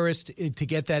embarrassed to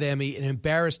get that Emmy and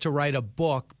embarrassed to write a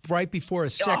book right before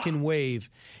a second wave.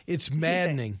 It's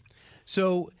maddening.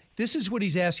 So this is what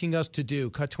he's asking us to do.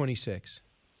 Cut 26.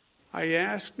 I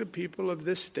ask the people of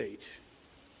this state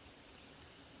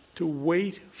to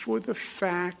wait for the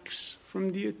facts from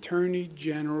the Attorney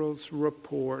General's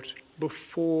report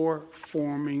before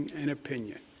forming an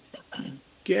opinion.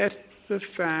 Get the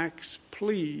facts,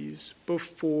 please,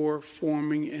 before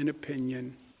forming an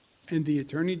opinion. And the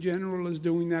Attorney General is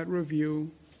doing that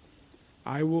review.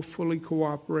 I will fully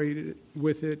cooperate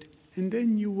with it, and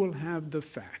then you will have the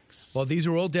facts. Well, these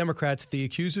are all Democrats. The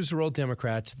accusers are all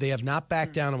Democrats. They have not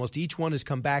backed down. Almost each one has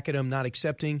come back at him, not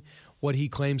accepting what he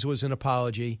claims was an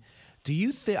apology. Do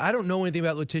you think? I don't know anything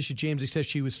about Letitia James except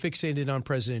she was fixated on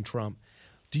President Trump.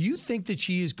 Do you think that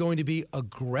she is going to be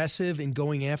aggressive in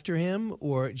going after him,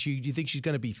 or do you think she's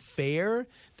going to be fair?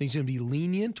 Think she's going to be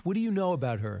lenient? What do you know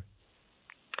about her?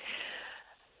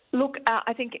 Look,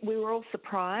 I think we were all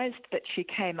surprised that she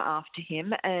came after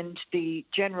him, and the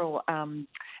general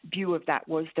view of that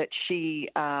was that she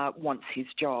wants his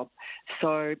job.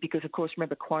 So, because of course,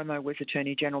 remember Cuomo was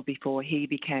Attorney General before he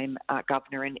became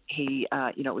governor, and he,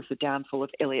 it was the downfall of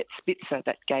Eliot Spitzer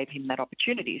that gave him that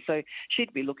opportunity. So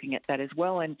she'd be looking at that as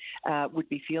well, and would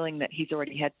be feeling that he's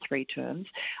already had 3 terms.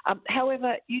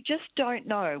 However, you just don't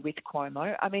know with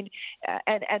Cuomo. I mean,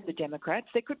 and the Democrats,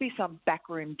 there could be some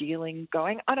backroom dealing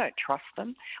going. I don't trust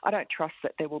them. I don't trust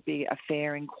that there will be a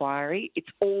fair inquiry. It's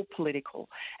all political.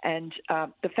 And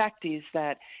the fact is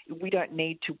that we don't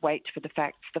need to wait for the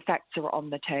facts. The facts are on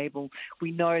the table.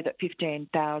 We know that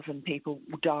 15,000 people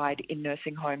died in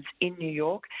nursing homes in New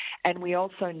York. And we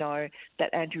also know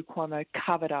that Andrew Cuomo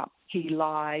covered up. He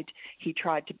lied. He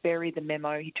tried to bury the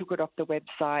memo. He took it off the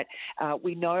website.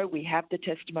 We know, we have the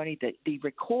testimony, that the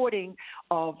recording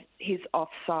of his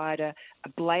offsider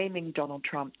blaming Donald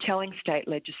Trump, telling state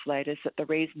legislators that the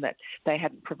reason that they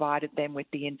hadn't provided them with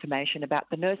the information about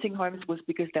the nursing homes was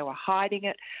because they were hiding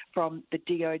it from the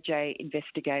DOJ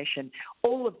investigation.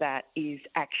 All of that is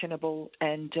actionable,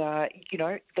 and, the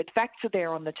facts are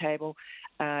there on the table.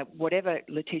 Whatever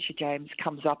Letitia James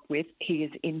comes up with, he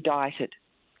is indicted.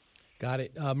 Got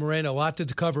it. Miranda, a lot to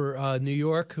cover. New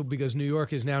York, because New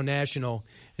York is now national,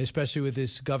 especially with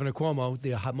this Governor Cuomo,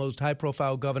 the most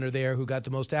high-profile governor there, who got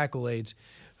the most accolades,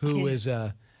 who is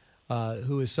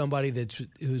somebody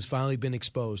who's finally been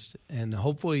exposed. And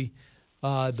hopefully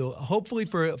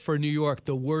for New York,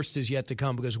 the worst is yet to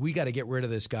come, because we got to get rid of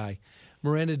this guy.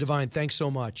 Miranda Devine, thanks so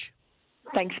much.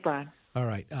 Thanks, Brian. All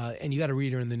right. And you got to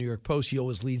read her in the New York Post. She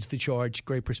always leads the charge.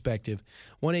 Great perspective.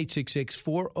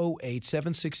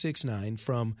 1-866-408-7669.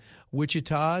 From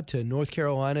Wichita to North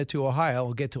Carolina to Ohio.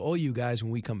 I'll get to all you guys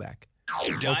when we come back.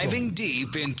 Diving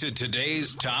deep into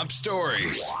today's top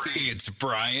stories, it's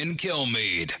Brian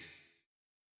Kilmeade.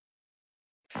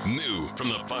 New from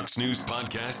the Fox News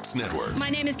Podcasts Network. My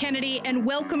name is Kennedy, and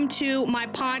welcome to my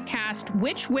podcast,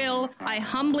 which will, I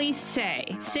humbly say,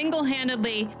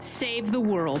 single-handedly save the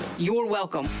world. You're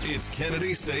welcome. It's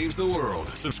Kennedy Saves the World.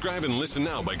 Subscribe and listen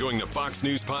now by going to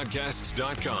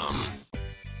foxnewspodcasts.com.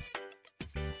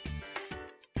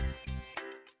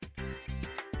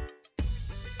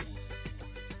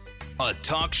 A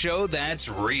talk show that's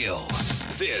real.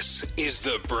 This is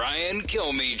the Brian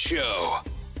Kilmeade Show.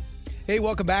 Hey,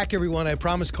 welcome back, everyone. I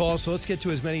promised calls, so let's get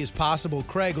to as many as possible.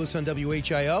 Craig, listen on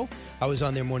WHIO. I was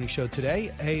on their morning show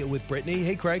today. Hey, with Brittany.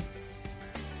 Hey, Craig.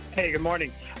 Hey, good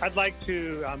morning. I'd like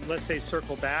to,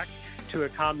 circle back to a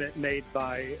comment made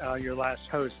by your last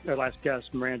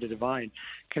guest, Miranda Devine,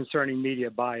 concerning media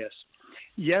bias.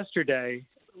 Yesterday,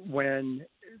 when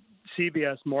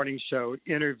CBS Morning Show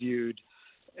interviewed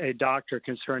a doctor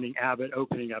concerning Abbott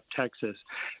opening up Texas,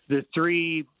 the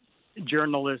 3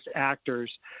 journalists, actors,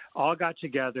 all got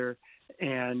together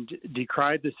and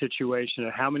decried the situation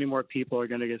of how many more people are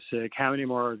going to get sick, how many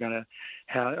more are going to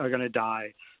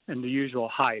die, and the usual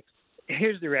hype.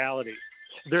 Here's the reality: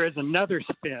 there is another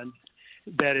spin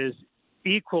that is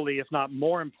equally, if not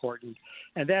more important,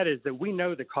 and that is that we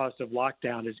know the cost of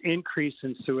lockdown is increase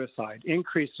in suicide,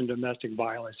 increase in domestic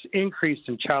violence, increase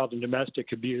in child and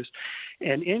domestic abuse,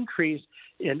 and increase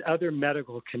in other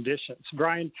medical conditions.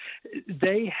 Brian,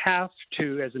 they have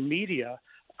to, as a media,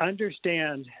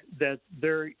 understand that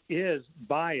there is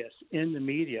bias in the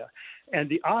media. And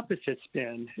the opposite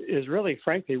spin is really,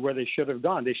 frankly, where they should have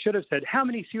gone. They should have said, how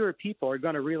many fewer people are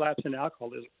going to relapse into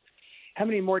alcoholism? How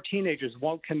many more teenagers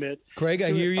won't commit Craig,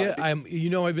 I hear suicide?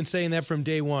 you. I've been saying that from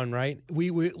day one, right?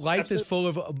 Life is full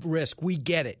of risk. We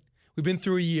get it. We've been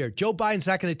through a year. Joe Biden's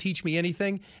not going to teach me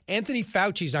anything. Anthony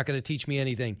Fauci's not going to teach me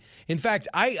anything. In fact,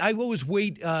 I always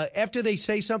wait. After they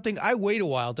say something, I wait a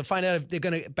while to find out if they're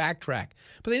going to backtrack.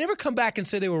 But they never come back and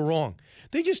say they were wrong.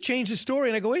 They just change the story,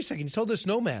 and I go, wait a second. You told us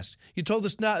no mask. You told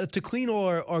us not to clean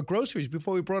all our groceries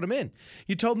before we brought them in.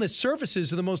 You told them that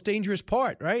surfaces are the most dangerous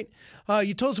part, right?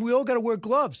 You told us we all got to wear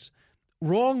gloves.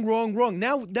 Wrong.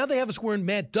 Now they have us wearing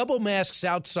double masks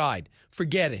outside.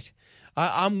 Forget it.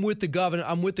 I'm with the governor.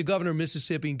 I'm with the governor of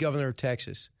Mississippi and governor of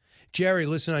Texas. Jerry,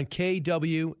 listen on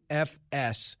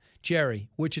KWFS. Jerry,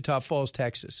 Wichita Falls,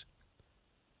 Texas.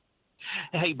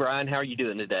 Hey, Brian, how are you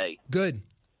doing today? Good.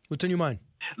 What's on your mind?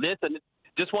 Listen,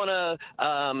 just want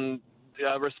to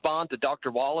respond to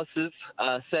Dr. Wallace's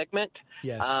segment.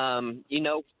 Yes.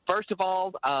 First of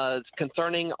all,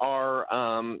 concerning our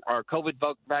COVID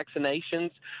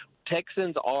vaccinations,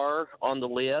 Texans are on the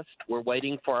list. We're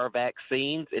waiting for our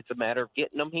vaccines. It's a matter of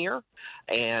getting them here,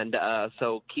 and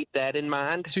so keep that in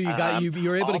mind. So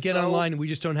you're able to get online. We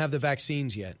just don't have the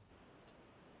vaccines yet.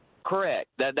 Correct.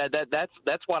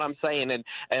 That's what I'm saying, and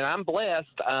I'm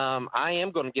blessed. I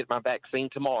am going to get my vaccine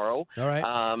tomorrow. All right.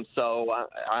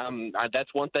 That's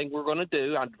one thing we're going to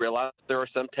do. I realize there are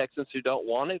some Texans who don't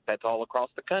want it. That's all across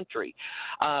the country.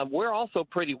 We're also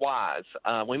pretty wise.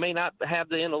 We may not have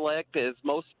the intellect as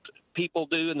most people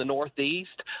do in the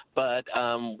Northeast, but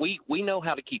we know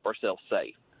how to keep ourselves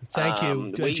safe. Thank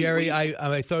you, Jerry.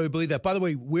 I thoroughly believe that. By the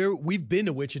way, we've been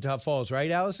to Wichita Falls,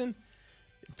 right, Allison?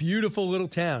 Beautiful little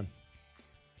town.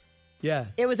 Yeah.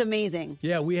 It was amazing.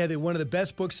 Yeah, we had one of the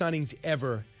best book signings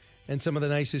ever and some of the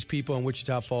nicest people in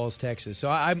Wichita Falls, Texas. So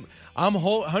I'm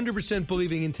 100%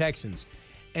 believing in Texans.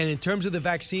 And in terms of the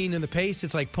vaccine and the pace,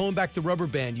 it's like pulling back the rubber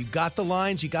band. You got the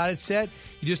lines, you got it set.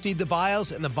 You just need the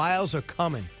vials, and the vials are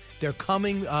coming. They're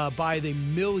coming by the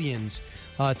millions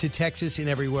to Texas and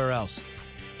everywhere else.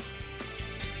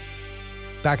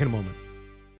 Back in a moment.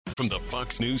 From the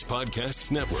Fox News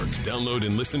Podcasts Network, download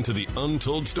and listen to The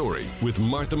Untold Story with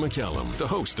Martha McCallum. The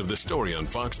host of The Story on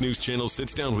Fox News Channel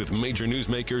sits down with major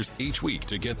newsmakers each week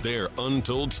to get their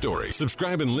untold story.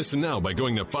 Subscribe and listen now by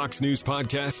going to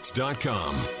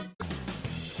foxnewspodcasts.com.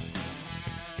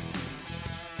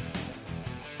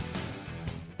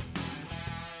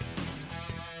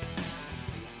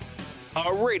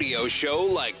 A radio show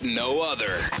like no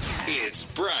other. It's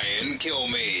Brian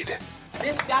Kilmeade.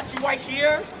 This statue right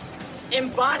here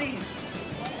embodies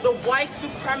the white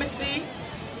supremacy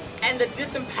and the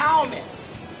disempowerment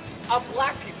of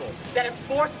black people that is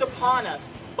forced upon us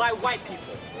by white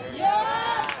people.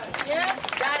 Yeah! Yeah!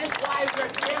 That is why we're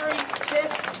tearing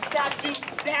this statue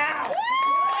down.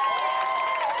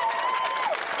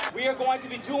 We are going to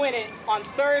be doing it on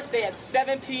Thursday at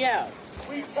 7 p.m.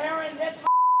 We tearing this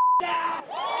down!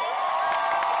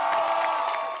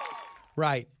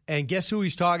 Right. And guess who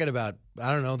he's talking about?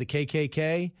 I don't know, the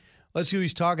KKK? Let's see who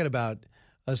he's talking about.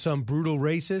 Some brutal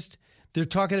racist. They're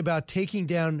talking about taking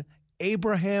down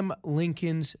Abraham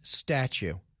Lincoln's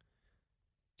statue.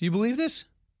 Do you believe this?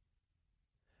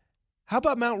 How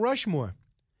about Mount Rushmore?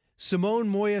 Simone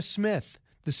Moya Smith,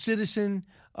 the citizen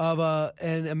of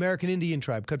an American Indian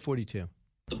tribe, Cut 42.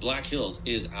 The Black Hills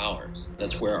is ours.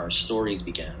 That's where our stories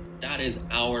began. That is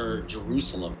our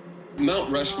Jerusalem.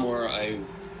 Mount Rushmore, I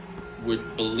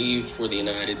would believe for the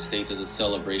United States as a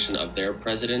celebration of their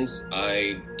presidents.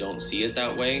 I don't see it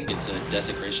that way. It's a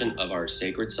desecration of our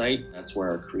sacred site. That's where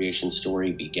our creation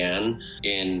story began.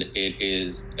 And it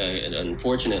is,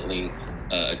 unfortunately,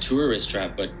 a tourist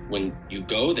trap. But when you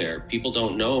go there, people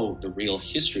don't know the real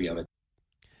history of it.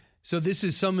 So this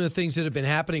is some of the things that have been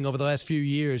happening over the last few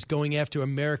years, going after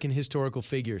American historical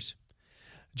figures.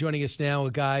 Joining us now,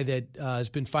 a guy that has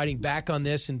been fighting back on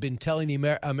this and been telling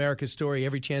the America's story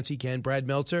every chance he can. Brad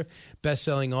Meltzer,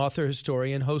 best-selling author,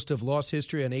 historian, host of Lost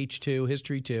History on H2,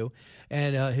 History 2,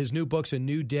 and his new books, A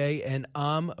New Day and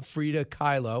I'm Frida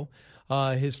Kahlo.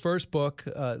 His first book,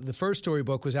 the first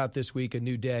storybook, was out this week, A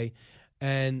New Day,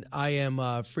 and I Am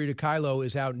Frida Kahlo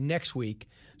is out next week.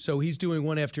 So he's doing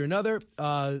one after another,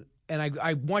 and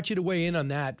I want you to weigh in on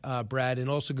that, Brad, and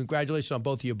also congratulations on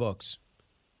both of your books.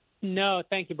 No,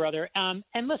 thank you, brother. And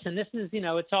listen, this is,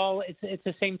 it's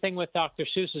the same thing with Dr.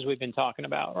 Seuss as we've been talking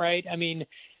about, right? I mean,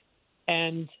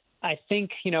 and I think,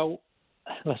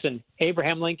 listen,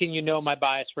 Abraham Lincoln, my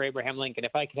bias for Abraham Lincoln.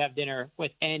 If I could have dinner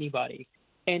with anybody,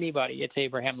 it's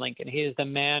Abraham Lincoln. He is the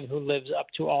man who lives up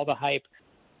to all the hype.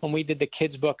 When we did the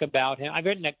kids book about him, I've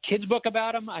written a kids book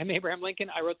about him. I'm Abraham Lincoln.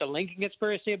 I wrote the Lincoln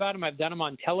Conspiracy about him. I've done him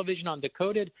on television on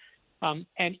Decoded.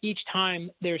 And each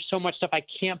time there's so much stuff I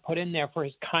can't put in there for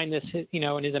his kindness,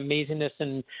 and his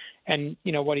amazingness and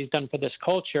what he's done for this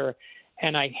culture.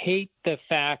 And I hate the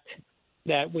fact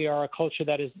that we are a culture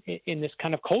that is in this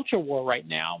kind of culture war right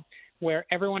now, where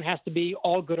everyone has to be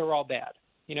all good or all bad.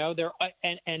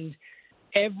 And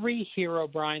every hero,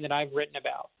 Brian, that I've written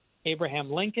about,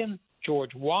 Abraham Lincoln,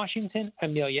 George Washington,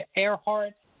 Amelia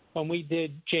Earhart, when we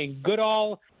did Jane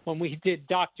Goodall, when we did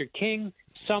Dr. King,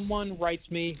 someone writes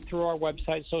me through our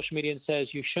website, social media, and says,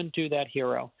 you shouldn't do that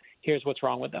hero. Here's what's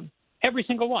wrong with them. Every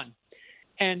single one.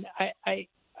 And I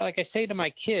like I say to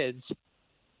my kids,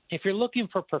 if you're looking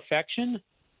for perfection,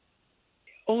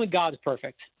 only God's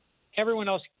perfect. Everyone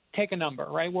else, take a number,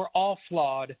 right? We're all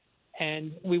flawed,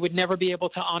 and we would never be able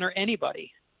to honor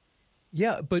anybody.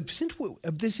 Yeah, but since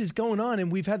this is going on, and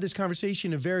we've had this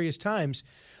conversation at various times,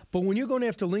 but when you're going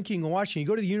after Lincoln in Washington, you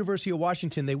go to the University of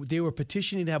Washington, they were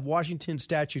petitioning to have Washington's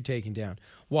statue taken down.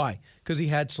 Why? Because he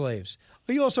had slaves.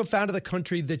 He also founded the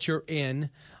country that you're in.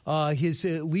 His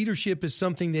leadership is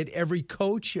something that every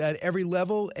coach at every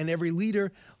level and every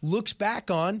leader looks back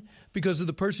on because of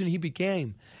the person he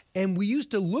became. And we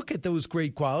used to look at those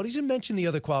great qualities and mention the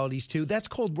other qualities too. That's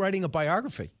called writing a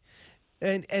biography.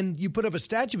 And you put up a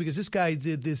statue because this guy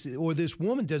did this or this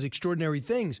woman does extraordinary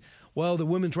things. Well, the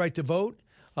women's right to vote.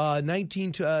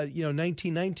 1919,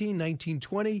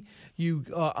 1920, you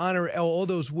honor all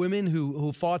those women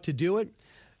who fought to do it.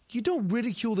 You don't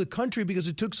ridicule the country because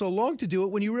it took so long to do it.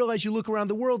 When you realize you look around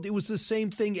the world, it was the same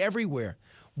thing everywhere.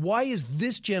 Why is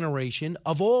this generation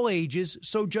of all ages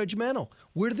so judgmental?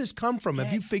 Where did this come from?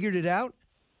 Have you figured it out?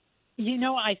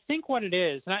 I think what it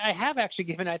is, and I have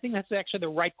actually I think that's actually the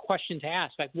right question to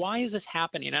ask. Like, why is this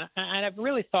happening? And I've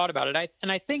really thought about it.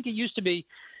 I think it used to be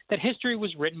that history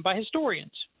was written by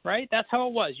historians, right? That's how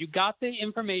it was. You got the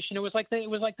information. It was like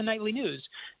the nightly news.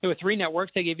 There were 3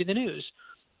 networks. They gave you the news.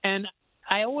 And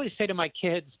I always say to my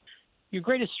kids, your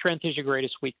greatest strength is your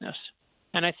greatest weakness.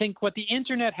 And I think what the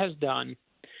internet has done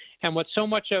and what so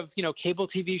much of, cable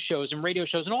TV shows and radio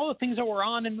shows and all the things that we're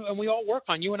on and we all work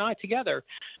on, you and I together,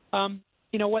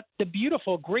 what the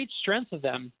beautiful, great strength of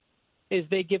them is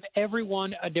they give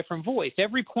everyone a different voice.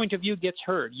 Every point of view gets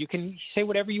heard. You can say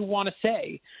whatever you want to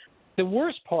say. The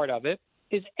worst part of it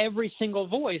is every single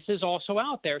voice is also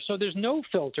out there. So there's no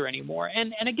filter anymore.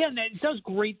 And again, it does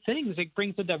great things. It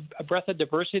brings a breath of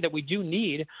diversity that we do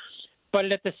need. But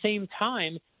at the same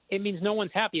time, it means no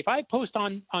one's happy. If I post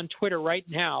on Twitter right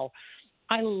now,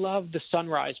 I love the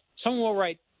sunrise. Someone will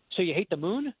write, so you hate the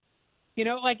moon?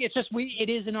 It's just it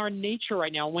is in our nature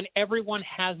right now. When everyone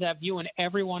has that view and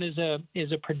everyone is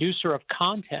a producer of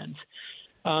content,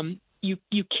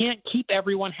 you can't keep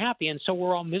everyone happy, and so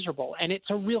we're all miserable. And it's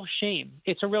a real shame.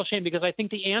 It's a real shame because I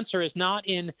think the answer is not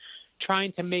in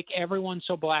trying to make everyone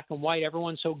so black and white,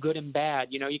 everyone so good and bad.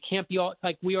 You can't be all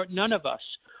like we are. None of us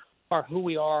are who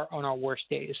we are on our worst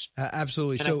days.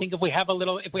 Absolutely. And I think if we have a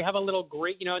little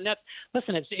great, and that's,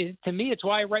 listen, to me, it's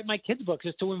why I write my kids' books,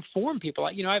 is to inform people.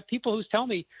 I have people who tell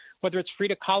me, whether it's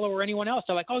Frida Kahlo or anyone else,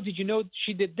 they're like, oh, did you know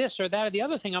she did this or that or the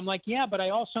other thing? I'm like, yeah, but I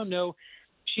also know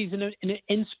she's an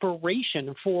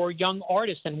inspiration for young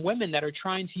artists and women that are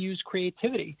trying to use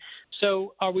creativity.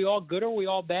 So are we all good or are we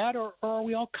all bad or are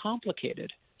we all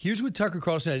complicated? Here's what Tucker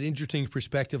Carlson had an interesting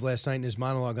perspective last night in his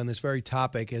monologue on this very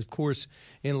topic, of course,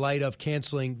 in light of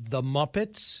canceling The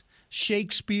Muppets,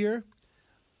 Shakespeare,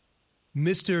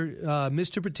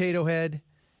 Mr. Potato Head,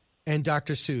 and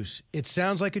Dr. Seuss. It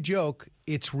sounds like a joke.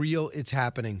 It's real. It's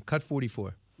happening. Cut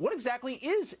 44. What exactly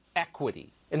is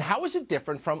equity, and how is it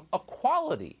different from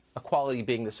equality? Equality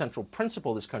being the central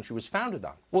principle this country was founded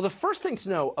on. Well, the first thing to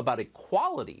know about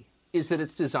equality is that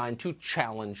it's designed to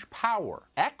challenge power.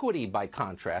 Equity, by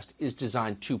contrast, is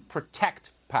designed to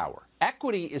protect power.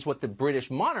 Equity is what the British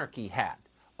monarchy had.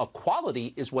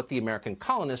 Equality is what the American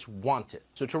colonists wanted.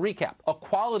 So to recap,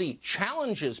 equality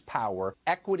challenges power,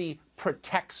 equity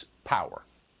protects power.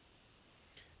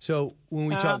 So when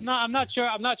we talk, I'm not sure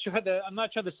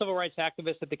the civil rights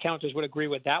activists at the counters would agree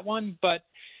with that one, but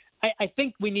I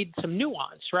think we need some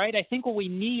nuance, right? I think what we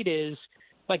need is,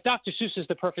 like Dr. Seuss is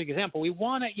the perfect example. We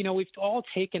want to, we've all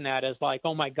taken that as like,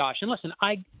 oh my gosh. And listen,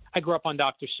 I I grew up on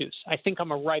Dr. Seuss. I think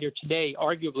I'm a writer today,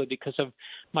 arguably because of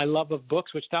my love of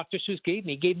books, which Dr. Seuss gave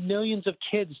me. He gave millions of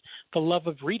kids the love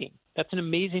of reading. That's an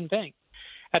amazing thing.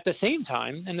 At the same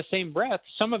time, in the same breath,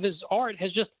 some of his art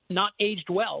has just not aged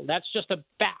well. That's just a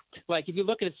fact. Like if you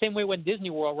look at it the same way when Disney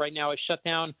World right now has shut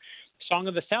down Song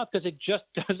of the South because it just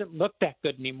doesn't look that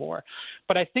good anymore.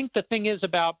 But I think the thing is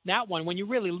about that one, when you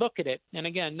really look at it, and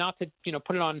again, not to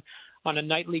put it on a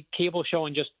nightly cable show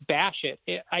and just bash it.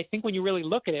 I think when you really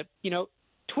look at it,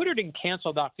 Twitter didn't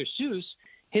cancel Dr. Seuss.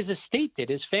 His estate did,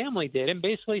 his family did, and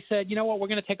basically said, you know what, we're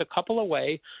going to take a couple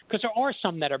away because there are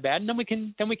some that are bad, and then we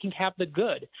can have the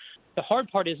good. The hard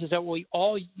part is that we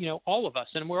all, all of us,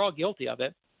 and we're all guilty of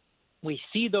it. We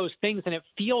see those things, and it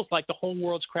feels like the whole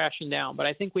world's crashing down. But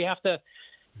I think we have to,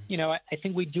 I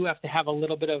think we do have to have a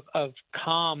little bit of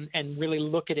calm and really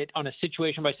look at it on a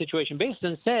situation by situation basis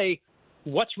and say,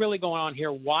 what's really going on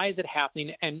here? Why is it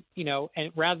happening? And,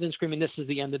 and rather than screaming, this is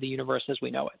the end of the universe as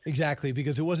we know it. Exactly,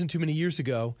 because it wasn't too many years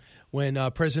ago when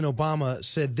President Obama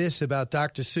said this about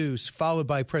Dr. Seuss, followed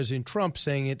by President Trump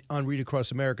saying it on Read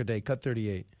Across America Day. Cut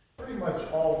 38. Pretty much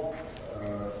all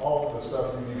of the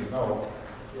stuff you need to know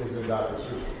is in Dr.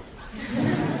 Seuss.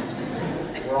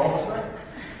 We're all the same.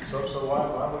 So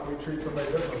why would we treat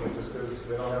somebody differently just because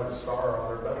they don't have a star on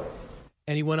their belly?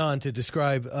 And he went on to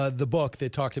describe the book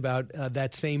that talked about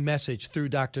that same message through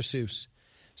Dr. Seuss.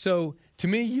 So to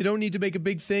me, you don't need to make a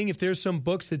big thing. If there's some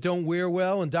books that don't wear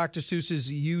well in Dr.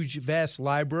 Seuss's huge, vast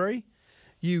library,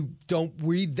 you don't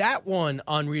read that one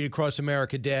on Read Across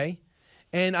America Day.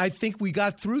 And I think we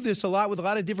got through this a lot with a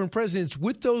lot of different presidents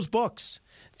with those books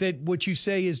that what you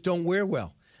say is don't wear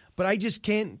well. But I just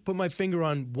can't put my finger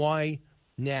on why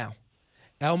now.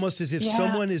 Almost as if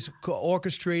someone is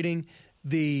orchestrating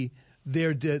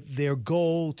their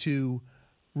goal to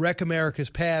wreck America's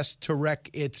past to wreck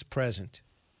its present.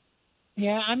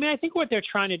 Yeah, I mean, I think what they're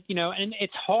trying to, and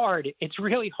it's hard. It's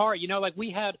really hard. Like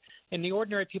we had in the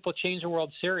Ordinary People Change the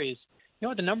World series,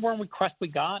 what the number one request we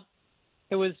got?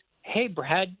 It was, hey,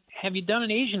 Brad, have you done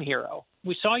an Asian hero?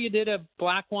 We saw you did a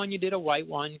black one, you did a white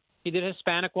one, you did a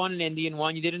Hispanic one, an Indian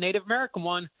one, you did a Native American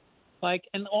one.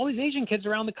 And all these Asian kids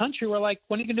around the country were like,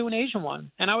 when are you going to do an Asian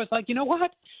one? And I was like, you know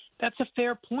what? That's a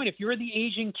fair point. If you're the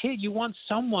Asian kid, you want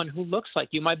someone who looks like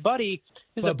you. My buddy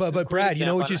is But Brad, you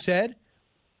know what you said?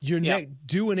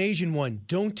 Do an Asian one.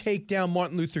 Don't take down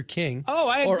Martin Luther King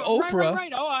or Oprah.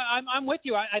 Right. Oh, I'm with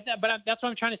you. But that's what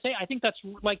I'm trying to say. I think that's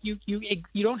like you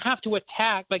don't have to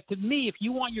attack. Like to me, if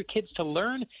you want your kids to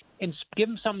learn and give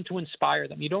them something to inspire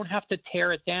them, you don't have to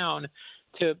tear it down.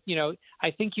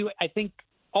 I think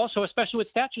also, especially with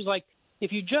statues, like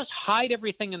if you just hide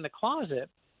everything in the closet,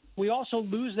 we also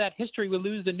lose that history. We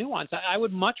lose the nuance. I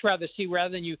would much rather see,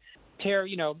 rather than you tear,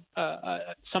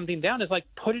 something down, is like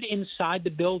put it inside the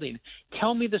building.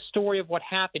 Tell me the story of what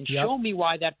happened. Yep. Show me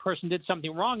why that person did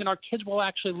something wrong, and our kids will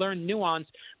actually learn nuance.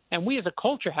 And we as a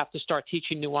culture have to start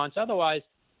teaching nuance. Otherwise,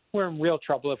 we're in real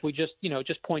trouble if we just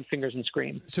point fingers and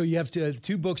scream. So you have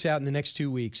two books out in the next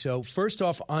 2 weeks. So first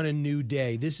off, On a New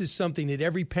Day. This is something that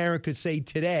every parent could say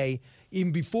today,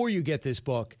 even before you get this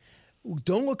book.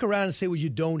 Don't look around and say what you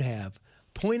don't have.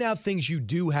 Point out things you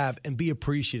do have and be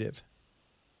appreciative.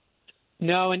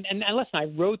 No, and listen, I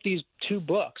wrote these two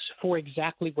books for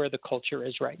exactly where the culture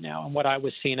is right now and what I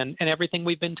was seeing and everything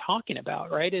we've been talking about,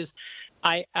 right, is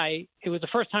it was the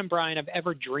first time, Brian, I've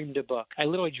ever dreamed a book. I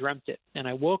literally dreamt it. And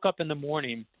I woke up in the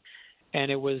morning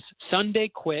and it was Sunday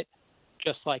quit,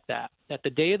 just like that the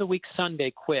day of the week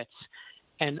Sunday quits.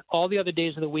 And all the other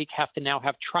days of the week have to now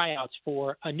have tryouts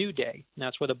for a new day. And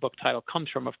that's where the book title comes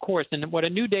from, of course. And what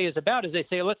a new day is about is they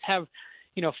say, let's have,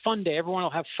 fun day. Everyone will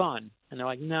have fun. And they're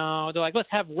like, no. They're like, let's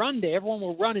have run day. Everyone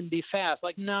will run and be fast.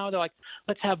 Like, no. They're like,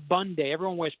 let's have bun day.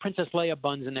 Everyone wears Princess Leia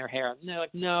buns in their hair. And they're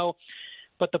like, no.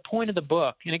 But the point of the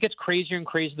book, and it gets crazier and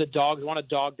crazier. The dogs want a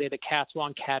dog day. The cats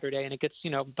want catter day. And it gets,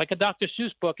 like a Dr.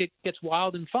 Seuss book, it gets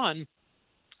wild and fun.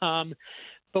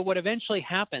 But what eventually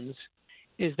happens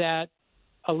is that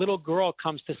a little girl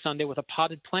comes to Sunday with a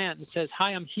potted plant and says, hi,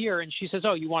 I'm here. And she says,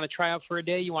 oh, you want to try out for a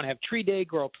day? You want to have tree day,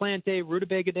 grow a plant day,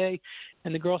 rutabaga day?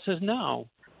 And the girl says, no,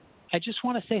 I just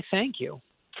want to say thank you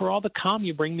for all the calm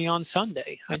you bring me on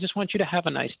Sunday. I just want you to have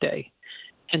a nice day.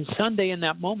 And Sunday in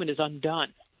that moment is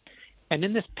undone. And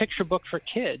in this picture book for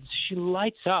kids, she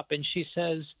lights up and she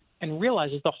says, and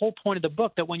realizes the whole point of the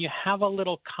book, that when you have a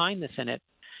little kindness in it,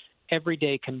 every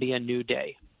day can be a new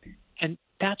day. And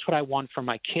that's what I want for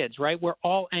my kids, right? We're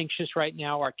all anxious right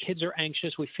now. Our kids are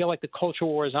anxious. We feel like the culture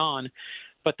war is on.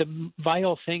 But the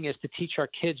vital thing is to teach our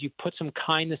kids, you put some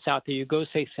kindness out there. You go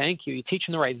say thank you. You teach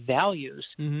them the right values.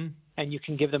 Mm-hmm. and you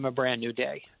can give them a brand new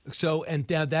day. So, and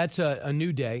now that's a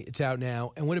new day. It's out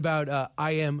now. And what about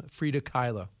I Am Frida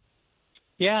Kahlo?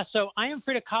 Yeah, so I Am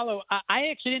Frida Kahlo. I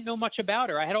actually didn't know much about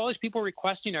her. I had all these people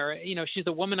requesting her. She's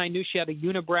the woman I knew. She had a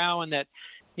unibrow, and that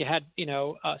you had,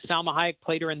 Salma Hayek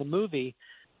played her in the movie.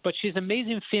 But she's an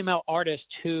amazing female artist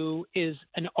who is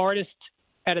an artist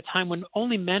at a time when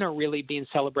only men are really being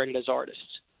celebrated as artists.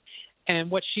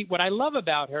 And what I love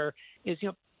about her is,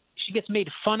 she gets made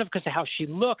fun of because of how she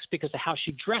looks, because of how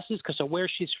she dresses, because of where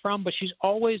she's from, but she's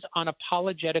always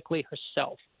unapologetically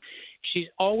herself. She's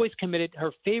always committed.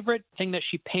 Her favorite thing that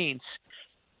she paints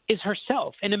is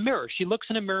herself in a mirror. She looks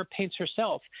in a mirror, paints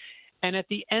herself. And at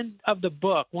the end of the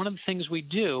book, one of the things we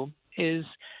do is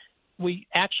we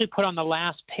actually put on the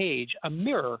last page a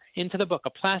mirror into the book,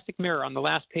 a plastic mirror on the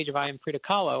last page of I Am Frida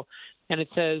Kahlo. And it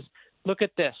says, look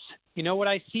at this. You know what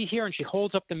I see here? And she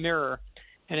holds up the mirror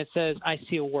and it says, I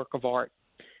see a work of art.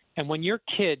 And when your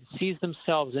kid sees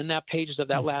themselves in that pages of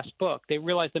that last book, they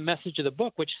realize the message of the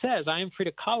book, which says, I am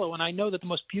Frida Kahlo, and I know that the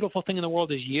most beautiful thing in the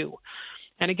world is you.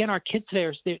 And again, our kids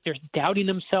today, they're doubting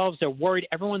themselves. They're worried.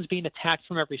 Everyone's being attacked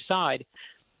from every side.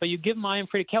 But you give them I Am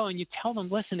Frida Kahlo, and you tell them,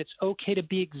 listen, it's okay to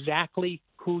be exactly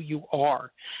who you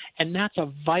are. And that's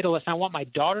a vital lesson. I want my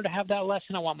daughter to have that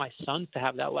lesson. I want my sons to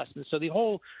have that lesson. So the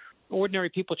whole Ordinary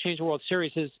People Change the World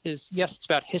series is yes, it's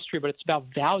about history, but it's about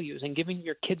values and giving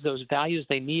your kids those values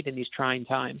they need in these trying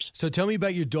times. So tell me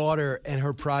about your daughter and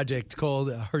her project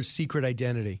called Her Secret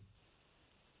Identity.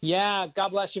 Yeah, God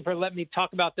bless you for letting me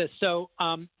talk about this. So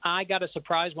I got a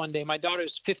surprise one day. My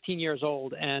daughter's 15 years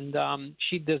old, and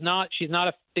she's not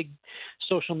a big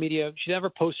social media. She never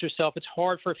posts herself. It's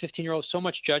hard for a 15-year-old, so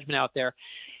much judgment out there.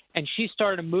 And she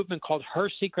started a movement called Her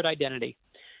Secret Identity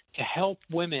to help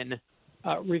women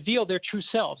reveal their true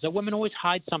selves. That women always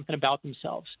hide something about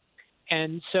themselves.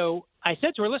 And so I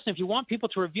said to her, listen, if you want people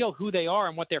to reveal who they are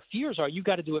and what their fears are, you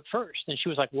got to do it first. And she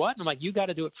was like, what? And I'm like, you got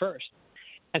to do it first.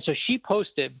 And so she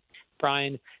posted,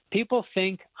 Brian, people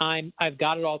think I've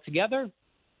got it all together,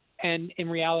 and in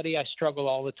reality, I struggle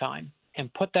all the time,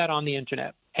 and put that on the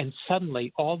internet. And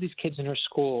suddenly, all these kids in her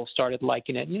school started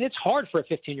liking it. And it's hard for a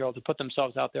 15-year-old to put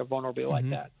themselves out there vulnerably like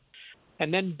that.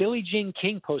 And then Billie Jean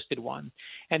King posted one.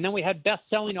 And then we had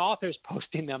best-selling authors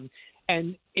posting them.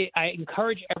 And I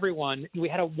encourage everyone. We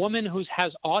had a woman who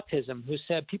has autism who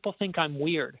said, people think I'm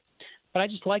weird, but I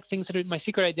just like things that are, my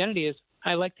secret identity is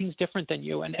I like things different than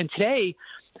you. And today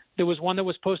there was one that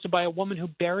was posted by a woman who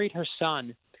buried her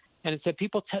son. And it said,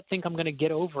 people think I'm going to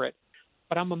get over it,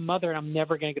 but I'm a mother and I'm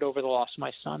never going to get over the loss of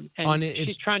my son. And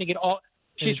she's trying to get all...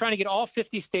 She's trying to get all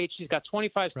 50 states. She's got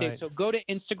 25 states. Right. So go to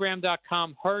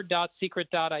Instagram.com,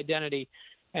 her.secret.identity,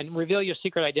 and reveal your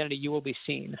secret identity. You will be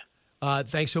seen.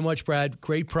 Thanks so much, Brad.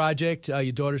 Great project.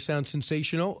 Your daughter sounds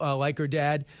sensational. Like her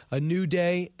dad, A New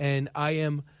Day, and I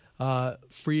Am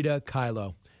Frida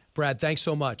Kahlo. Brad, thanks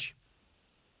so much.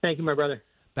 Thank you, my brother.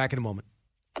 Back in a moment.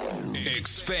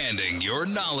 Expanding your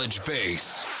knowledge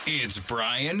base. It's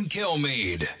Brian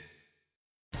Kilmeade.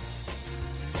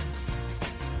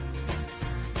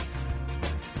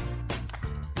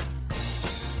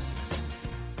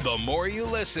 The more you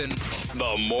listen,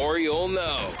 the more you'll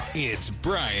know. It's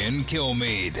Brian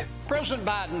Kilmeade. President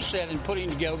Biden said in putting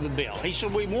together the bill, he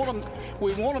said, we want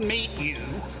to meet you,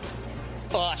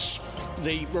 us,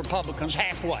 the Republicans,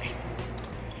 halfway.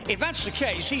 If that's the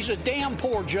case, he's a damn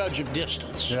poor judge of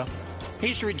distance. Yeah.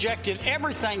 He's rejected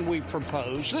everything we've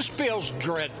proposed. This bill's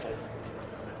dreadful.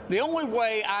 The only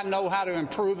way I know how to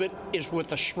improve it is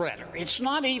with a shredder. It's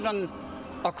not even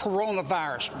a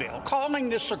coronavirus bill. Calling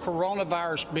this a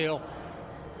coronavirus bill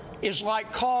is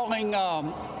like calling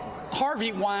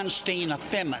Harvey Weinstein a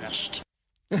feminist.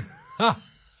 That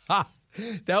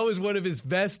was one of his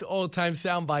best all-time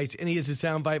sound bites, and he is a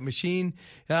soundbite machine.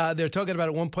 They're talking about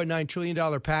a $1.9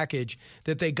 trillion package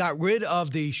that they got rid of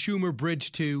the Schumer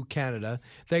Bridge to Canada.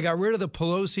 They got rid of the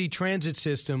Pelosi transit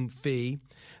system fee.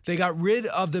 They got rid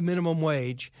of the minimum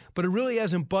wage, but it really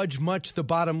hasn't budged much the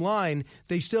bottom line.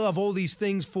 They still have all these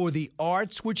things for the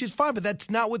arts, which is fine, but that's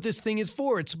not what this thing is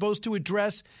for. It's supposed to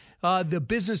address the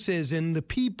businesses and the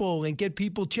people and get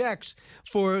people checks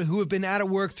for who have been out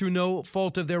of work through no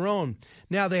fault of their own.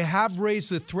 Now, they have raised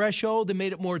the threshold and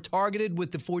made it more targeted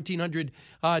with the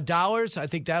 $1,400. I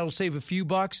think that'll save a few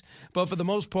bucks. But for the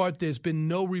most part, there's been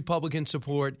no Republican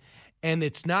support. And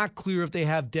it's not clear if they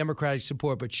have Democratic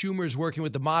support. But Schumer is working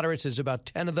with the moderates. There's about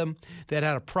 10 of them that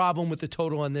had a problem with the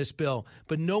total on this bill.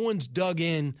 But no one's dug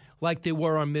in like they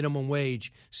were on minimum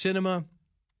wage. Sinema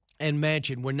and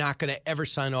Manchin were not going to ever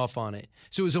sign off on it.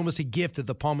 So it was almost a gift that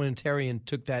the parliamentarian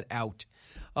took that out.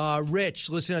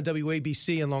 Rich, listen on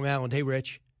WABC in Long Island. Hey,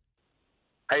 Rich.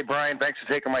 Hey, Brian, thanks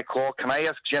for taking my call. Can I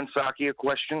ask Jen Psaki a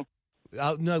question?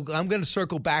 No, I'm going to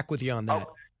circle back with you on that.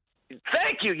 Oh,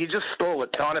 thank you. You just stole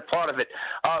it, darn it, part of it.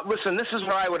 Listen, this is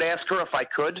what I would ask her if I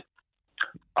could.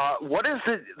 What is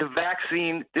the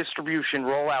vaccine distribution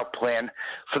rollout plan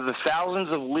for the thousands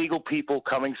of legal people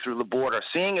coming through the border,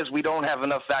 seeing as we don't have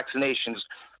enough vaccinations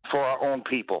for our own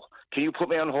people? Can you put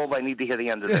me on hold? I need to hear the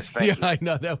end of this. Thank you. I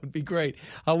know. That would be great.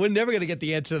 We're never going to get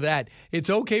the answer to that. It's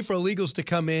okay for illegals to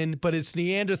come in, but it's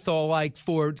Neanderthal-like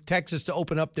for Texas to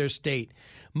open up their state.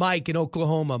 Mike in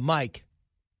Oklahoma. Mike.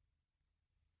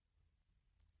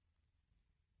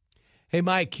 Hey,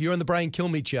 Mike, you're on the Brian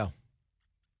Kilmeade Show.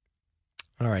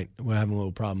 All right. We're having a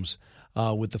little problems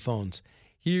with the phones.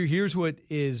 Here's what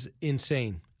is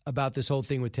insane about this whole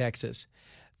thing with Texas.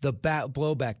 The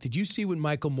blowback. Did you see what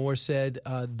Michael Moore said,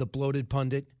 the bloated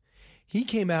pundit? He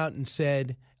came out and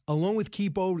said, along with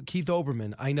Keith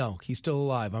Olbermann, I know, he's still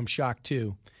alive. I'm shocked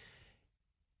too.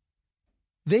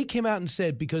 They came out and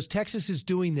said, because Texas is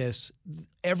doing this,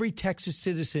 every Texas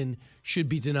citizen should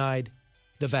be denied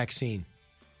the vaccine.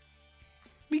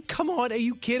 I mean, come on, are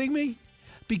you kidding me?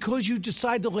 Because you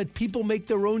decide to let people make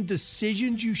their own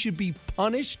decisions, you should be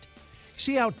punished?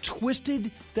 See how twisted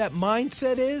that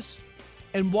mindset is?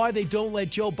 And why they don't let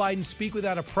Joe Biden speak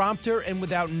without a prompter and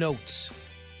without notes.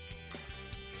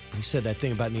 He said that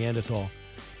thing about Neanderthal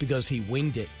because he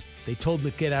winged it. They told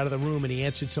him to get out of the room and he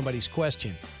answered somebody's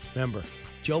question. Remember,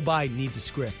 Joe Biden needs a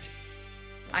script.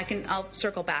 I'll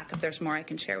circle back if there's more I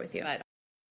can share with you.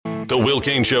 The Will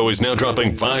Cain Show is now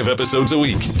dropping 5 episodes a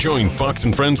week. Join Fox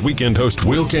 & Friends weekend host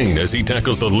Will Cain as he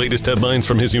tackles the latest headlines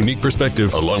from his unique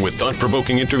perspective, along with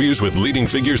thought-provoking interviews with leading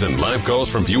figures and live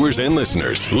calls from viewers and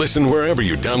listeners. Listen wherever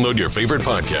you download your favorite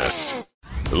podcasts.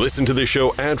 Listen to the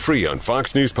show ad-free on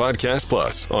Fox News Podcast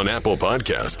Plus, on Apple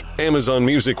Podcast, Amazon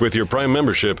Music with your Prime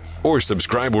membership, or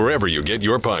subscribe wherever you get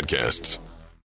your podcasts.